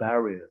transcend that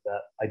barrier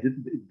that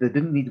there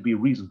didn't need to be a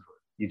reason for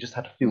it. You just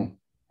had to feel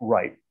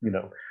right, you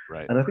know.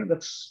 And I think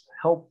that's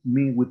helped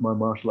me with my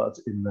martial arts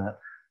in that,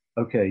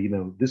 okay, you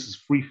know, this is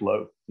free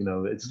flow, you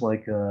know, it's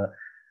like,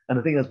 and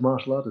I think as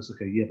martial artists,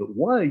 okay, yeah, but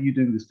why are you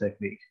doing this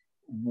technique?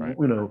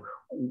 You know,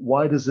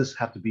 why does this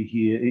have to be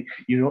here?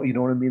 You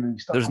know what I mean?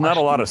 And there's not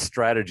a lot of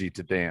strategy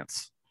to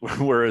dance,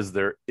 whereas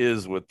there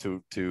is with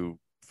to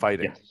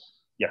fighting.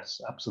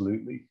 Yes,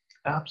 absolutely.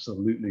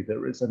 Absolutely,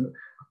 there is. And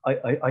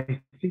I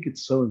think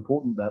it's so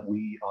important that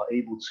we are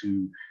able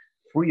to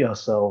free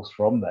ourselves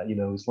from that. You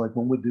know, it's like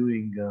when we're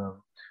doing,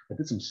 I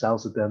did some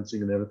salsa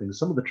dancing and everything.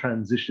 Some of the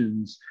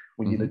transitions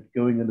when you're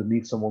going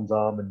underneath someone's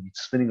arm and you're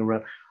spinning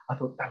around, I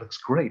thought that looks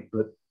great,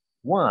 but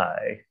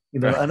why? You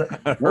know,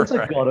 and once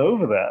I got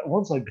over that,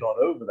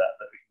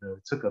 you know,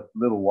 it took a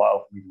little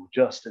while for me to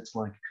adjust. It's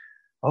like,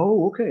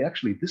 oh, okay,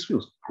 actually, this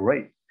feels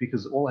great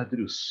because all I have to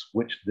do is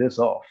switch this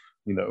off,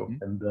 you know,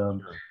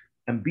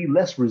 and be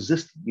less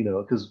resistant, you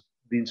know, because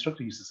the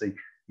instructor used to say,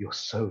 "You're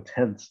so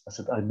tense." I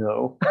said, "I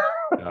know."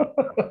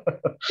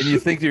 And you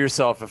think to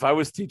yourself, if I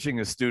was teaching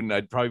a student,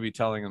 I'd probably be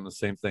telling them the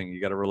same thing.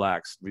 You got to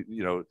relax.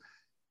 You know,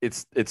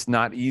 it's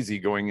not easy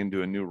going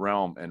into a new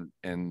realm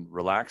and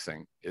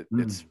relaxing.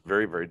 It's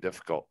very, very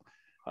difficult.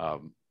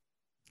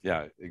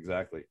 Yeah,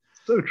 exactly.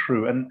 So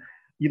true. And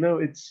you know,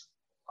 it's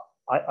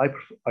I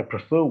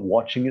prefer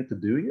watching it to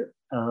doing it.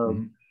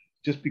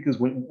 Just because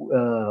when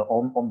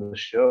on the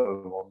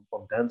show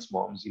on Dance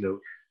Moms, you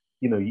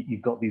know,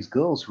 you've got these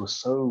girls who are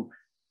so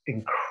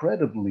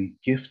incredibly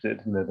gifted.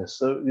 You know, they're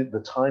so,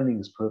 the timing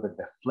is perfect,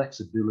 their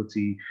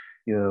flexibility,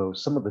 you know,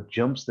 some of the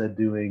jumps they're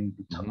doing.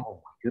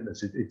 Oh my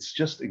goodness, it's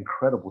just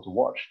incredible to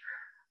watch.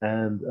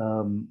 And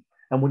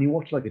when you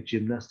watch like a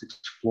gymnastics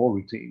floor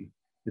routine,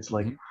 it's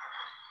like,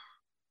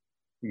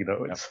 you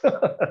know, it's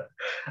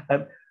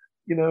and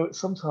you know,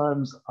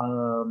 sometimes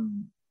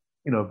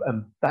you know,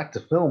 and back to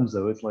films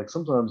though, it's like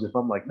sometimes if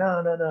I'm like,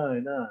 no,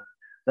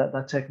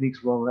 that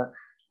technique's wrong, that,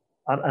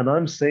 and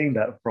I'm saying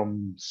that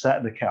from sat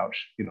in the couch,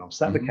 you know, I'm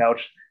sat in the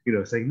couch, you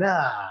know, saying,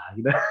 nah,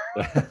 you know.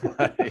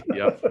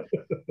 Yep.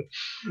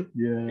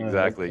 Yeah,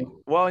 exactly.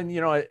 Well, and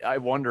you know, I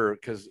wonder,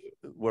 because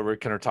what we're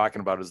kind of talking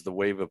about is the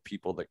wave of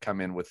people that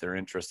come in with their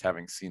interest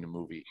having seen a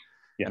movie.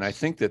 And I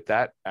think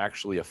that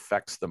actually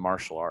affects the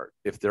martial art.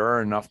 If there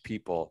are enough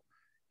people,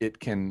 it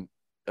can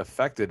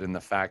affect it in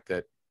the fact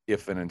that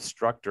if an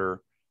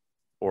instructor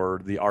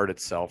or the art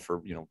itself,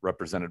 or, you know,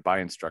 represented by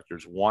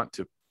instructors, want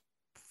to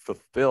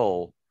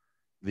fulfill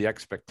the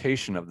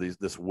expectation of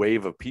this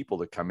wave of people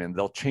that come in,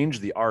 they'll change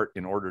the art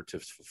in order to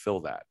fulfill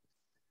that.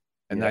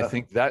 And I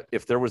think that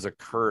if there was a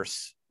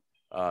curse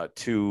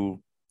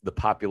to the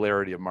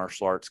popularity of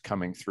martial arts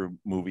coming through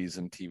movies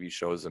and TV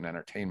shows and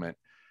entertainment,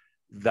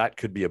 that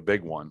could be a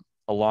big one,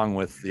 along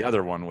with the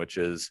other one, which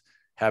is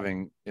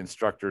having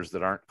instructors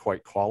that aren't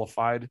quite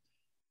qualified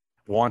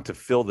want to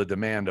fill the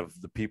demand of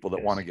the people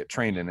that want to get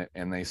trained in it,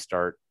 and they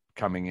start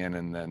coming in,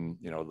 and then,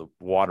 you know, the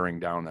watering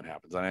down that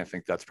happens. And I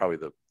think that's probably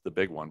the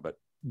big one. But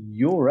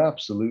you're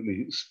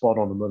absolutely spot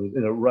on the money,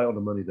 you know, right on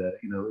the money there.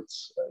 You know,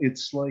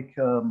 it's like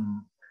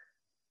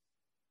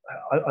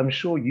I'm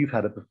sure you've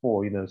had it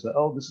before. You know, so,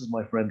 oh, this is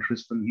my friend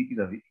Tristan. You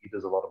know, he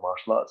does a lot of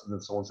martial arts, and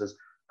then someone says,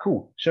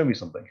 "Cool, show me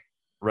something."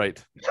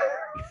 Right.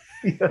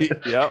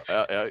 Yeah,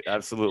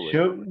 absolutely.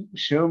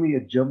 Show me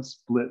a jump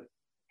split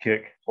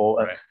kick,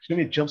 or show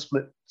me a jump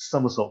split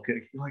somersault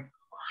kick. You're like,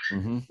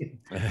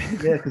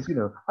 yeah, because you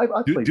know,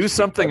 I do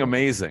something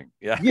amazing.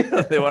 Yeah.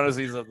 They want to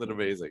see something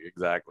amazing.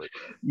 Exactly.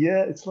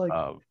 Yeah, it's like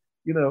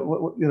you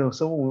know,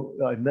 someone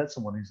I met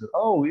someone who said,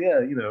 "Oh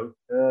yeah, you know,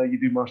 you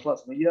do martial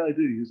arts." I'm like, "Yeah, I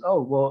do." He goes,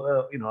 "Oh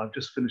well, you know, I've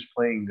just finished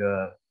playing,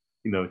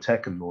 you know,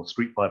 Tekken or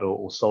Street Fighter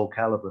or Soul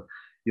Calibur.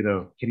 You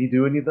know, can you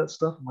do any of that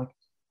stuff?" I'm like,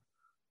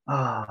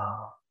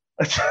 ah.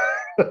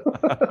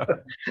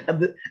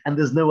 And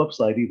there's no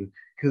upside either,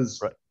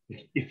 because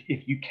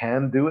if you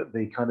can do it,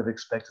 they kind of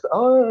expect it.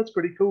 Oh, that's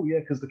pretty cool, yeah,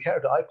 because the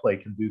character I play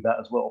can do that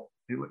as well.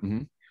 Do it.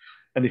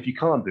 And if you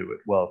can't do it,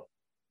 well,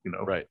 you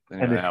know,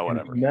 and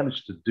if you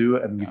manage to do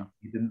it and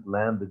you didn't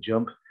land the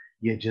jump,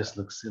 you just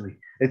look silly.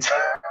 It's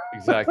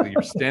exactly,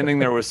 you're standing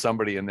there with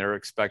somebody and they're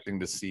expecting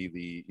to see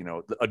the, you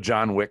know, a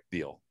John Wick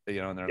deal,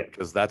 you know,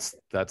 because that's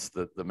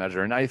the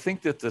measure. And I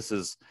think that this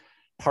is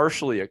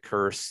partially a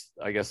curse.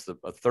 I guess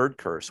a third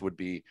curse would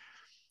be,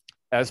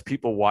 as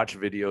people watch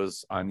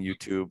videos on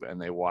YouTube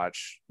and they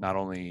watch not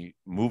only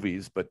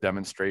movies but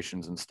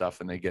demonstrations and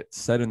stuff, and they get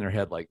set in their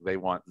head like they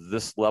want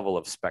this level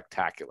of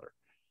spectacular.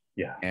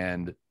 Yeah.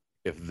 And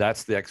if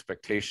that's the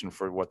expectation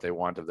for what they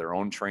want of their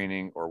own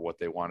training or what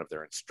they want of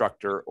their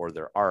instructor or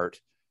their art,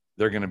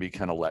 they're going to be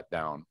kind of let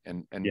down.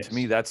 And to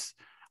me,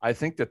 I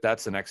think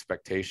that's an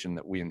expectation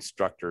that we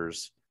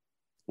instructors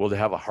will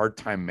have a hard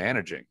time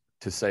managing,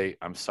 to say,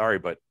 I'm sorry,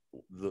 but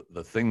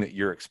the thing that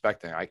you're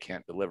expecting, I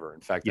can't deliver.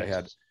 In fact, I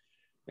had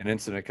an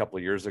incident a couple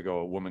of years ago.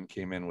 A woman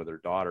came in with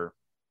her daughter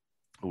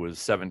who was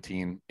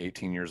 17,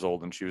 18 years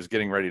old, and she was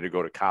getting ready to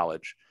go to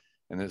college.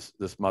 And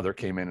this mother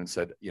came in and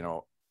said, you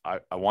know,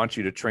 I want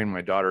you to train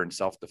my daughter in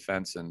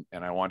self-defense, and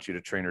I want you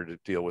to train her to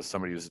deal with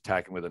somebody who's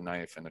attacking with a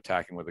knife and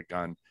attacking with a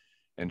gun.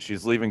 And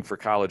she's leaving for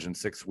college in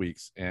 6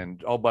 weeks.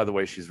 And, oh, by the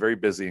way, she's very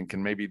busy and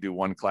can maybe do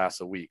one class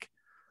a week.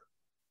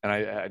 And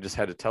I just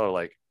had to tell her,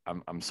 like,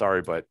 I'm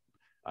sorry, but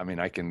I mean,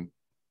 I can,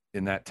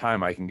 in that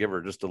time, I can give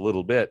her just a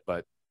little bit,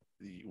 but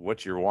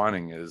what you're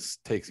wanting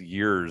takes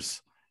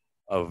years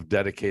of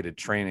dedicated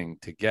training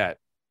to get,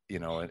 you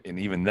know, and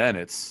even then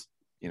it's,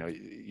 you know,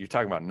 you're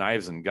talking about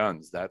knives and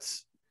guns.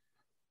 That's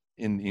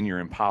in your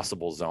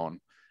impossible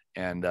zone.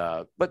 And,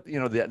 but you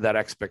know, that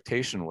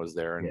expectation was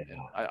there. And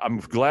I'm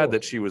glad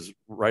that she was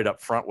right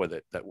up front with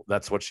it,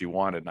 that's what she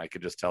wanted. And I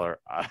could just tell her,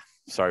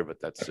 sorry, but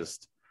that's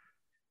just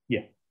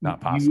not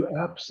possible. You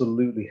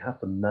absolutely have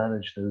to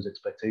manage those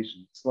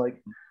expectations. It's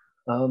like,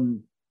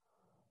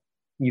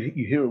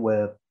 you hear it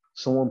where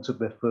someone took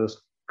their first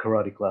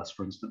karate class,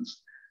 for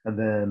instance, and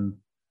then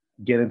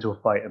get into a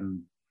fight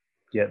and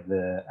get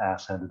their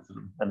ass handed to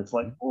them. And it's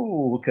like,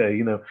 oh, okay,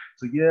 you know,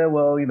 so yeah,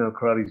 well, you know,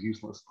 karate's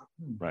useless.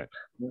 Right.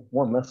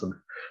 One lesson.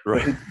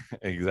 Right.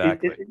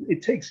 Exactly.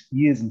 It takes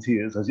years and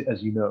tears,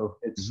 as you know.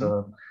 It's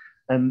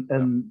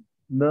and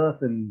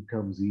nothing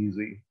comes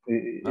easy.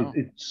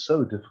 It's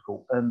so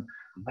difficult. And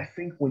I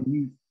think when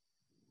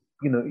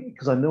you know,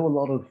 because I know a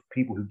lot of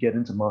people who get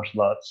into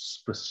martial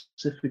arts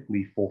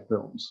specifically for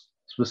films,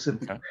 you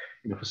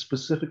know,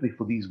 specifically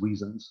for these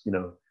reasons, you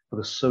know, for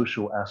the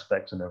social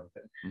aspects and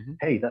everything.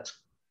 Hey, that's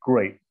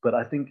great, but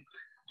I think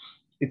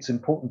it's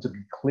important to be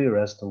clear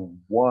as to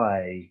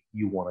why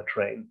you want to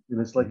train. And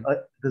it's like,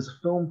 there's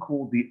a film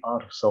called The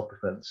Art of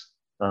Self-Defense.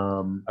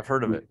 I've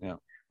heard of it,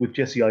 with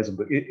Jesse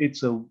Eisenberg.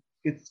 It's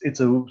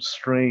a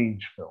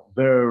strange film,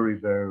 very,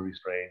 very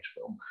strange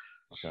film.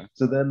 Okay.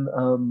 So then,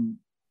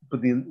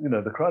 but you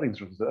know, the karate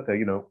instructor said, okay,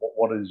 you know,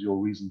 what is your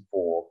reason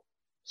for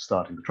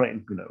starting to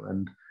train? You know,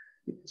 and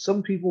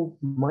some people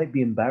might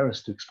be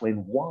embarrassed to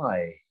explain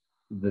why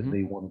that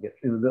they want to get,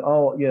 you know,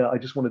 oh yeah, I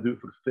just want to do it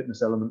for the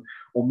fitness element,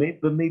 or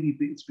maybe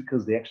it's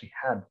because they actually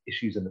had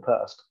issues in the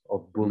past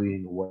of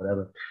bullying or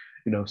whatever,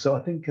 you know. So I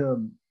think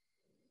you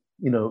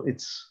know,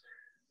 it's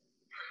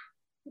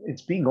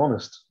being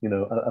honest, you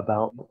know,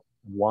 about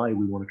why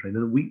we want to train,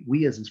 and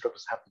we as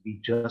instructors have to be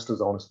just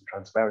as honest and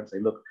transparent. Say,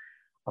 look,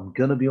 I'm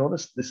gonna be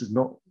honest, this is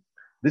not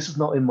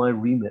in my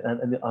remit,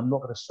 and I'm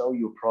not going to sell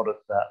you a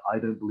product that I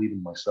don't believe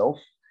in myself.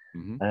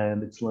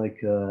 And it's like,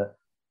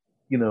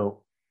 you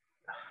know,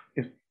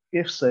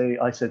 if say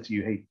I said to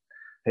you,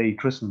 hey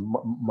Tristan,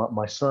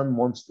 my son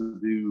wants to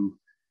do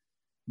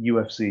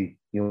UFC,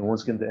 you know,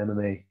 wants to get into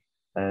MMA,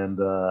 and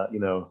you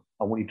know,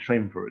 I want you to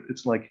train for it.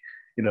 It's like,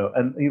 you know,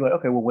 and you're like,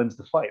 okay, well, when's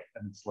the fight?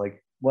 And it's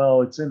like,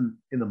 well, it's in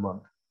a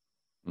month.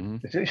 Hmm.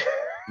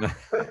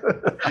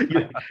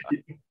 you,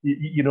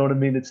 you know what I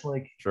mean? It's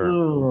like, Sure.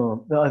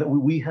 oh, no,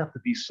 we have to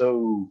be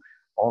so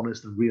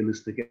honest and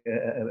realistic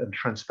and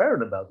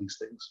transparent about these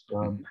things.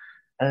 Hmm.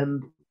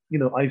 And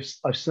I've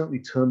certainly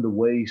turned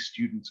away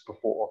students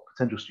before,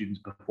 potential students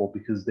before,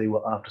 because they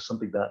were after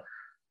something that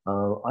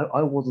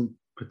I wasn't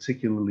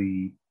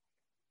particularly,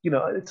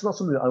 it's not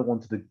something that I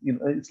wanted to,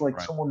 it's like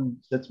Right. someone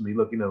said to me,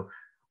 look,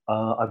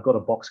 I've got a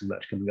boxing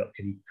match coming up.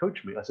 Can you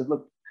coach me? I said,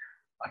 look,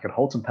 I can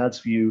hold some pads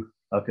for you,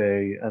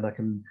 okay, and I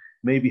can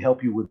maybe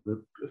help you with a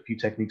few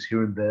techniques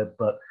here and there.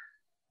 But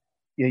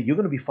yeah, you're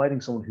going to be fighting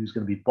someone who's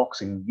going to be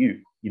boxing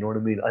you. You know what I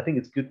mean? I think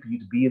it's good for you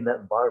to be in that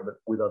environment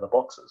with other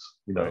boxers.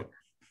 Right.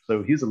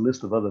 So here's a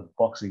list of other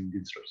boxing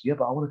instructors. Yeah,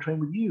 but I want to train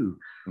with you.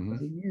 I Hmm.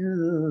 said,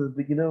 yeah,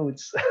 but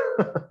it's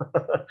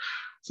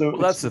so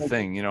Well, that's it's the like,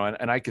 thing,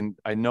 and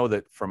I know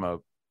that from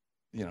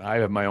I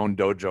have my own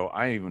dojo.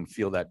 I even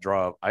feel that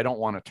draw. I don't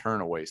want to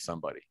turn away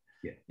somebody,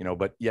 yeah,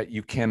 but yet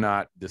you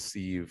cannot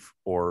deceive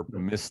or no,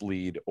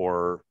 mislead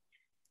or,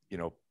 you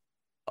know,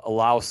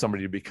 allow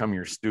somebody to become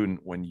your student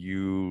when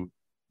you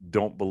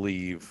don't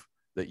believe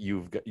that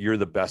you're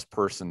the best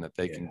person that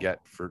they can yeah, get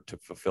to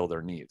fulfill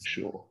their needs.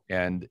 sure,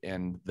 And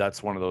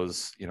that's one of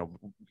those,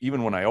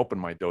 even when I opened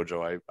my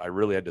dojo, I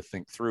really had to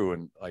think through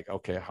and like,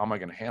 okay, how am I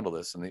going to handle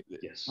this? And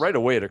yes, right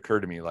away it occurred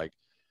to me, like,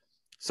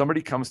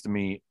 somebody comes to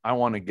me, I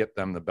want to get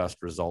them the best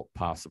result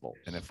possible.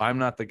 And if I'm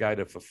not the guy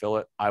to fulfill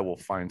it, I will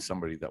find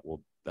somebody that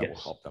will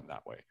yes, help them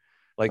that way.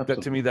 Like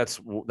that, to me,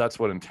 absolutely, that's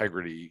what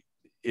integrity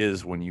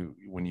is. When you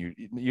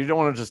don't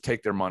want to just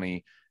take their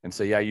money and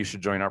say, yeah, you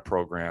should join our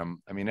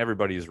program. I mean,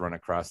 everybody's run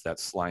across that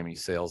slimy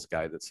sales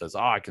guy that says, oh,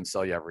 I can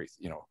sell you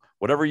everything,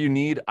 whatever you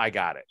need, I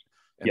got it.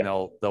 And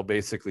yeah. they'll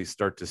basically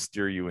start to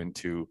steer you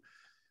into,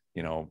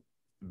 you know,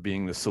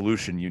 being the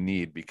solution you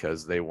need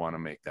because they want to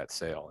make that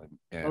sale.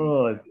 And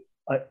Oh,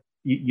 I,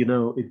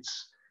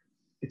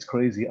 it's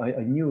crazy. I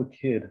knew a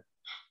kid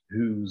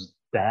whose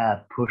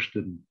dad pushed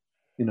him,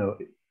 you know,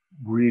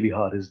 really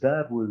hard. His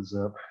dad was,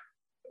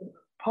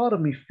 part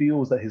of me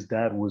feels that his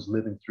dad was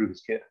living through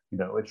his kid.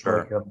 It's like,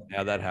 sure,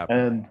 yeah, that happens.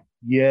 and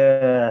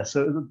yeah,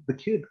 so the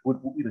kid would,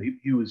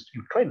 he would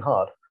train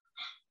hard,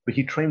 but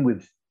he trained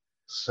with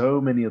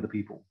so many other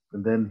people.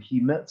 And then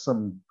he met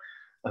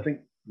I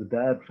think the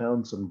dad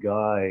found some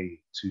guy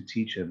to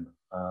teach him,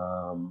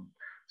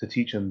 to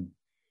teach him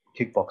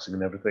kickboxing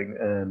and everything.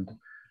 And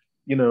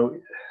you know,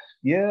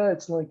 yeah,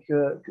 it's like,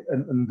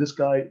 and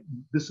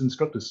this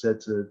instructor said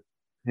to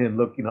him,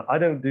 look, I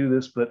don't do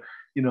this, but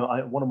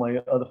one of my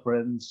other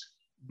friends,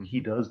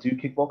 he Mm-hmm. does do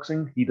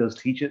kickboxing. He does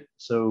teach it,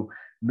 so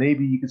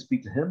maybe you could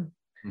speak to him.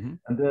 Mm-hmm.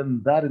 And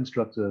then that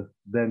instructor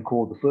then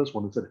called the first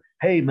one and said,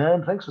 "Hey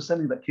man, thanks for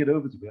sending that kid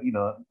over to me.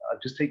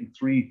 I've just taken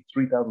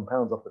 3,000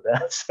 pounds off the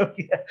dad, so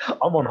yeah,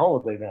 I'm on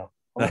holiday now."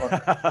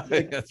 It's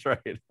like, That's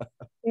right.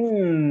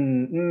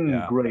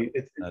 Yeah, great.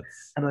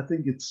 that's And I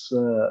think it's,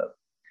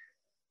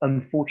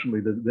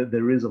 unfortunately,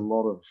 there is a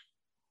lot of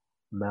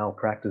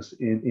malpractice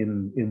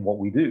in what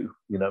we do.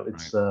 right.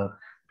 It's,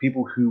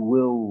 people who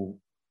will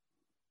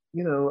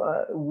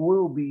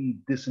be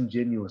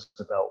disingenuous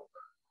about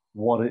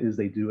what it is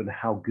they do and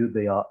how good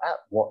they are at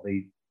what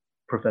they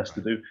profess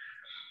to Right. do.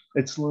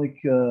 It's like,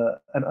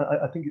 and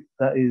I think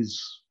that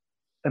is,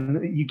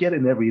 and you get it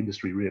in every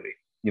industry, really.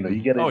 You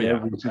Mm-hmm. get it Oh in yeah,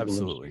 every single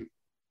absolutely. industry.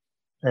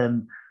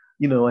 And,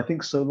 I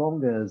think so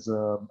long as,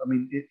 I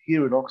mean,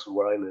 here in Oxford,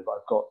 where I live,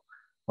 I've got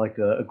like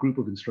a group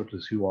of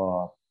instructors who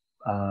are,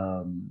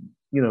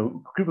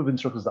 group of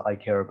instructors that I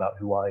care about,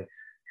 who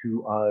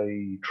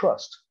I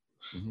trust.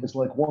 Mm-hmm. It's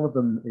like one of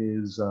them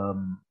is,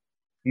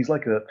 he's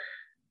like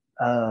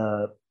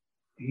uh,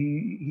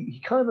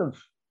 he kind of,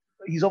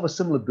 he's of a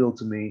similar build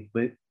to me,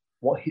 but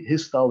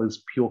his style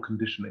is pure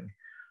conditioning. Mm.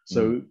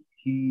 So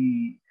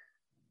he,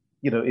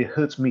 it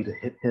hurts me to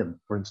hit him,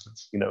 for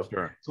instance.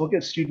 Sure. So I'll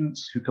get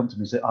students who come to me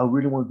and say, I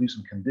really want to do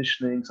some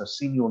conditioning. So I've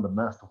seen you on the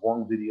Master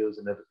Wong videos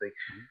and everything.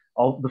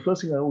 Mhm. The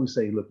first thing I always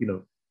say, look,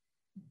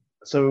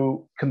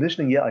 so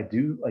conditioning, yeah, I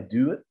do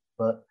it,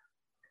 but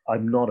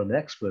I'm not an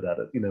expert at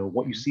it.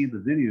 What you Mhm. see in the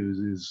videos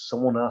is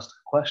someone asked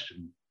a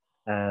question,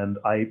 and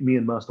me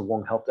and Master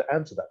Wong helped to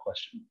answer that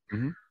question.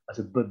 Mhm. I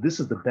said, but this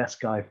is the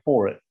best guy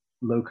for it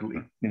Sure.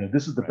 locally.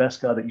 This is the Right.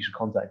 best guy that you should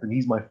contact, and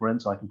he's my friend,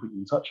 so I can put you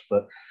in touch.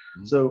 But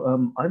Mhm. so,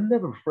 I'm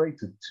never afraid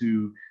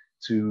to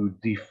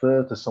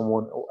defer to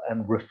someone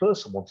and refer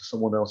someone to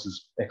someone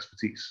else's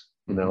expertise.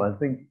 Mhm. I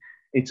think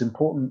it's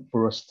important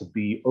for us to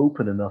be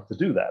open enough to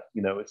do that.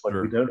 It's like we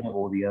Sure. don't have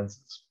all the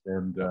answers,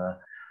 and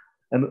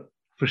Yep.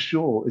 for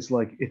sure, it's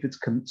like if it's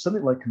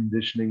something like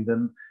conditioning,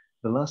 then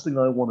the last thing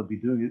I want to be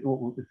doing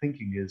or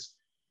thinking is,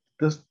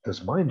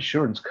 does my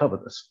insurance cover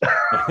this?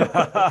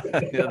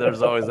 Yeah,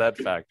 there's always that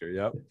factor.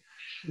 Yep.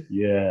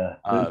 Yeah,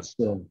 Uh, it's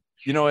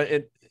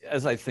it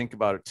as I think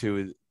about it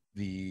too,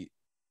 the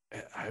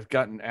I've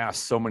gotten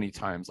asked so many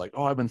times, like,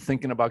 "Oh, I've been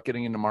thinking about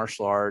getting into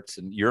martial arts,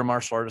 and you're a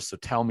martial artist, so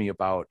tell me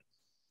about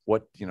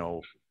what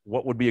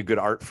would be a good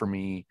art for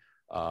me,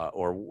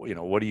 or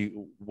what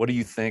do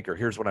you think, or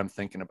here's what I'm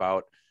thinking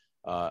about.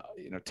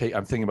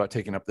 I'm thinking about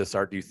taking up this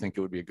art. Do you think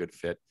it would be a good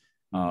fit?"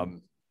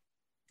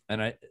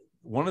 And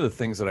one of the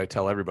things that I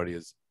tell everybody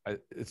is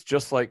it's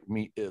just like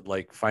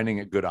like finding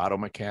a good auto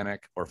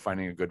mechanic or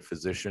finding a good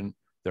physician.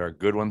 There are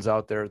good ones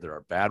out there. There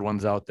are bad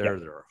ones out there.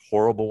 There are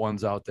horrible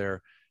ones out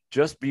there.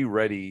 Just be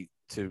ready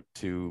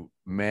to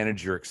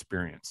manage your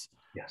experience.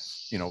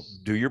 Yes. You know,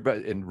 do your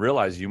best and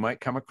realize you might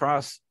come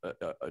across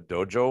a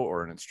dojo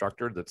or an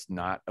instructor that's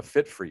not a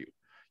fit for you.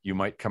 You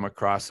might come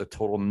across a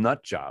total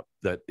nut job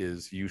that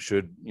is, you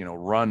should, you know,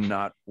 run,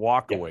 not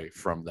walk away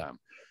from them.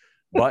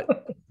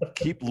 But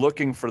keep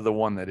looking for the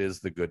one that is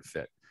the good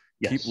fit.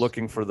 Keep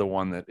looking for the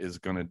one that is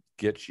going to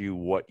get you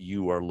what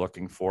you are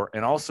looking for.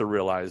 And also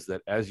realize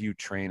that as you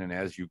train and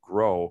as you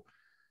grow,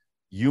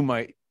 you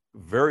might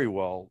very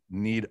well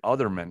need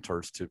other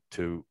mentors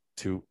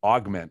to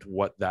augment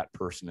what that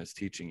person is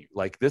teaching you.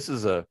 Like this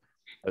is a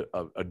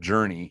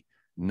journey,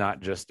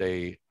 not just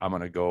I'm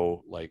going to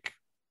go like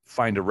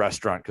find a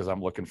restaurant because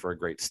I'm looking for a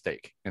great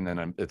steak and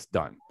then it's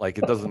done. Like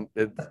it doesn't,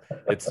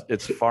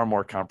 it's far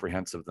more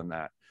comprehensive than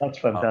that. That's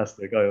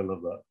fantastic. I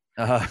love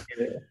that.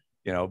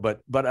 You know, but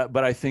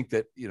I think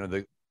that, you know,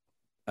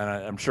 and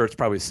I'm sure it's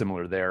probably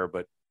similar there,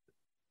 but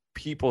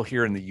people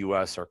here in the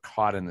US are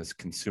caught in this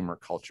consumer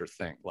culture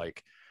thing.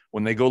 Like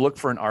when they go look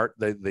for an art,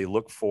 they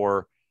look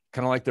for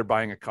kind of like they're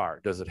buying a car.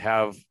 Does it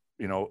have,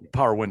 you know,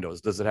 power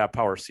windows? Does it have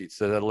power seats?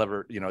 Does it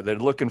lever, you know, they're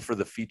looking for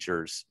the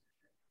features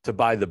to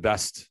buy the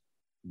best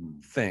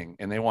thing.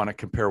 And they want to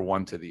compare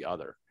one to the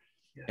other.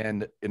 Yeah.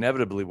 And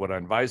inevitably what I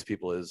advise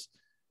people is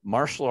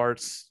martial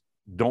arts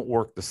don't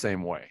work the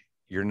same way.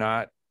 You're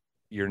not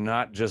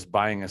just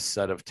buying a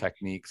set of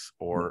techniques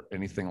or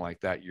anything like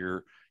that.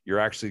 You're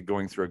actually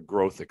going through a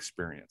growth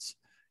experience.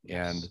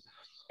 And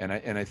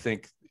I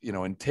think, you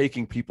know, in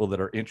taking people that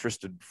are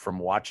interested from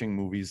watching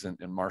movies and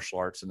martial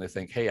arts, and they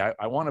think, hey,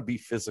 I want to be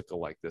physical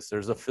like this.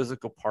 There's a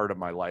physical part of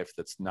my life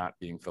that's not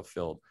being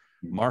fulfilled.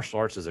 Martial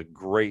arts is a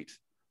great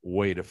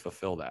way to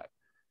fulfill that.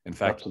 In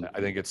fact, absolutely.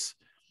 I think it's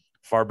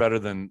far better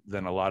than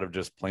a lot of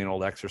just plain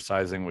old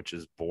exercising, which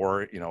is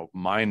boring, you know,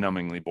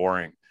 mind-numbingly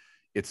boring.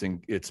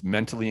 It's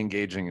mentally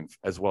engaging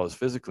as well as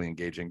physically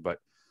engaging, but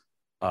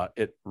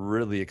it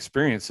really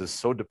experience is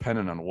so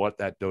dependent on what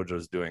that dojo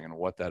is doing and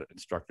what that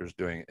instructor is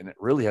doing. And it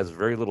really has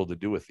very little to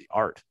do with the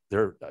art.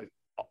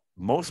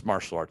 Most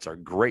martial arts are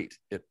great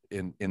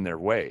in their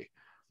way.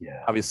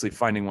 Yeah. Obviously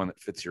finding one that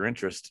fits your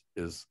interest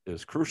is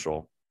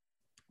crucial,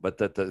 but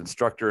that the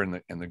instructor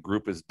and the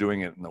group is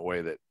doing it in the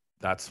way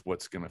that's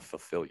what's going to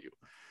fulfill you.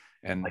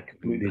 And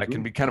that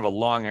can be kind of a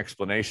long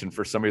explanation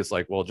for somebody that's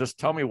like, well, just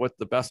tell me what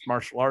the best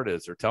martial art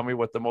is, or tell me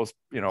what the most,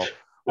 you know,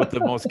 what the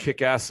most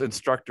kick-ass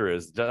instructor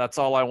is. That's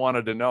all I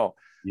wanted to know.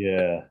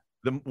 Yeah.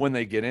 When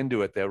they get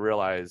into it, they'll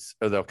realize,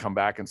 or they'll come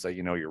back and say,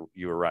 you know,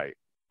 you were right.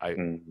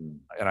 And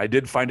I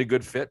did find a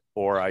good fit,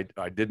 or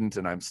I didn't,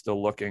 and I'm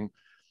still looking,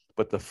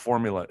 but the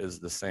formula is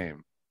the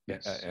same.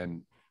 Yes.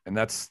 And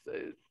that's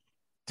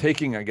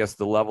taking, I guess,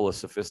 the level of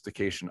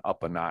sophistication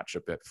up a notch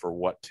a bit for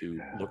what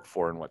to look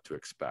for and what to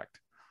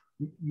expect.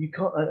 You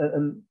can't,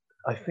 and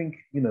I think,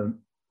 you know,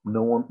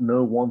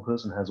 no one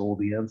person has all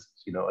the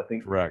answers. You know, I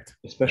think, correct,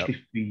 especially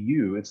for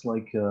you, it's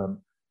like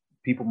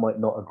people might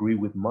not agree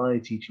with my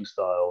teaching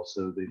style,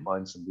 so they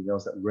find something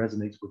else that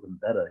resonates with them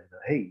better. You know,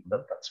 hey,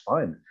 that's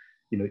fine.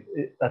 You know,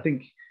 I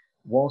think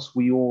whilst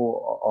we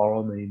all are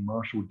on a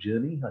martial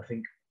journey, I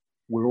think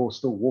we're all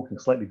still walking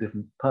slightly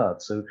different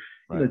paths. So,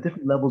 you know,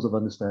 different levels of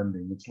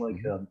understanding. It's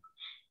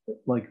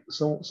like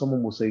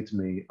someone will say to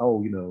me,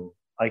 oh, you know,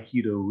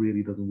 Aikido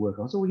really doesn't work.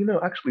 I said, well, you know,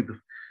 actually,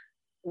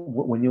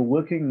 when you're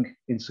working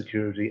in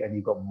security and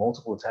you've got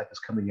multiple attackers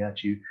coming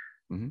at you,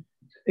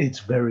 it's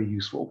very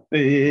useful.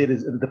 It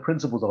is. The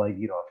principles of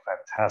Aikido are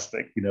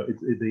fantastic. You know,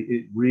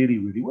 it really,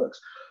 really works.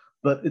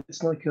 But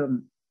it's like,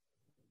 you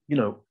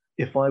know,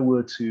 if I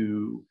was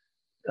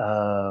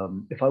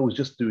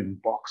just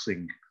doing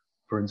boxing,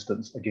 for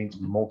instance,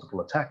 against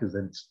multiple attackers,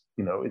 then it's,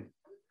 you know,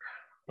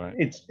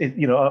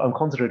 you know, I'm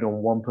concentrating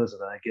on one person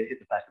and I get hit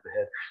the back of the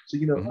head. So,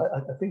 you know,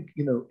 I think,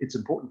 you know, it's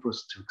important for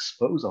us to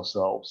expose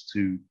ourselves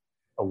to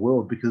a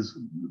world, because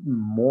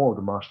more of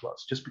the martial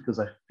arts, just because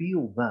I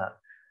feel that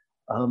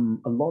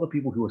a lot of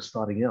people who are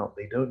starting out,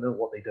 they don't know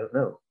what they don't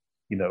know.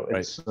 You know,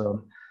 it's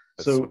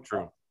so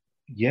true.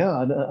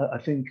 Yeah, and I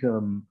think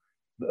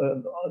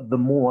the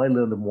more I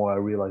learn, the more I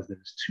realize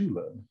there is to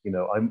learn. You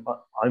know,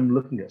 I'm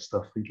looking at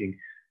stuff thinking,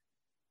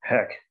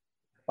 heck,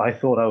 I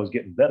thought I was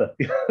getting better.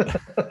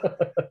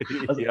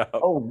 Yeah.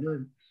 Oh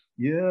man,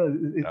 yeah.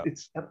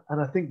 It's,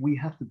 and I think we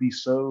have to be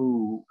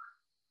so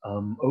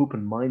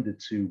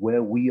open-minded to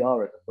where we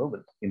are at the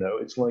moment. You know,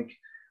 it's like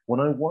when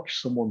I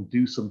watch someone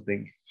do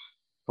something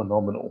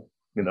phenomenal,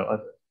 you know,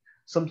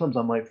 sometimes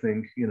I might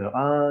think, you know,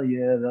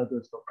 yeah,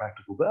 that's not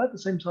practical. But at the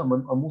same time,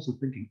 I'm also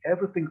thinking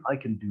everything I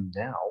can do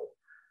now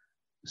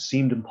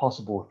seemed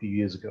impossible a few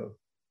years ago.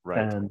 Right.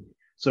 And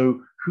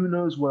so who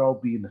knows where I'll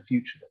be in the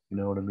future? You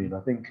know what I mean?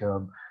 I think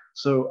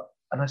so.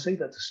 And I say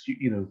that to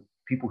you know,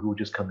 people who are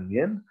just coming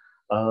in.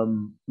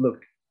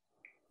 Look,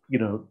 you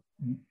know,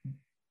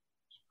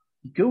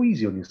 go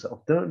easy on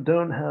yourself.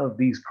 Don't have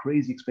these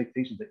crazy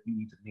expectations that you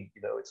need to meet.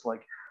 You know, it's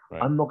like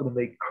I'm not going to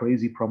make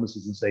crazy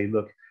promises and say,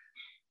 look,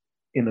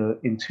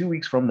 in 2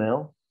 weeks from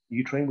now,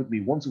 you train with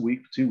me once a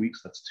week for 2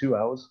 weeks. That's 2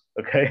 hours.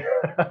 Okay.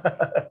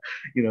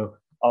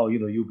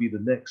 You'll be the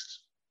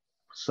next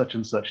such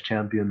and such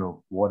champion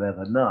or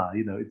whatever. Nah,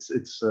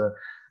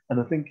 and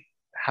I think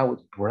how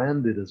it's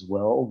branded as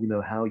well,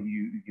 how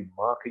you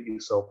market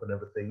yourself and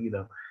everything,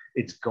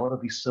 it's got to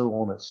be so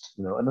honest,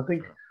 and I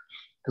think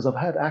because I've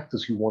had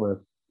actors who want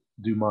to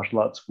do martial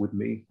arts with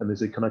me and they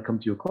say, can I come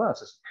to your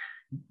classes?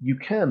 You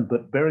can,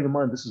 but bearing in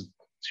mind, this is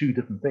two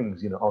different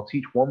things. I'll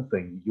teach one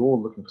thing, you're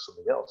looking for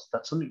something else.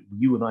 That's something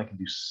you and I can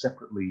do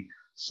separately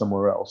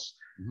somewhere else.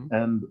 Mm-hmm.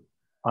 And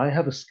I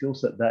have a skill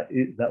set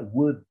that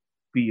would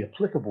be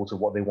applicable to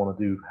what they want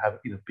to do,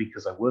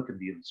 because I work in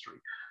the industry.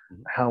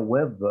 Mm-hmm.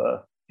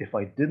 However, if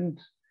I didn't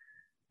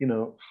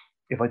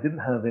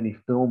have any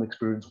film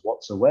experience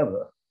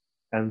whatsoever,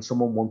 and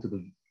someone wanted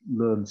to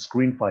learn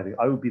screen fighting,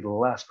 I would be the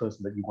last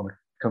person that you want to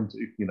come to.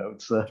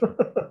 It's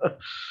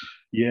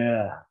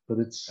yeah, but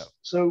it's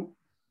so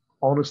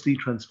honesty,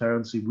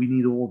 transparency. We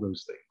need all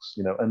those things,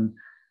 and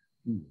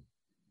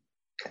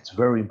it's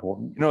very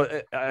important.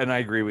 And I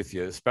agree with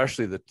you,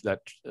 especially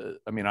that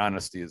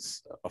honesty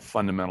is a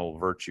fundamental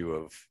virtue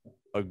of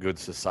a good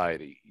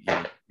society.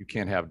 You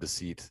can't have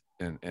deceit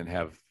and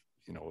have,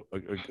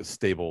 a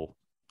stable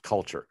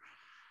culture.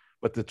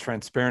 But the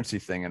transparency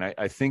thing, and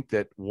I think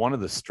that one of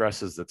the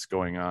stresses that's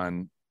going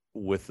on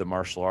with the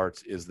martial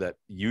arts is that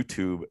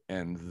YouTube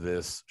and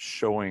this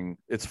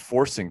it's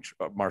forcing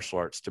martial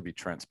arts to be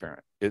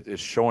transparent. It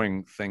is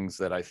showing things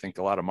that I think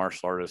a lot of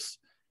martial artists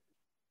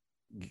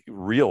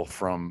reel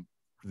from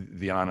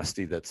the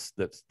honesty that's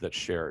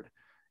shared.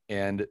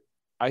 And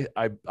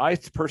I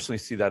personally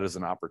see that as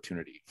an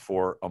opportunity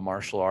for a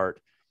martial art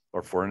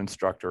or for an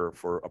instructor or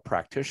for a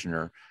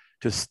practitioner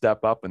to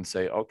step up and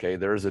say, okay,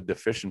 there's a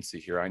deficiency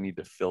here. I need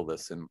to fill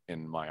this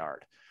in my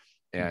art.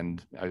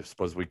 And I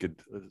suppose this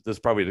is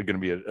probably going to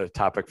be a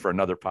topic for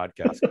another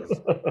podcast.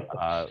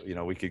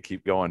 We could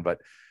keep going,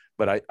 but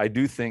I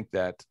do think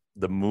that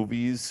the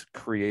movies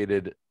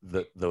created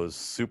those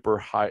super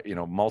high,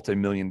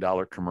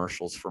 multi-million-dollar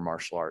commercials for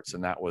martial arts.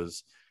 And that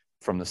was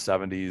from the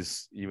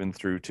 70s, even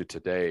through to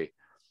today.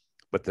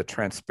 But the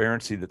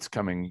transparency that's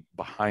coming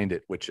behind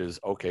it, which is,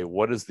 okay,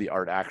 what does the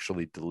art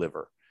actually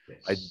deliver?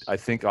 Yes. I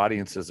think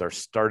audiences are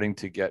starting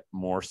to get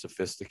more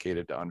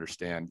sophisticated to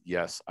understand,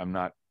 yes, I'm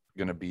not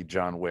going to be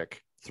John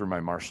Wick through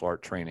my martial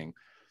art training,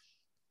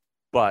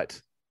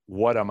 but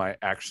what am I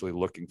actually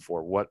looking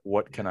for?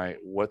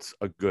 What's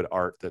a good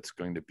art that's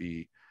going to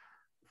be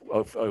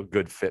a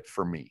good fit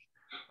for me?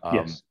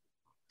 Yes.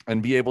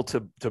 And be able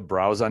to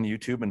browse on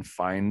YouTube and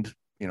find,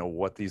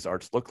 what these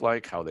arts look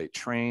like, how they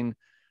train.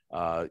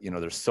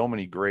 There's so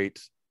many great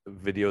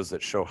videos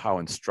that show how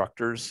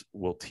instructors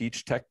will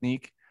teach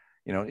technique,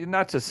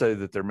 not to say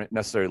that they're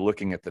necessarily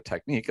looking at the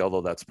technique,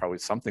 although that's probably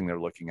something they're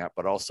looking at,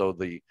 but also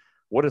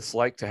what it's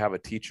like to have a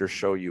teacher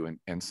show you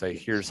and say,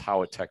 here's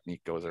how a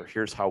technique goes, or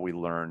here's how we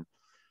learn.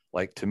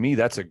 Like, to me,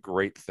 that's a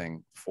great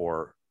thing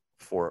for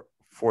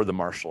the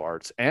martial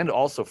arts, and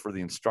also for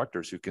the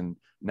instructors who can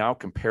now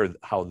compare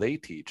how they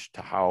teach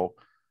to how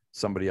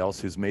somebody else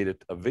who's made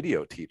it a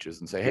video teaches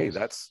and say, hey,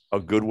 that's a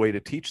good way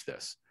to teach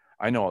this.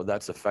 I know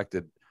that's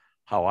affected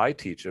how I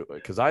teach it,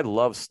 because I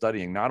love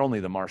studying not only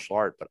the martial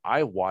art, but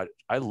I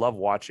love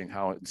watching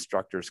how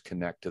instructors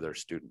connect to their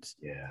students,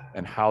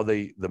 and how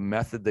the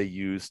method they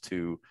use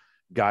to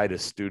guide a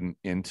student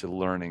into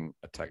learning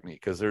a technique.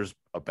 Because there's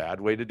a bad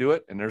way to do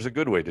it and there's a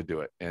good way to do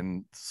it,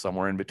 and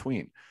somewhere in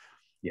between.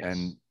 Yes.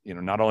 And,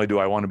 not only do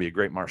I want to be a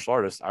great martial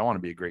artist, I want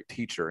to be a great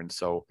teacher. And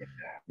so,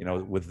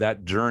 with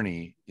that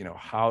journey,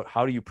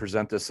 how do you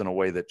present this in a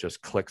way that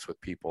just clicks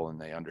with people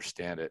and they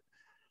understand it?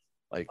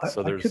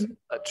 There's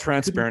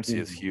transparency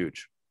is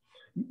huge.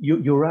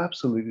 You're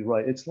absolutely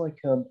right. It's like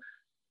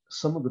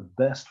some of the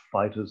best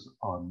fighters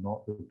are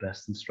not the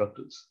best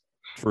instructors.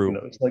 True.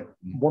 It's like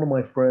one of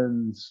my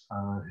friends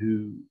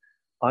who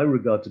I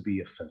regard to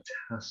be a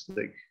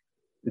fantastic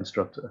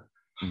instructor.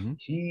 Mm-hmm.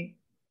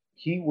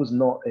 He was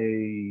not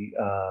a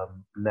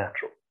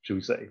natural, should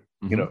we say?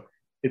 Mm-hmm.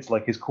 It's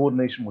like his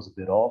coordination was a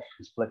bit off.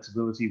 His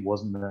flexibility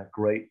wasn't that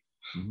great.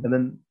 Mm-hmm. And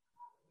then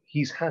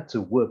he's had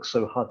to work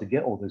so hard to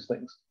get all those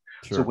things.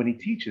 Sure. So when he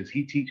teaches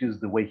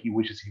the way he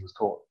wishes he was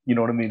taught. You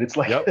know what I mean? It's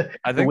like,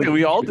 I think that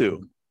we all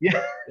do.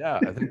 Yeah. Yeah.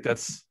 I think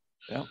that's,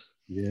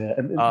 Yeah.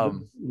 And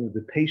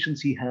the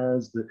patience he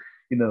has,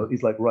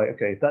 he's like, right,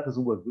 okay, if that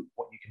doesn't work,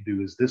 what you can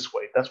do is this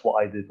way. That's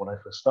what I did when I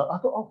first started. I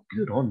thought, oh,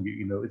 good on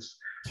you. It's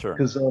sure.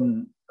 Because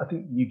I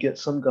think you get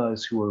some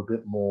guys who are a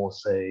bit more,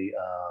 say,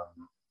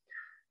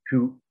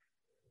 who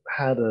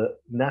had a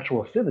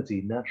natural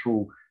affinity,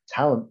 natural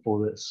talent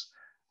for this.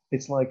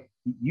 It's like,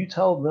 you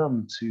tell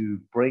them to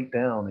break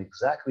down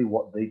exactly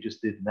what they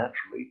just did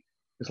naturally.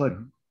 It's like,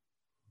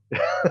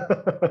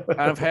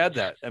 I've had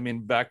that. I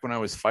mean, back when I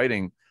was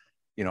fighting,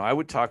 I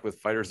would talk with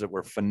fighters that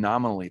were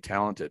phenomenally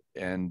talented,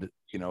 and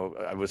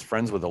I was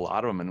friends with a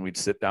lot of them, and we'd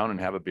sit down and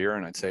have a beer,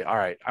 and I'd say, all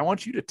right, I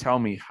want you to tell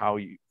me how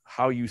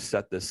you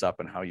set this up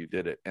and how you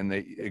did it. And they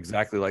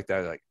exactly like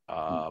that. Like,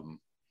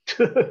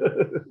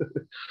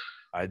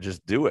 I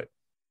just do it.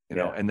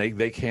 know, and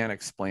they can't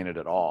explain it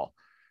at all.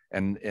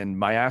 And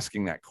my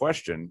asking that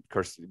question, of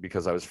course,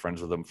 because I was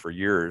friends with them for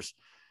years,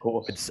 Of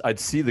course. I'd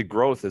see the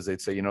growth as they'd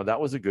say, you know, that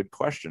was a good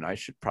question. I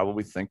should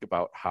probably think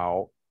about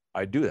how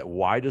I do that.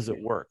 Why does it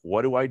work?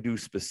 What do I do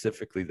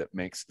specifically that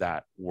makes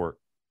that work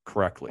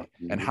correctly?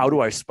 And how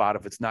do I spot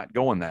if it's not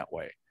going that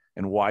way?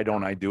 And why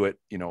don't I do it,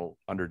 you know,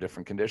 under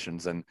different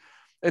conditions? And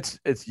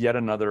it's yet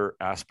another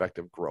aspect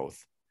of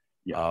growth.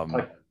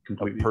 I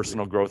completely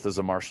personal agree. growth as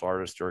a martial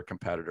artist or a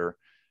competitor.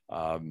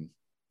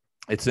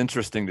 It's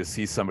interesting to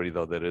see somebody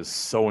though that is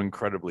so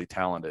incredibly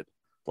talented,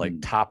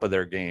 like top of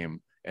their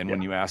game. And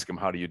when you ask them,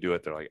 how do you do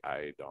it? They're like,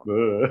 I don't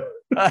know.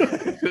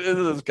 This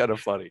is kind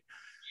of funny.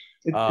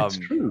 It's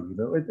true, you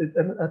know,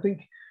 and I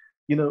think,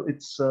 you know,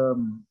 it's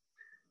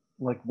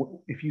like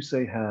if you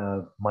say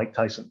have Mike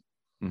Tyson,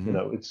 you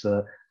know, it's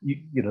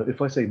you know,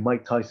 if I say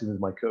Mike Tyson is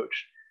my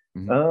coach,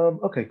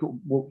 okay, cool.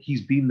 Well,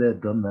 he's been there,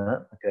 done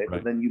that. Okay,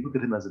 but then you look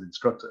at him as an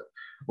instructor.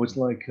 Well, it's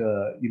like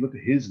you look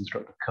at his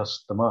instructor,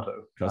 Cus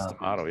D'Amato.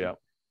 Yeah.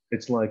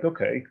 It's like,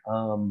 okay,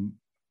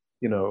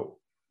 you know,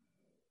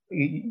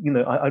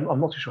 I'm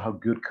not too sure how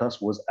good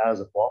Cus was as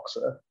a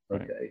boxer.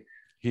 Okay, right.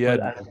 He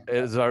had,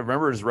 as I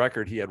remember his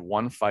record, he had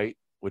one fight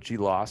which he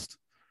lost,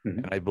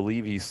 and I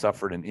believe he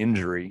suffered an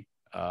injury.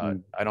 I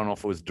don't know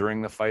if it was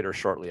during the fight or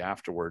shortly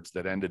afterwards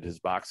that ended his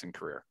boxing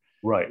career.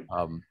 Right.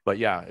 But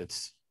yeah,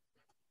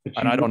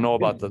 and I don't know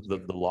about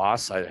the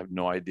loss. I have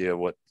no idea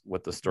what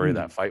the story of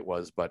that fight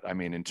was. But I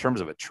mean, in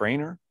terms of a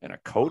trainer and a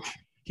coach,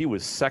 he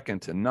was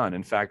second to none.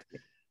 In fact,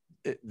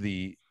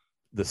 the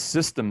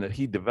system that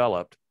he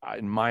developed,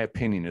 in my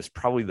opinion, is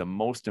probably the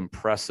most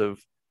impressive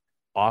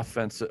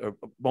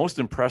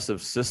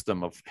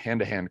system of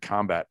hand-to-hand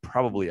combat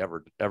probably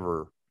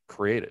ever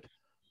created.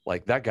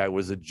 Like, that guy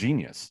was a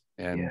genius.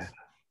 And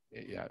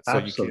so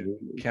you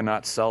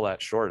cannot sell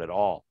that short at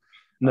all.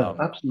 No,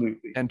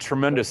 absolutely. And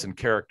tremendous in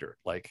character.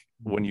 Like,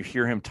 when you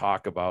hear him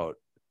talk about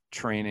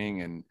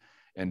training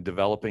and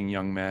developing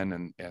young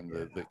men and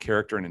the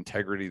character and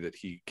integrity that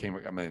he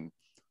I mean,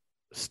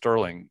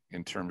 sterling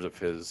in terms of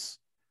his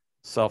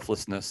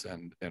selflessness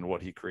and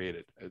what he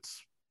created.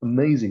 It's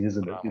amazing,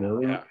 isn't it? You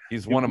know,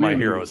 he's one of my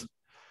heroes.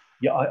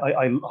 Yeah,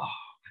 I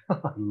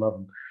love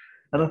him.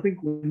 And I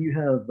think when you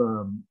have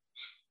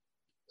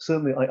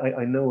certainly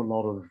I know a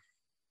lot of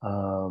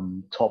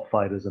top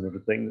fighters and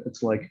everything.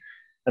 It's like,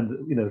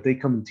 and you know, they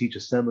come and teach a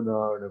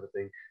seminar and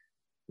everything.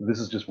 This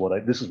is what I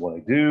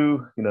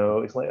do. You know,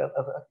 it's like,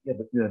 yeah,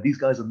 but you know, these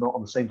guys are not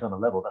on the same kind of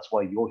level. That's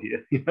why you're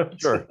here. You know?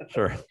 Sure.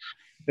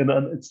 And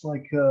it's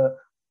like, you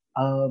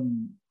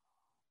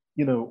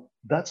know,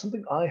 that's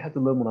something I had to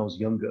learn when I was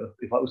younger.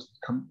 If I was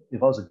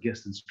a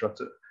guest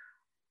instructor,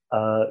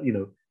 you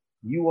know,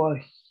 you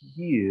are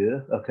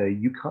here. Okay,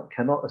 you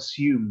cannot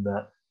assume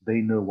that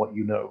they know what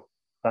you know.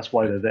 That's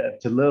why they're there,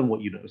 to learn what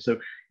you know. So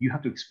you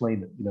have to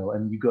explain it, you know,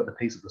 and you go at the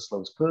pace of the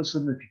slowest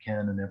person if you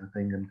can and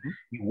everything, and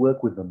you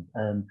work with them.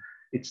 And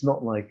it's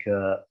not like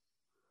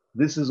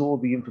this is all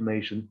the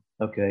information.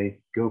 Okay,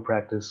 go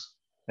practice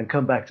and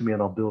come back to me,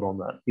 and I'll build on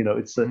that. You know,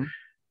 it's a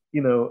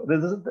you know,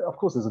 of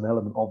course there's an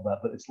element of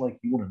that, but it's like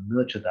you want to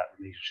nurture that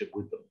relationship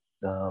with them.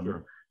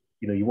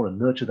 You know, you want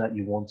to nurture that.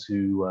 You want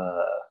to,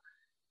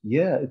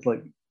 it's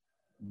like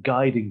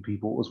guiding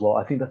people as well.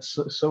 I think that's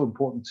so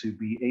important to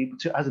be able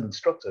to, as an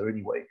instructor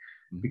anyway,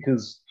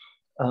 because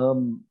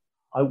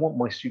I want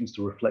my students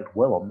to reflect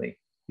well on me.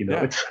 You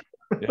know,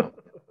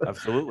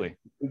 absolutely.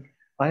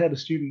 I had a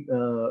student,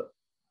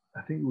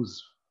 I think it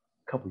was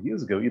a couple of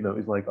years ago, you know,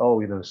 it's like,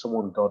 oh, you know,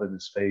 someone got in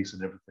his face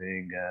and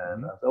everything.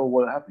 And I said, oh,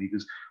 what happened? He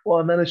goes, well,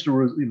 I managed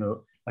to, you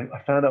know, I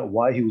found out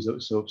why he was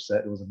so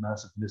upset. It was a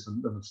massive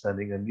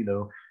misunderstanding. And, you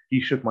know, he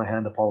shook my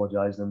hand,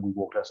 apologized, and we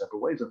walked our separate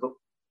ways. I thought,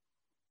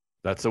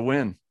 that's a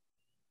win.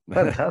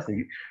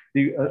 Fantastic.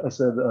 I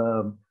said,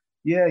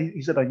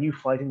 he said, I knew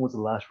fighting was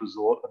the last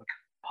resort. And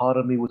part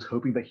of me was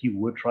hoping that he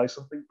would try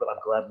something, but I'm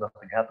glad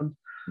nothing happened.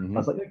 I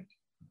was like,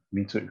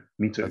 me too.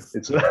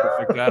 It's a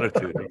perfect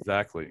attitude.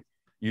 Exactly.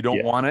 You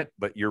don't want it,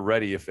 but you're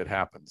ready if it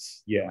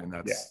happens. Yeah. I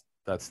mean,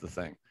 that's the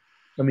thing.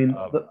 I mean,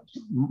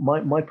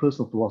 my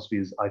personal philosophy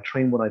is I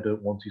train when I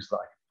don't want to, so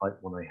that I can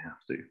fight when I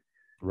have to.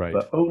 Right.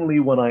 But only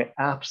when I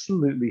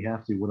absolutely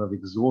have to, when I've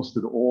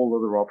exhausted all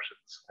other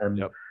options.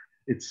 And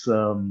it's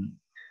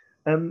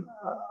and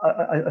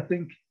I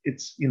think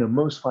it's, you know,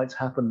 most fights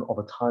happen of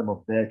a time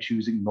of their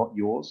choosing, not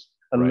yours,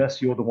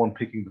 unless you're the one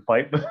picking the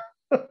fight. But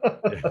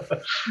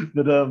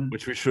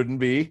which we shouldn't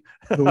be.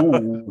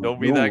 No,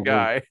 don't be that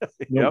guy.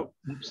 No,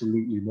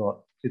 absolutely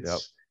not.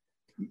 It's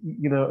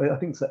you know, I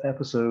think it's an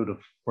episode of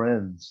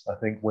Friends. I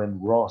think when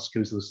Ross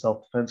goes to the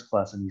self-defense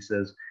class and he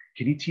says,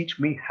 "Can you teach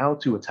me how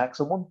to attack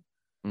someone?"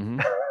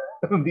 The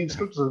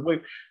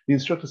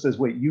instructor says,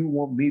 "Wait, you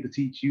want me to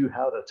teach you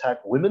how to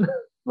attack women?"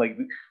 Like,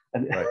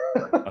 and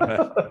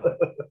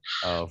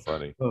oh,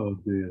 funny. Oh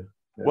dear.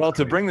 Well,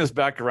 to bring this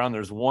back around,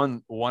 there's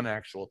one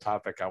actual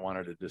topic I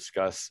wanted to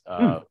discuss,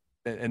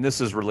 and this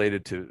is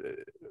related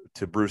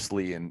to Bruce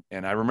Lee, and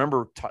I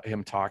remember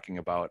him talking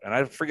about, and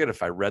I forget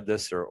if I read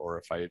this or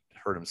if I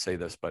heard him say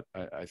this, but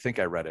I think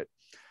I read it,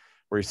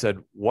 where he said,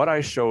 what I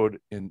showed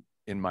in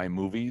my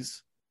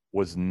movies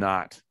was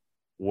not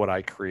what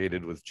I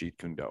created with Jeet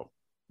Kune Do,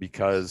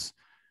 because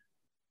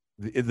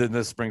then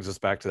this brings us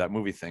back to that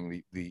movie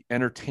thing. The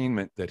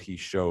entertainment that he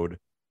showed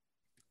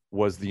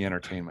was the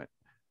entertainment.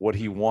 What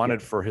he wanted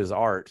for his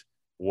art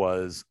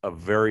was a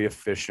very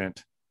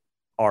efficient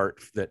art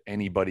that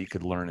anybody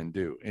could learn and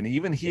do. And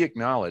even he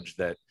acknowledged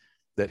that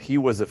he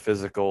was a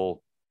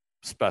physical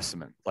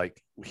specimen.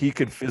 Like, he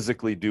could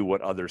physically do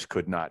what others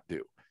could not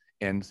do.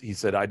 And he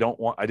said, I didn't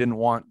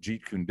want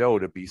Jeet Kune Do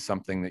to be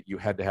something that you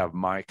had to have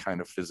my kind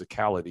of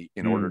physicality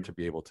in order to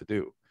be able to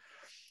do.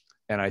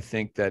 And I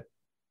think that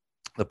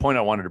the point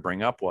I wanted to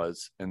bring up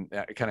was, and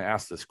I kind of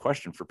asked this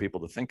question for people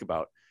to think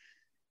about,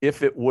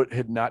 if it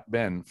had not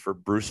been for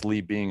Bruce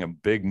Lee being a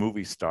big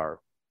movie star,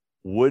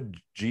 would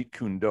Jeet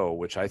Kune Do,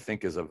 which I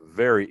think is a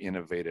very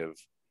innovative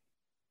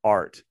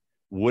art,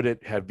 would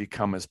it have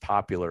become as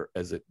popular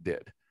as it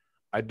did?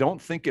 I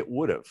don't think it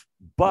would have,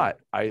 but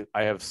I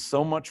have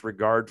so much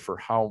regard for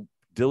how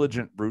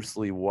diligent Bruce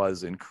Lee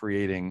was in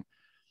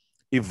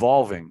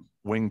evolving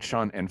Wing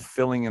Chun and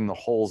filling in the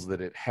holes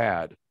that it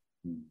had,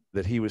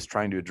 that he was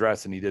trying to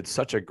address. And he did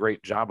such a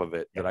great job of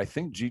it that I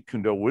think Jeet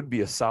Kune Do would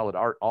be a solid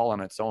art all on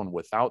its own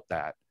without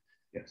that.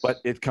 Yes. But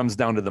it comes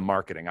down to the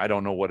marketing. I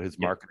don't know what his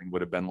marketing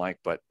would have been like,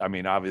 but I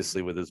mean,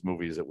 obviously with his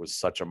movies, it was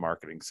such a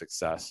marketing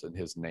success, and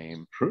his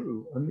name.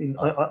 True. I mean,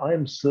 I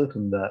am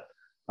certain that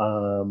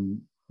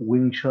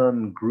Wing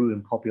Chun grew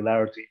in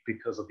popularity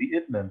because of the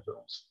Ip Man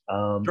films.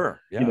 Sure.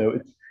 Yeah.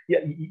 You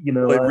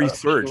know, it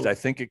resurged. Sure. I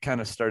think it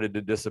kind of started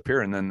to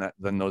disappear, and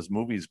then those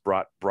movies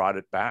brought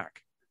it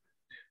back.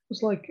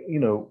 It's like,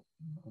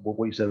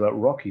 what you said about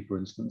Rocky, for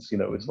instance.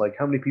 It's like,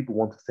 how many people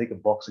want to take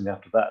up boxing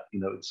after that?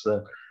 It's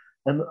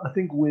and I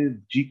think with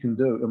Jeet Kune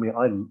Do, I mean,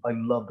 I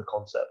love the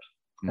concept,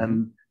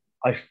 and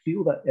I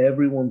feel that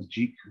everyone's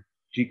Jeet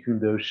Kune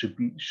Do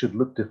should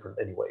look different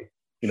anyway.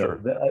 Sure.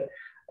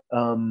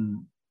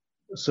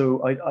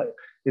 So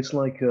it's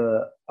like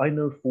I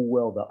know full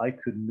well that I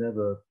can't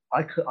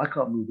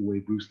move the way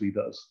Bruce Lee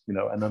does.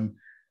 And I'm,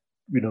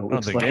 I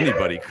don't think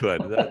anybody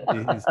could.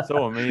 He's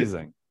so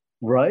amazing.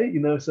 Right.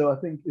 So I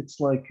think it's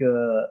like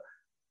I'm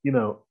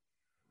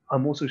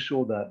also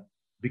sure that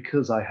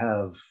because I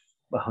have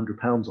 100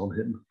 pounds on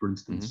him, for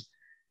instance,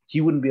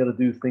 he wouldn't be able to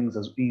do things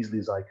as easily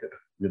as I could,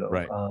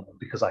 right.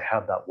 Because I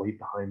have that weight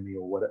behind me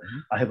or whatever.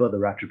 I have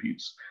other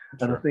attributes.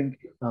 Sure. And I think,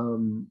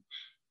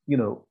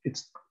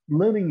 it's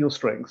learning your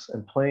strengths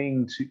and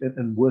playing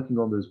and working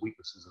on those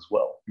weaknesses as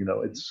well.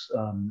 It's,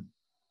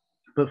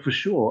 but for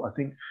sure, I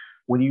think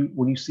when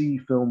you see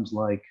films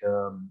like,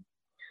 I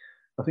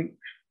think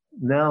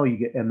now you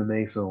get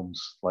MMA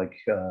films like,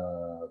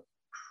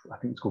 I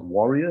think it's called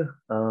Warrior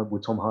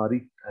with Tom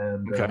Hardy.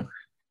 And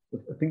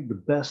I think the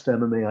best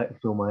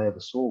MMA film I ever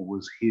saw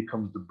was Here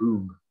Comes the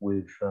Boom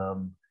with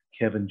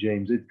Kevin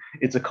James.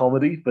 It's a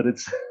comedy, but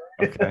it's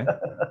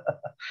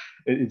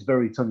it's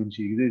very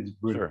tongue-in-cheek. It is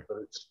brilliant,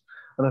 sure.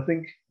 And I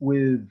think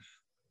with,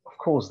 of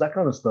course, that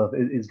kind of stuff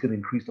is going to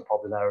increase the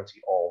popularity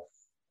of,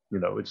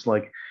 it's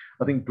like,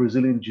 I think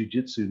Brazilian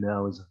Jiu-Jitsu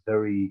now is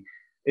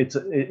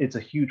it's a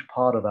huge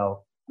part of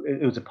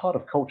it was a part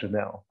of culture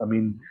now. I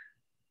mean,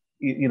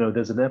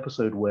 there's an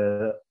episode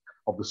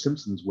of The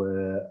Simpsons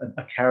where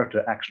a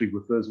character actually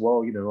refers,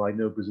 well, I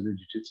know Brazilian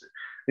Jiu-Jitsu.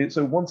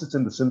 So once it's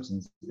in The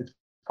Simpsons, it's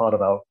part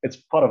of our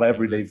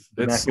everyday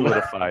vernacular. It's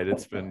solidified.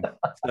 It's been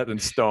set in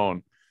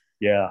stone.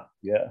 Yeah.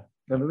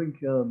 And I think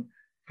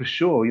for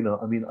sure,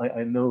 I mean,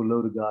 I know a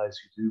load of guys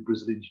who do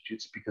Brazilian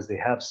Jiu-Jitsu because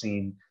they've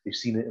seen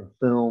it in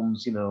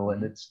films,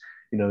 and it's,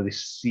 they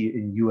see it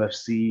in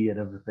UFC and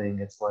everything.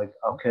 It's like,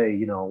 okay,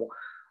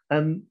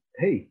 and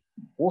hey,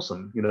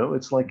 awesome.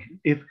 It's like,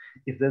 if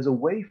there's a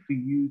way for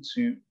you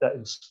that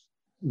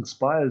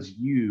inspires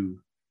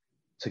you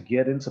to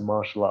get into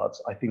martial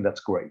arts, I think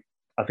that's great.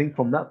 I think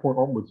from that point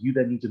onwards, you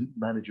then need to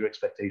manage your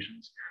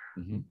expectations.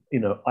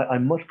 I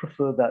much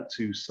prefer that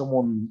to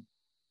someone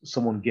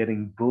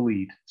getting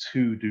bullied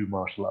to do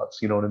martial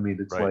arts. You know what I mean?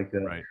 It's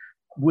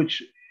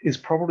which is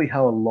probably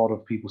how a lot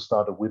of people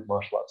started with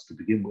martial arts to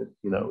begin with.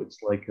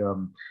 It's like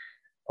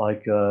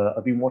I've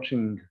been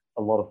watching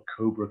a lot of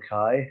Cobra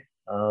Kai.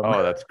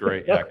 Oh, that's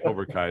great. Yeah,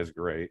 Cobra Kai is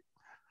great.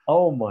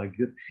 Oh my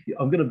god!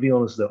 I'm gonna be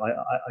honest though.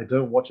 I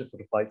don't watch it for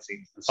the fight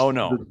scenes.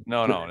 No.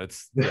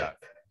 It's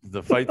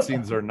the fight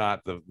scenes are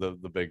not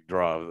the big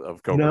draw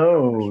of Cobra.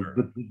 No,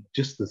 sure.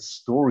 Just the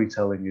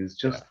storytelling is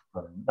just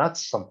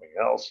that's something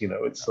else.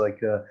 It's like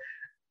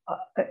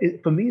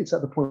for me, it's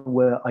at the point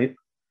where I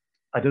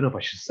don't know if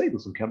I should say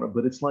this on camera,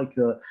 but it's like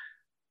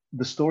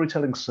the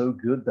storytelling's so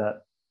good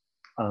that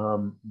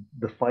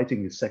the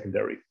fighting is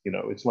secondary.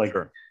 It's like,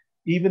 sure.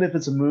 Even if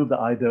it's a move that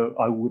I don't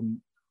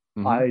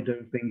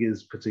think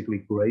is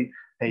particularly great.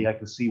 Hey, I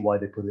can see why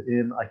they put it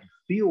in. I can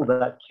feel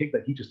that kick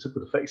that he just took to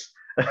the face.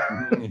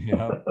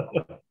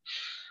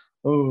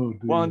 Oh,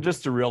 dude. Well, and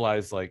just to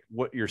realize like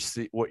what you're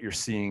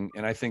seeing,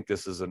 and I think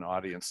this is an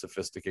audience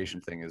sophistication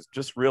thing, is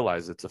just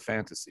realize it's a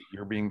fantasy.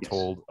 You're being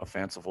told a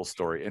fanciful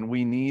story, and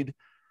we need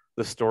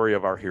the story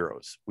of our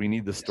heroes. We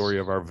need the story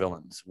Yes. of our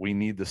villains. We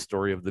need the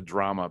story of the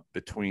drama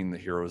between the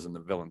heroes and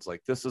the villains.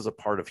 Like, this is a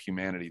part of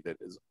humanity that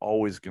is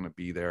always going to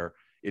be there.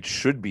 It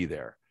should be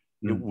there.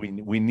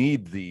 We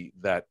need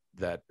that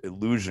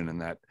illusion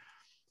and that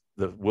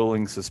the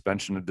willing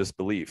suspension of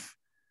disbelief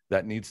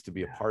that needs to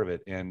be a part of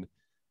it.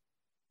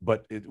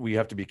 But we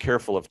have to be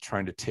careful of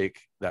trying to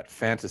take that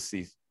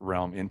fantasy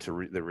realm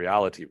into the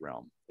reality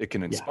realm. It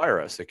can inspire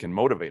us. It can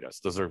motivate us.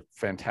 Those are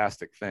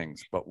fantastic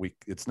things, but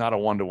it's not a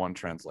one-to-one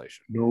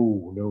translation.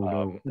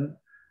 No.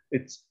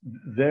 It's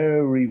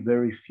very,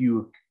 very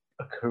few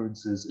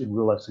occurrences in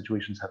real life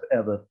situations have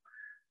ever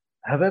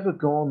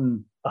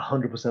gone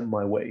 100%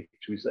 my way,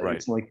 should we say. Right.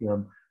 It's like,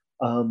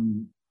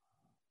 and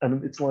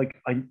it's like,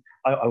 I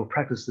would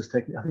practice this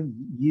technique. I think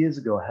years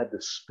ago I had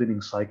this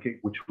spinning sidekick,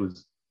 which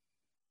was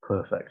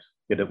perfect.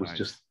 It was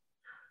just,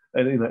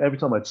 and every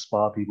time I'd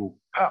spar people,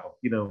 pow,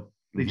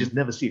 they just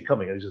never see it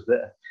coming. It was just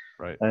there.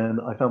 Right.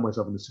 And I found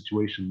myself in a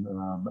situation,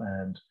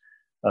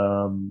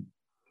 and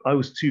I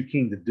was too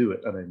keen to do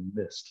it, and I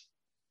missed.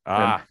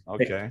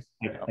 Okay.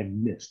 I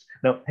missed.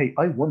 Now, hey,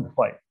 I won the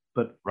fight,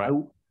 but right.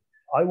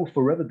 I will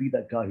forever be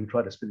that guy who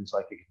tried a spinning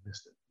sidekick and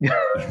missed it.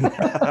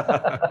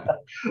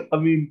 I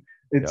mean,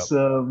 it's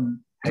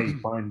hey,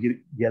 fine, you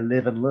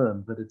live and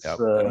learn, but it's.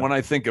 And when I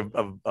think of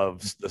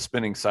the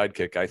spinning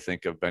sidekick, I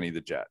think of Benny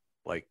the Jet.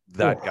 Like,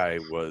 that guy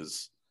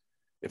was,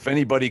 if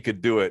anybody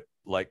could do it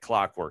like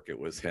clockwork, it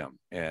was him.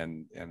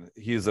 And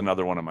he is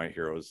another one of my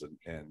heroes,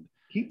 and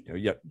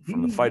yet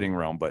from the fighting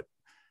realm, but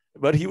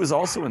he was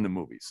also in the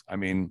movies. I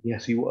mean,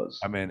 yes, he was.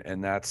 I mean,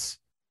 and that's,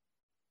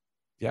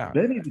 yeah.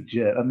 Benny the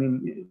Jet. I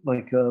mean,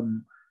 like, for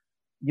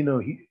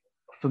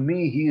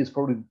me, he is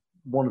probably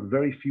one of the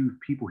very few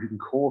people who can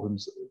call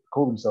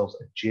themselves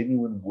a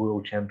genuine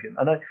world champion.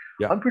 And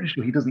I'm pretty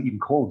sure he doesn't even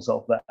call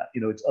himself that.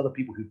 It's other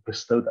people who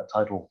bestowed that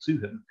title to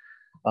him.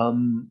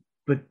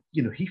 But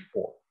he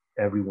fought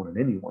everyone and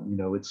anyone.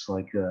 It's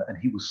like, and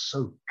he was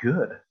so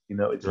good.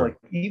 It's like,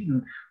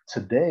 even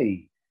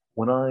today,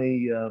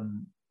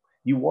 when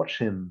you watch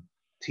him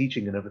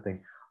teaching and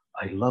everything,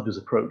 I love his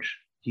approach.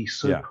 He's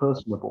so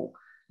personable.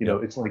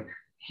 It's like,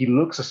 he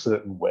looks a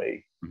certain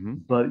way,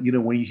 but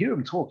when you hear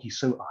him talk, he's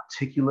so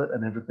articulate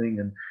and everything,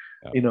 and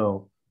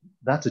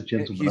that's a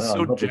gentleman. He's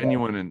so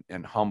genuine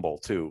and humble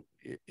too.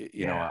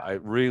 I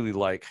really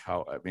like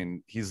how, I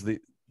mean, he's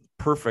the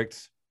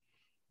perfect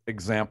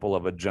example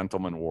of a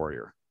gentleman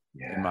warrior,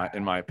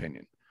 in my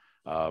opinion.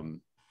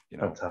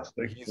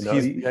 Fantastic.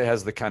 He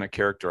has the kind of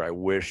character I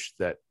wish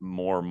that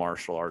more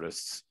martial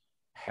artists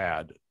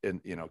had,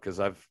 and because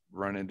I've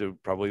run into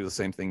probably the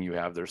same thing you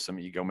have. There's some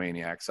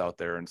egomaniacs out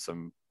there and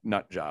some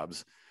nut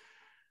jobs,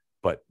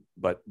 but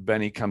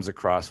Benny comes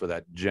across with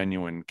that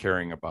genuine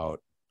caring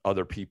about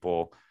other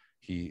people.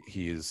 He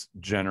is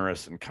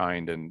generous and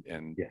kind,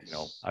 and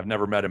I've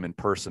never met him in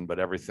person, but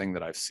everything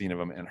that I've seen of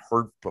him and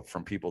heard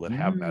from people that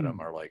have met him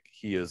are like,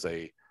 he is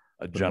a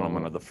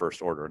gentleman of the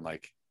first order, and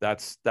like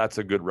that's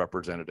a good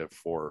representative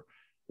for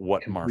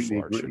what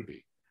martial arts should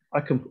be. I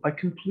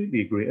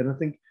completely agree, and I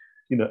think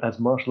as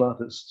martial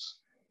artists,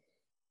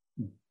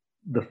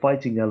 the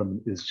fighting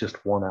element is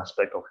just one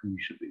aspect of who you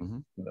should be.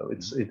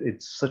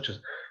 It's such a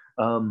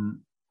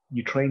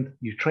you train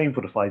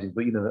for the fighting,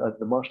 but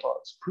the martial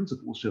arts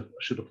principles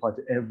should apply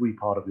to every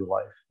part of your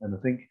life. And I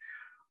think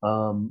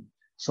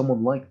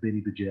someone like Benny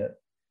the Jet,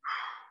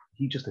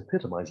 he just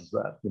epitomizes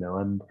that,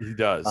 and he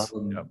does.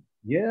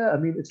 Yeah, I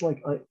mean, it's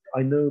like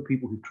I know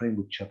people who train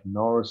with Chuck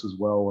Norris as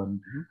well, and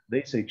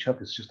they say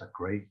Chuck is just a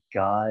great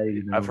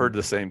guy. I've heard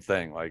the same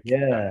thing. Like,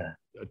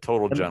 a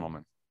total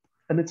gentleman.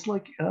 And it's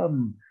like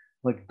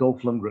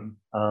Dolph Lundgren,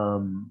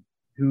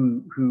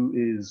 who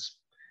is,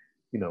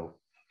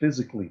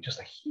 physically just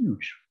a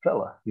huge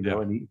fella,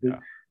 and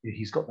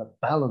he's got that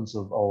balance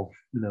of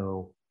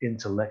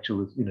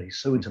intellectual. He's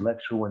so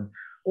intellectual, and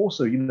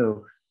also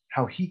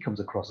how he comes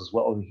across as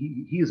well. I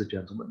mean, he is a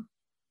gentleman.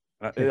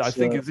 I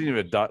think he's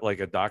even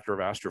like a doctor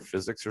of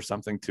astrophysics or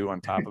something too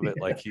on top of it.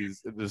 Like,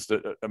 he's just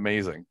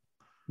amazing.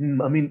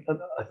 I mean,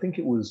 I think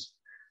it was,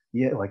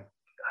 I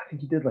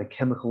think he did like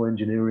chemical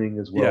engineering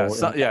as well. I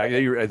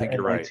think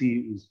you're right.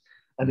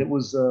 It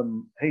was,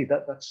 hey,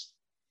 that's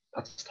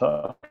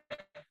tough.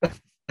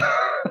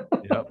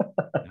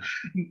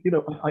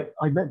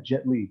 I met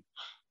Jet Li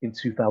in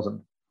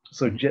 2000.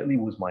 So Jet Li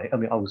was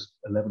I was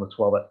 11 or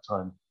 12 at the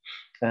time,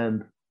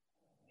 and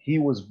he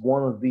was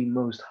one of the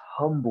most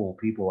humble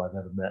people I've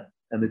ever met.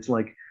 And it's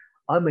like,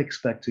 I'm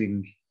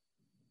expecting,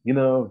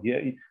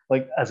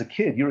 like as a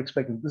kid, you're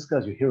expecting this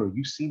guy's your hero.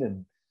 You've seen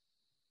him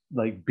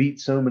like beat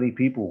so many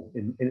people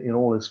in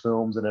all his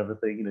films and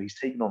everything. He's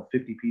taken on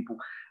 50 people,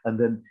 and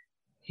then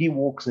he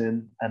walks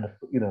in, and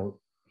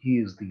he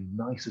is the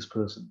nicest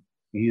person.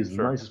 He is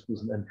the nicest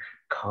person, and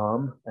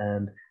calm,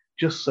 and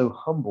just so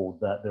humble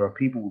that there are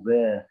people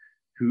there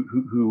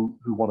who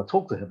want to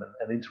talk to him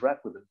and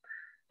interact with him.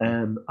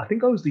 And I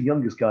think I was the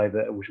youngest guy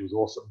there, which was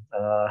awesome.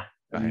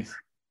 Nice.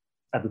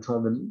 At the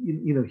time, and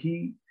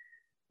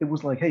it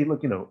was like, hey,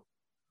 look,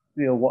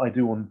 what I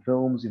do on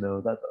films,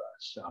 that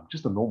I'm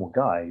just a normal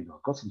guy. You know,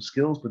 I've got some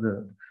skills,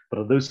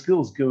 but those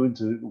skills go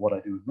into what I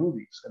do with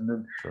movies. And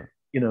then, Sure.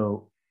 you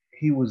know,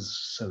 he was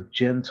so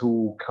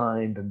gentle,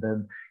 kind. And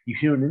then you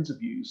hear in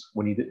interviews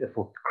when he did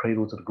for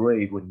Cradle to the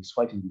Grave, when he's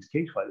fighting these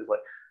cage fighters, like,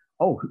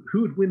 oh,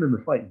 who would win in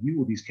the fight?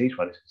 You or these cage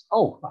fighters?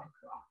 Oh,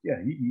 yeah,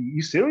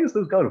 you serious?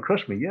 Those guys will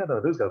crush me. Yeah, no,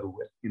 those guys will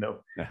win. You know,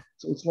 Yeah.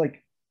 so it's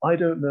like I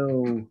don't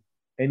know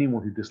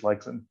anyone who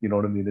dislikes him. You know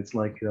what I mean? It's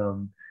like,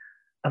 and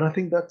I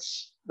think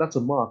that's a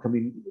mark. I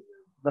mean,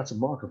 that's a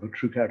mark of a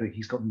true character.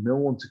 He's got no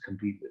one to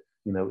compete with.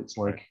 You know, it's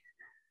like,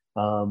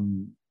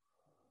 um,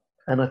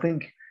 and I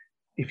think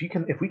if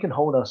we can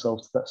hold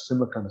ourselves to that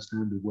similar kind of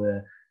standard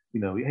where, you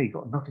know, hey, you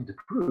got nothing to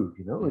prove.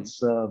 You know, Mhm.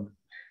 it's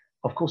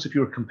of course if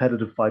you're a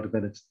competitive fighter,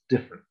 then it's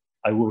different.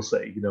 I will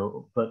say, you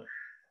know, but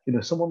you know,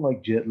 someone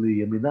like Jet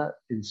Li, I mean, that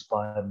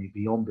inspired me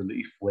beyond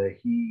belief, where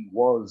he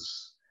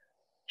was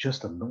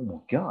just a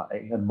normal guy,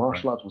 and Right.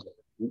 martial arts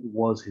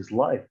was his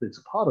life. It's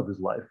a part of his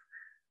life,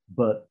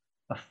 but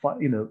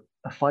you know,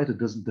 a fighter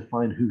doesn't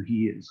define who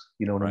he is.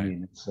 You know what I Right.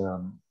 mean? It's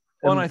Well,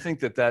 and and I think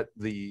that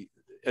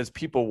as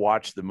people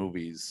watch the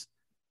movies,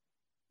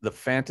 the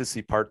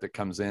fantasy part that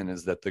comes in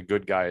is that the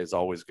good guy is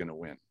always going to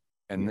win.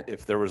 And yeah.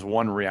 if there was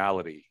one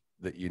reality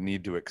that you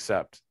need to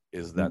accept,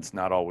 is Mm, that's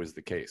not always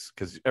the case,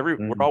 because we're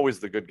mm, always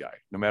the good guy.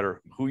 No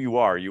matter who you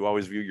are, you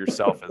always view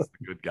yourself as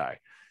the good guy.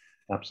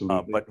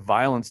 absolutely. But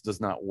violence does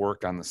not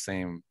work on the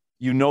same.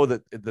 You know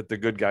that the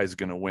good guy is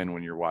going to win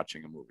when you're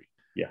watching a movie.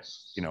 You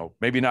Yes. know,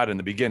 maybe not in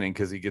the beginning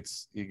because he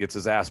gets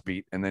his ass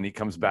beat, and then he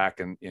comes back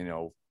and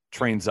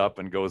trains up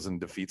and goes and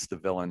defeats the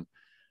villain.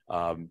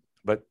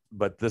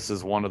 But this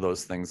is one of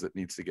those things that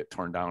needs to get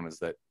torn down, is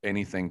that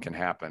anything can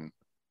happen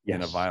in a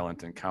Yes.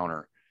 violent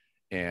encounter,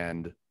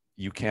 and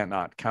you can't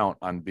not count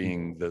on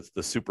being the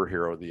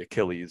superhero, the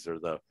Achilles, or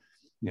the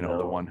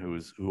No. one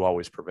who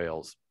always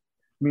prevails.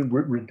 I mean,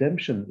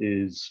 redemption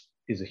is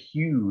a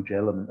huge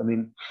element. I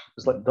mean,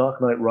 it's like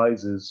Dark Knight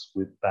Rises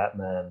with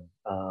Batman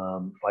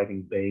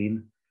fighting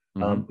Bane.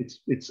 Mm-hmm.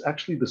 It's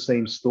actually the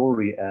same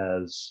story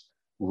as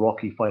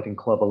Rocky fighting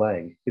Clubber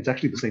Lang. It's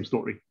actually the same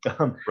story.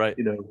 Right.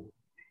 You know,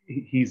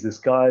 he's this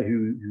guy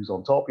who's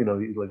on top. You know,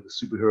 he's like the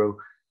superhero,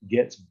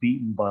 gets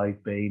beaten by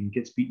Bane,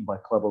 gets beaten by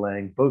Clubber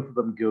Lang. Both of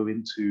them go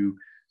into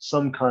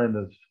some kind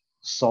of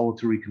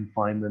solitary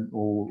confinement,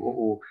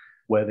 or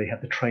where they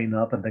have to train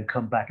up and then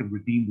come back and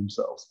redeem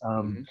themselves.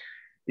 Mm-hmm.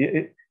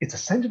 It's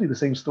essentially the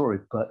same story,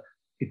 but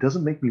it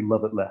doesn't make me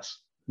love it less,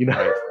 you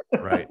know.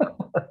 Right. Right.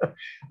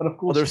 And of Well,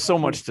 course, there's so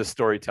much to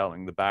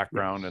storytelling, the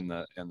background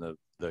yes, and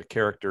the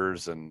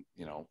characters, and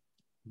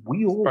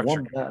we all structure.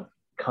 want that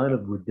kind Yeah.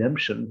 of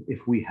redemption.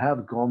 If we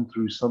have gone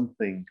through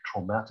something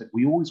traumatic,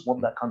 we always want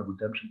Mm-hmm. that kind of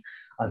redemption.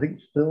 I think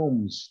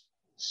films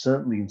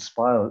certainly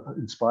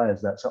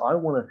inspires that. So I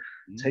want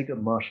to take up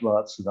martial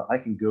arts so that I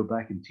can go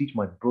back and teach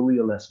my bully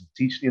a lesson.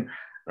 Teach you know,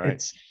 Right.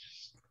 it's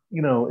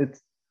you know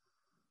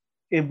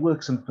it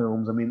works in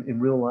films. I mean, in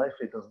real life,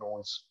 it doesn't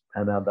always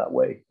pan out that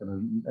way.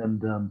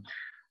 And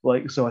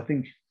like, so I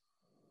think,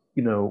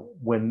 you know,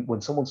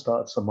 when someone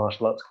starts a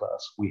martial arts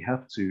class, we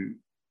have to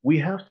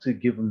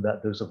give them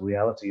that dose of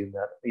reality, and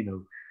that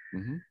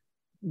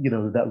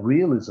Mm-hmm. that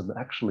realism.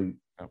 Actually,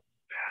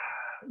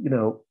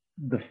 Yeah.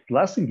 The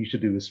last thing you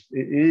should do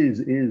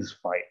is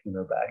fight,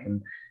 back.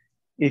 And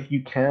if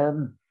you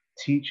can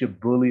teach a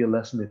bully a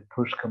lesson, if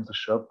push comes to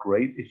shove,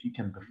 great. If you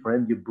can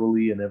befriend your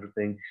bully and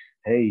everything,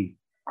 hey,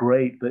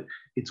 great. But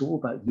it's all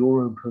about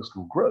your own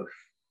personal growth.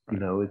 Right.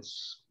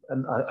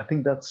 And I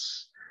think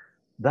that's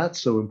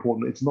so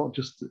important. It's not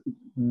just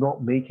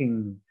not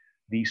making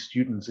these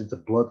students into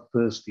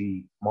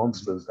bloodthirsty Mm-hmm.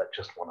 monsters that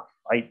just want to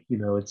fight.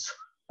 It's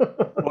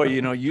Well,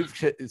 you've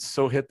hit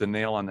the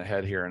nail on the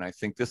head here, and I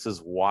think this is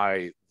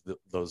why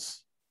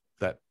those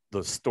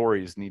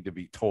stories need to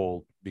be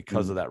told,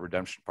 because of that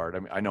redemption part. I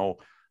mean, I know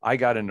I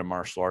got into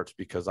martial arts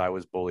because I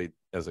was bullied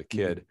as a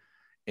kid,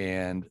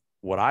 and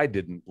what I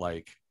didn't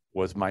like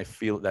was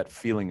that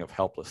feeling of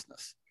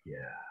helplessness. yeah.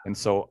 And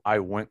so I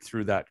went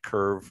through that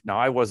curve. Now,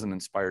 I wasn't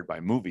inspired by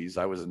movies.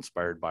 I was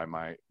inspired by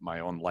my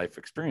own life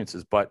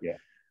experiences. But Yeah.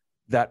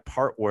 that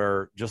part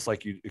where, just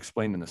like you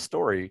explained in the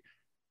story,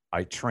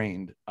 I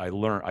trained, I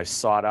learned, I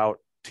sought out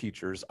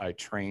teachers, I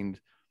trained.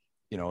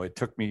 It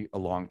took me a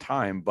long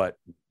time, but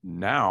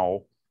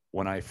now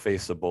when I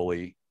face a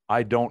bully,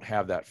 I don't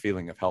have that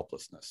feeling of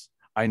helplessness.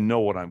 I know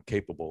what I'm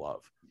capable of.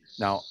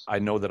 Now, I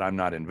know that I'm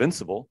not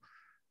invincible.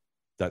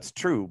 That's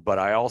true. But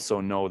I also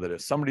know that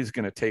if somebody's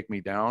going to take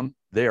me down,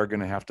 they are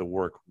going to have to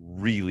work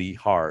really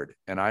hard,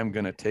 and I'm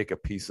going to take a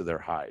piece of their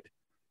hide.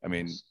 I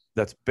mean,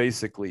 that's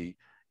basically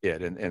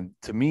it. And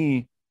to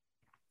me,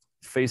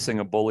 facing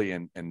a bully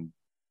and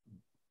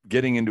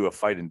getting into a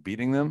fight and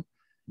beating them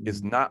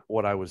is not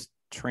what I was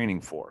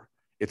training for.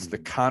 It's the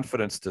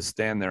confidence to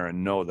stand there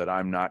and know that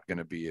I'm not going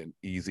to be an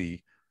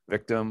easy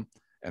victim,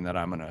 and that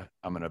I'm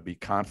going to be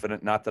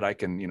confident. Not that I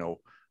can,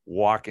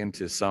 walk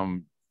into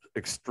some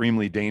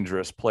extremely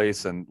dangerous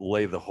place and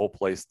lay the whole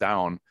place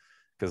down,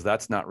 because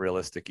that's not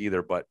realistic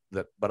either. But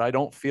I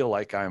don't feel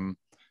like I'm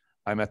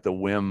at the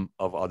whim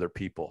of other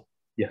people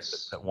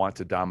Yes. that want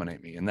to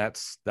dominate me. And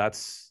that's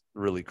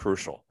really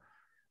crucial.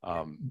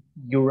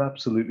 You're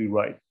absolutely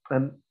right.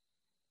 And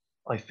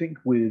I think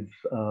with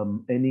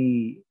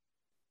any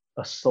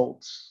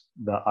assaults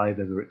that I've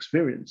ever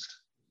experienced,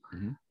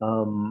 mm-hmm.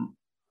 um,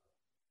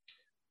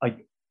 I,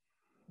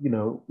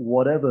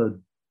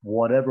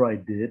 whatever I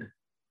did,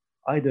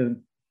 I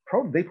don't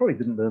probably they probably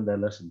didn't learn their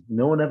lesson.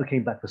 No one ever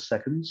came back for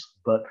seconds,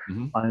 but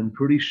Mm-hmm. I'm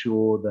pretty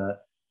sure that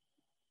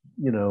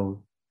you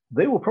know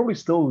they will probably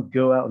still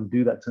go out and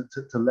do that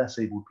to less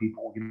able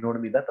people. You know what I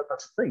mean? That's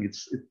the thing.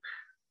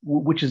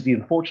 Which is the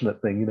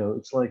unfortunate thing.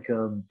 It's like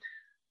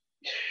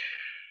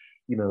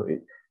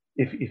it,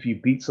 if you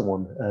beat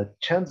someone,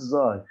 chances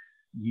are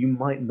you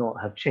might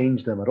not have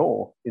changed them at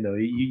all.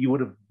 You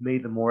would have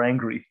made them more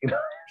angry.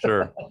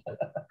 Sure.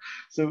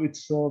 So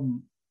it's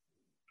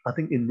I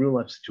think in real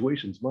life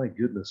situations, my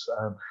goodness,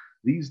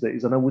 these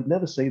days, and I would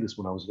never say this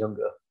when I was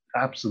younger.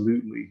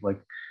 Absolutely, like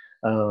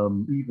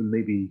even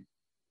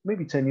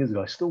maybe 10 years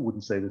ago, I still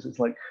wouldn't say this. It's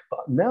like,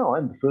 but now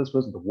I'm the first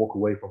person to walk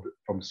away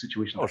from a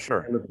situation Oh, that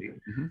sure. elevated.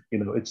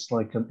 Mm-hmm. It's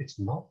like it's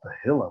not the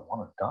hill I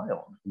want to die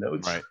on.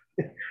 It's right.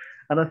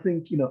 and I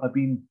think I've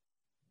been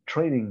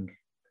training.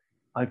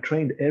 I've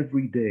trained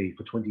every day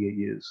for 28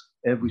 years,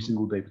 every mm-hmm.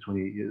 single day for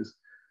 28 years.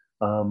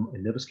 I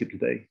never skipped a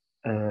day,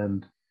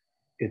 and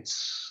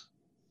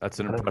that's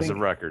an and impressive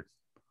record.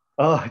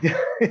 Oh, yeah.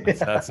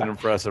 That's an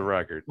impressive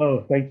record.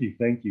 Oh, thank you.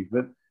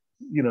 But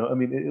I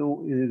mean,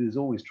 it is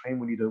always train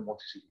when you don't want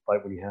to, so you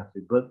fight when you have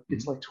to. But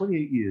it's mm-hmm. like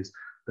 28 years.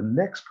 The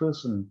next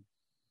person,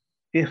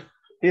 if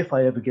if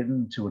I ever get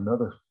into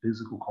another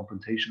physical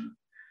confrontation,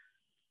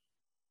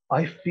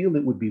 I feel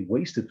it would be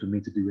wasted for me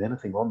to do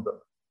anything on them.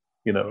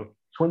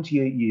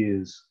 28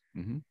 years,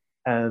 Mm-hmm.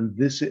 and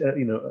this,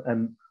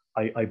 and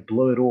I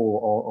blow it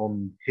all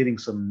on hitting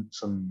some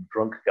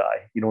drunk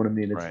guy. You know what I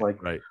mean? It's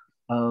like, right.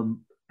 I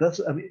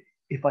mean,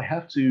 if I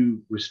have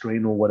to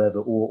restrain or whatever,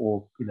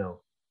 or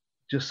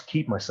just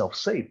keep myself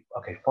safe,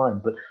 okay, fine.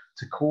 But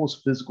to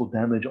cause physical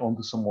damage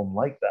onto someone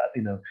like that,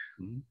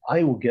 mm-hmm.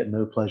 I will get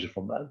no pleasure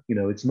from that.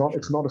 It's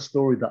not a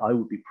story that I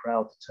would be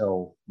proud to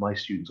tell my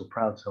students or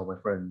proud to tell my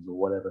friends or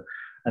whatever.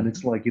 And mm-hmm.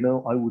 it's like,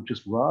 I would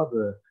just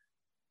rather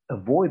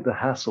avoid the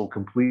hassle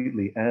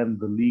completely and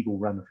the legal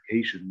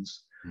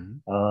ramifications,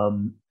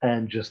 mm-hmm.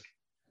 and just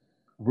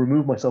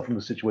remove myself from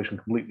the situation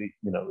completely.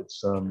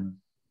 It's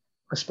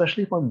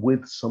especially if I'm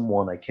with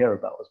someone I care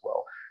about as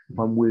well. If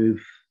mm-hmm. I'm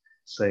with,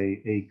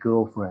 say, a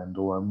girlfriend,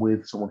 or I'm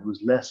with someone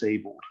who's less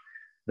abled,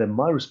 then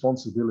my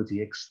responsibility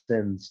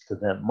extends to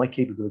them. My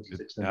capabilities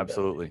extend to them.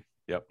 Absolutely.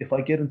 Yep. If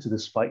I get into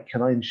this fight,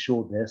 can I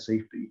ensure their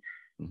safety?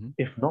 mm-hmm.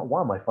 If not,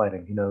 why am I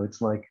fighting?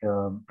 It's like,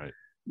 right.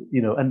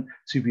 And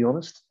to be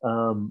honest,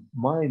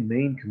 my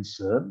main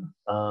concern,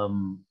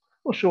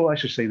 not sure I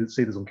should say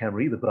this on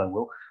camera either, but I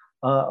will.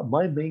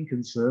 My main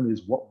concern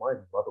is what my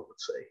mother would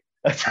say.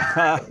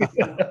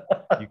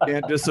 You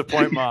can't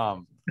disappoint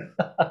mom.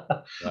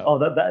 Yeah. Oh,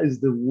 that is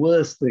the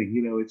worst thing.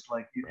 It's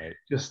like right.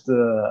 just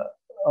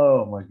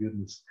oh my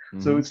goodness.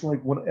 Mm-hmm. So it's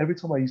like every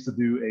time I used to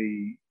do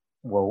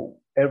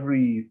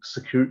every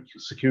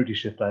security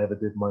shift I ever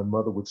did, my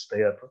mother would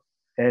stay up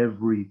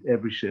every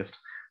shift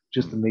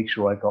just to make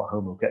sure I got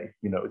home okay.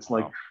 It's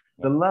like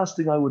the last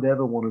thing I would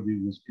ever want to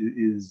do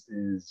is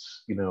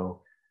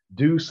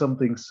do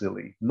something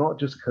silly, not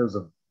just because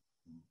of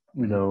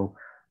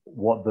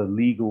what the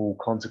legal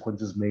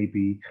consequences may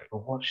be,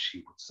 but what she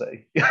would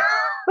say.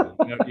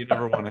 You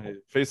never want to.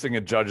 Facing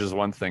a judge is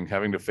one thing.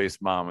 Having to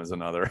face mom is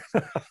another.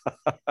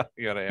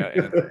 You gotta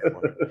answer.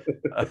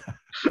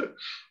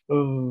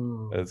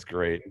 That's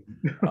great.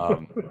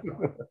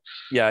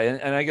 Yeah,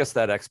 and I guess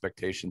that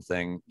expectation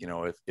thing.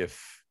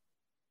 If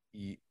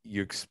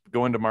you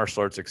go into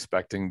martial arts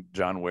expecting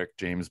John Wick,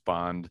 James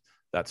Bond,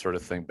 that sort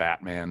of thing,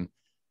 Batman,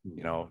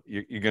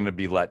 you're going to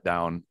be let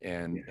down.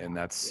 And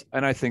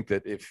I think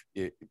that if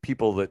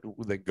people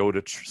that go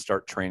to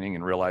start training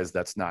and realize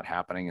that's not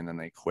happening and then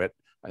they quit,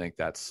 I think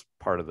that's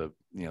part of the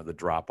the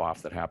drop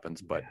off that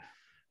happens. But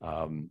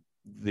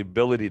the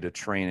ability to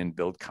train and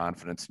build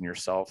confidence in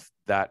yourself,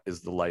 that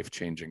is the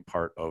life-changing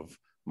part of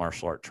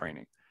martial art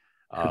training.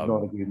 Could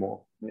not agree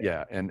more.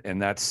 Yeah.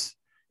 And that's,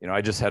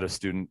 I just had a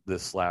student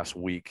this last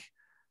week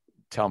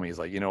tell me, he's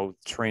like,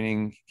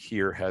 training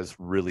here has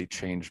really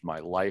changed my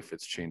life.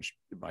 It's changed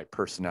my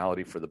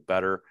personality for the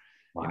better.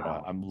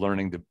 Wow. I'm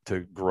learning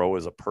to grow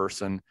as a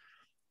person.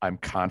 I'm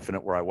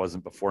confident where I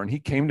wasn't before. And he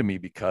came to me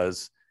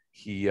because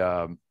he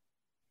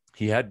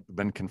had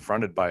been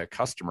confronted by a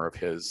customer of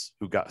his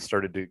who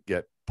started to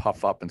get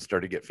puff up and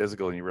started to get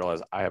physical. And he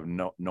realized, I have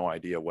no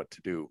idea what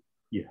to do.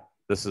 Yeah.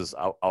 This is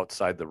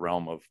outside the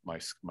realm of my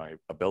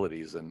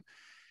abilities. And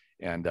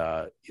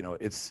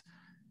it's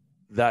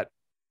that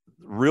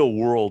real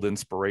world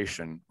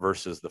inspiration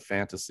versus the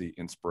fantasy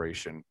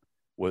inspiration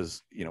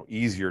was,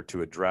 easier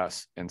to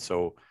address. And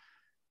so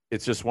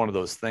it's just one of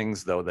those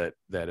things though, that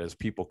as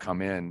people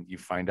come in, you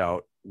find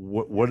out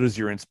what is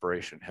your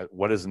inspiration?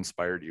 What has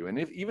inspired you? And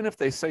even if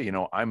they say,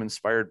 I'm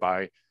inspired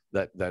by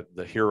that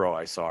the hero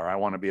I saw, or I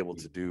want to be able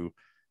to do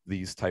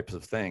these types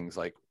of things,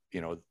 like,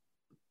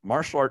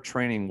 martial art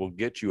training will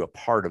get you a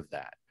part of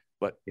that.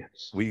 but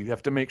Yes. we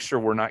have to make sure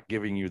we're not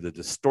giving you the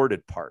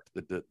distorted part,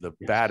 the Yes.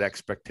 bad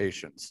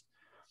expectations.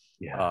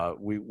 Yeah.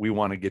 We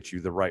want to get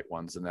you the right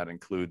ones, and that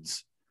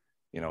includes,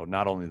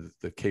 not only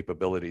the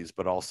capabilities,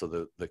 but also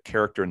the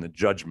character and the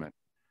judgment,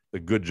 the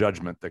good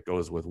judgment that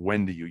goes with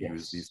when do you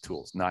use these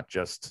tools, not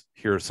just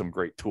here are some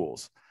great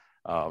tools.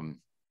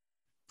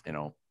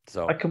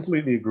 So I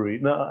completely agree.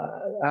 No,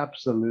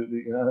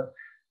 absolutely.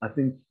 I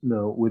think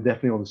no, we're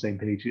definitely on the same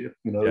page here.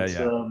 yeah, It's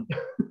yeah.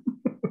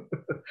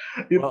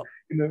 you, Well,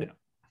 you know,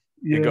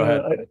 yeah, go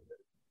yeah. ahead.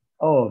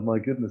 Oh my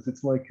goodness,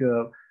 it's like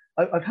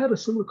I've had a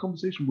similar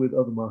conversation with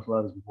other martial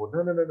artists before.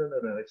 No, no, no, no, no,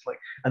 no. It's like,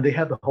 and they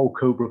have the whole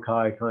Cobra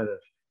Kai kind of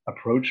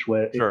approach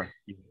where Sure.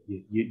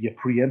 you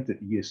preempt it,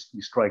 you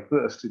strike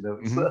first. It's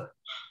Mm-hmm.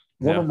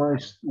 one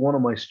Yeah.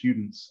 of my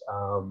students.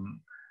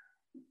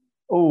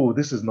 Oh,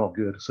 this is not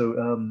good.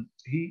 So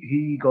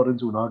he got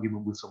into an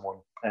argument with someone,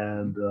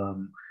 and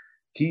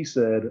he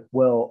said,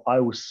 "Well, I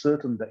was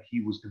certain that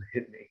he was going to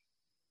hit me."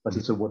 I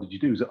said, "So what did you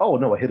do?" He said, "Oh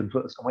no, I hit him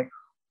first." I'm like,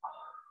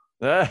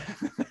 I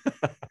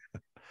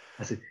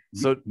said,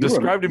 So "You're a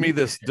describe to me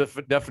this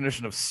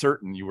definition of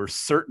certain. You were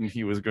certain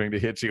he was going to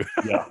hit you.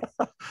 yeah."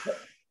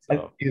 And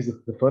So, here's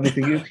the funny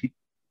thing is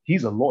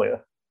he's a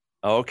lawyer,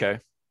 oh, okay.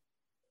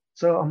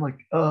 so I'm like,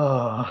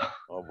 oh,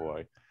 Oh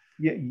boy.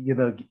 yeah,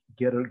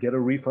 get a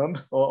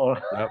refund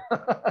or Yep.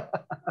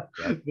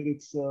 Yep. but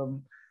it's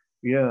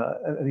yeah,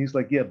 and he's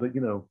like, yeah, but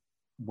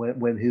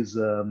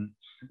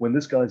when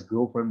this guy's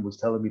girlfriend was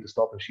telling me to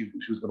stop and she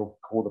was going to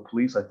call the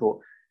police, I thought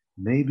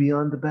maybe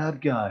I'm the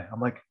bad guy. I'm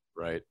like,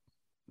 Right.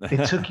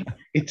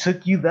 it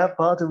took you that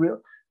far to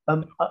real.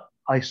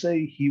 I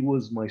say he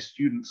was my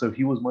student, so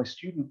he was my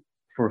student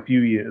for a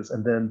few years,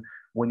 and then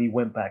when he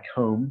went back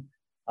home,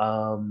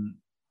 um,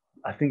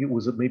 I think it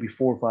was maybe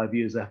 4 or 5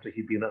 years after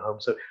he'd been at home.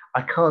 So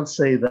I can't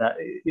say that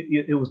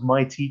it was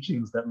my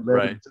teachings that led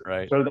Right. him to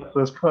Right. throw that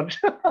first punch.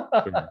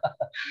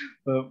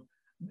 Sure.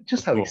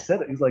 Just how he Cool.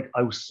 said it, he's like,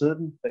 I was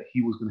certain that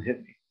he was going to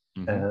hit me.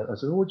 Mm-hmm. I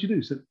said, oh, what'd you do?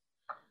 He said,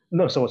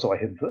 no, so I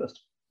hit him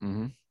first.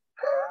 Mm-hmm.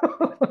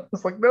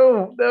 It's like,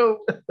 no, no.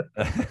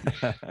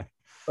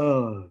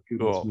 Oh,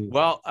 goodness Cool. me.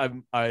 Well,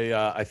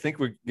 I think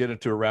we get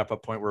into a wrap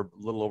up point. We're a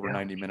little over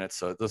 90 minutes,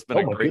 so this has been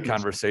Oh a my great goodness.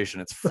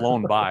 conversation. It's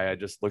flown by. I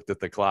just looked at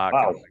the clock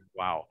and Wow. I'm like,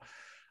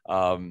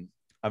 wow.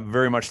 I'm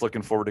very much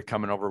looking forward to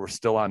coming over. We're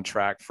still on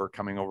track for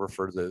coming over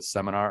for the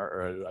seminar,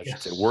 or I should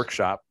say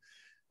workshop,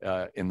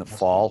 in the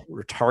fall.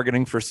 We're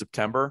targeting for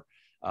September.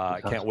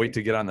 I can't wait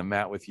to get on the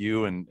mat with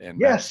you and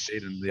Matt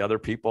State and the other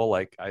people.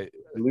 Like I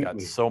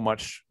got so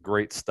much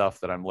great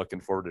stuff that I'm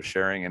looking forward to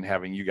sharing and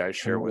having you guys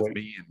share with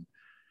me.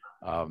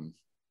 And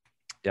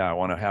yeah, I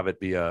want to have it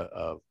be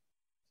a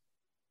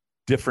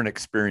different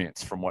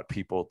experience from what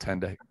people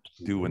tend to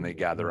do when they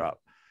gather up.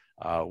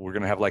 We're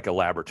going to have like a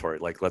laboratory,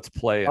 like let's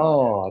play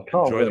and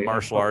enjoy the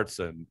martial arts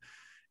and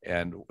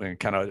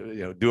kind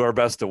of, do our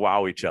best to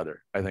wow each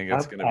other. I think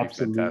it's going to be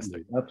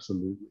fantastic.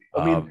 Absolutely.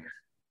 I mean,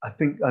 I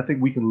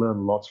think we can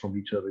learn lots from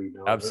each other,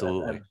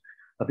 Absolutely. And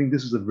I think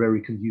this is a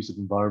very conducive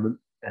environment.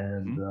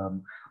 And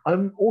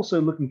I'm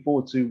also looking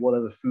forward to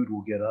whatever food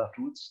we'll get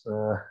afterwards.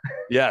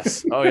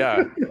 Yes. Oh,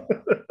 yeah.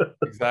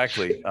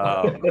 Exactly.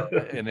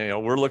 And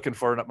we're looking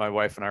forward. My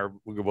wife and I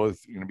we're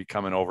both going to be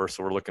coming over,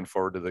 so we're looking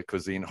forward to the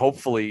cuisine.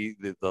 Hopefully,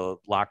 the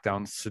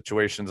lockdown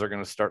situations are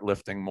going to start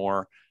lifting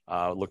more.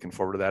 Looking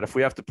forward to that. If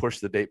we have to push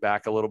the date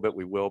back a little bit,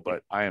 we will.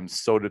 But I am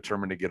so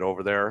determined to get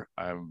over there.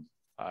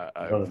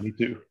 Me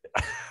too.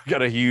 I've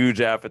got a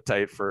huge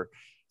appetite for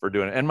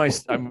doing it, and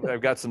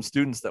I've got some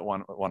students that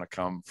want to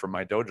come from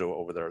my dojo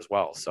over there as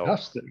well. So,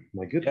 fantastic.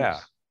 My goodness. Yeah,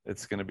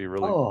 it's going to be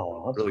really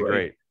really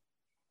great.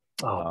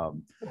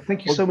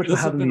 Thank you so much for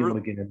having me on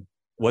again.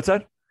 What's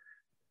that?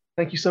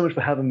 Thank you so much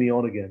for having me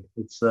on again.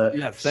 It's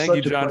thank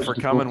you, John, for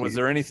coming. Was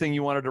there anything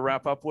you wanted to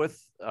wrap up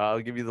with?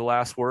 I'll give you the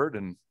last word,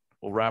 and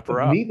we'll wrap her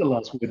up. Me the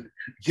last word.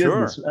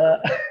 Goodness. Sure.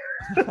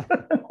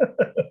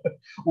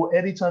 Well,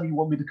 anytime you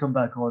want me to come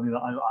back on,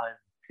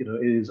 it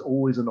is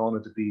always an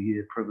honor to be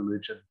here,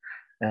 privilege,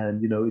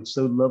 and it's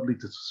so lovely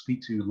to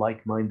speak to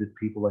like-minded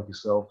people like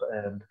yourself,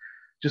 and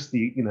just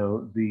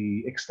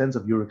the extent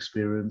of your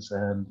experience,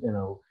 and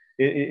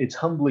it's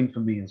humbling for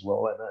me as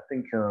well. And I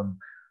think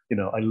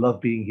I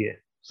love being here.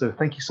 So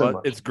thank you so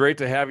much. It's great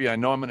to have you. I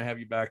know I'm going to have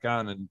you back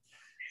on, and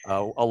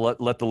I'll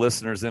let the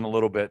listeners in a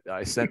little bit.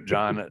 I sent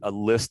John a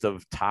list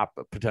of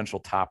potential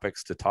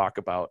topics to talk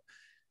about,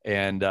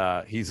 and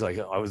he's like,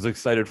 I was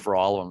excited for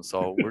all of them.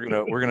 So we're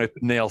gonna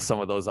nail some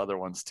of those other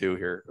ones too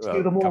here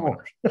coming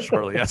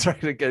shortly. That's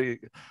right.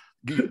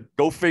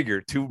 Go figure.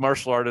 2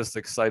 martial artists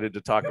excited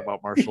to talk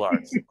about martial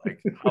arts.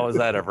 Like, how has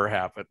that ever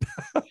happened?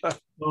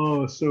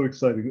 Oh, so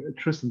exciting,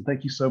 Tristan.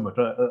 Thank you so much.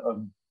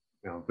 I'm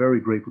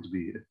very grateful to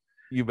be here.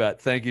 You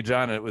bet. Thank you,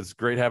 John. It was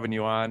great having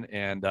you on,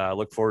 and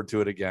look forward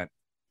to it again.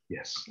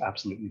 Yes,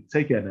 absolutely.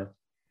 Take care now.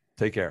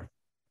 Take care.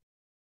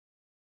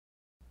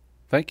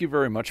 Thank you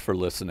very much for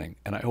listening,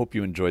 and I hope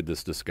you enjoyed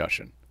this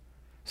discussion.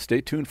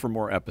 Stay tuned for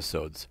more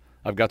episodes.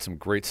 I've got some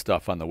great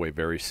stuff on the way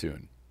very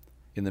soon.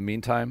 In the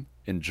meantime,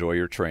 enjoy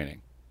your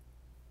training.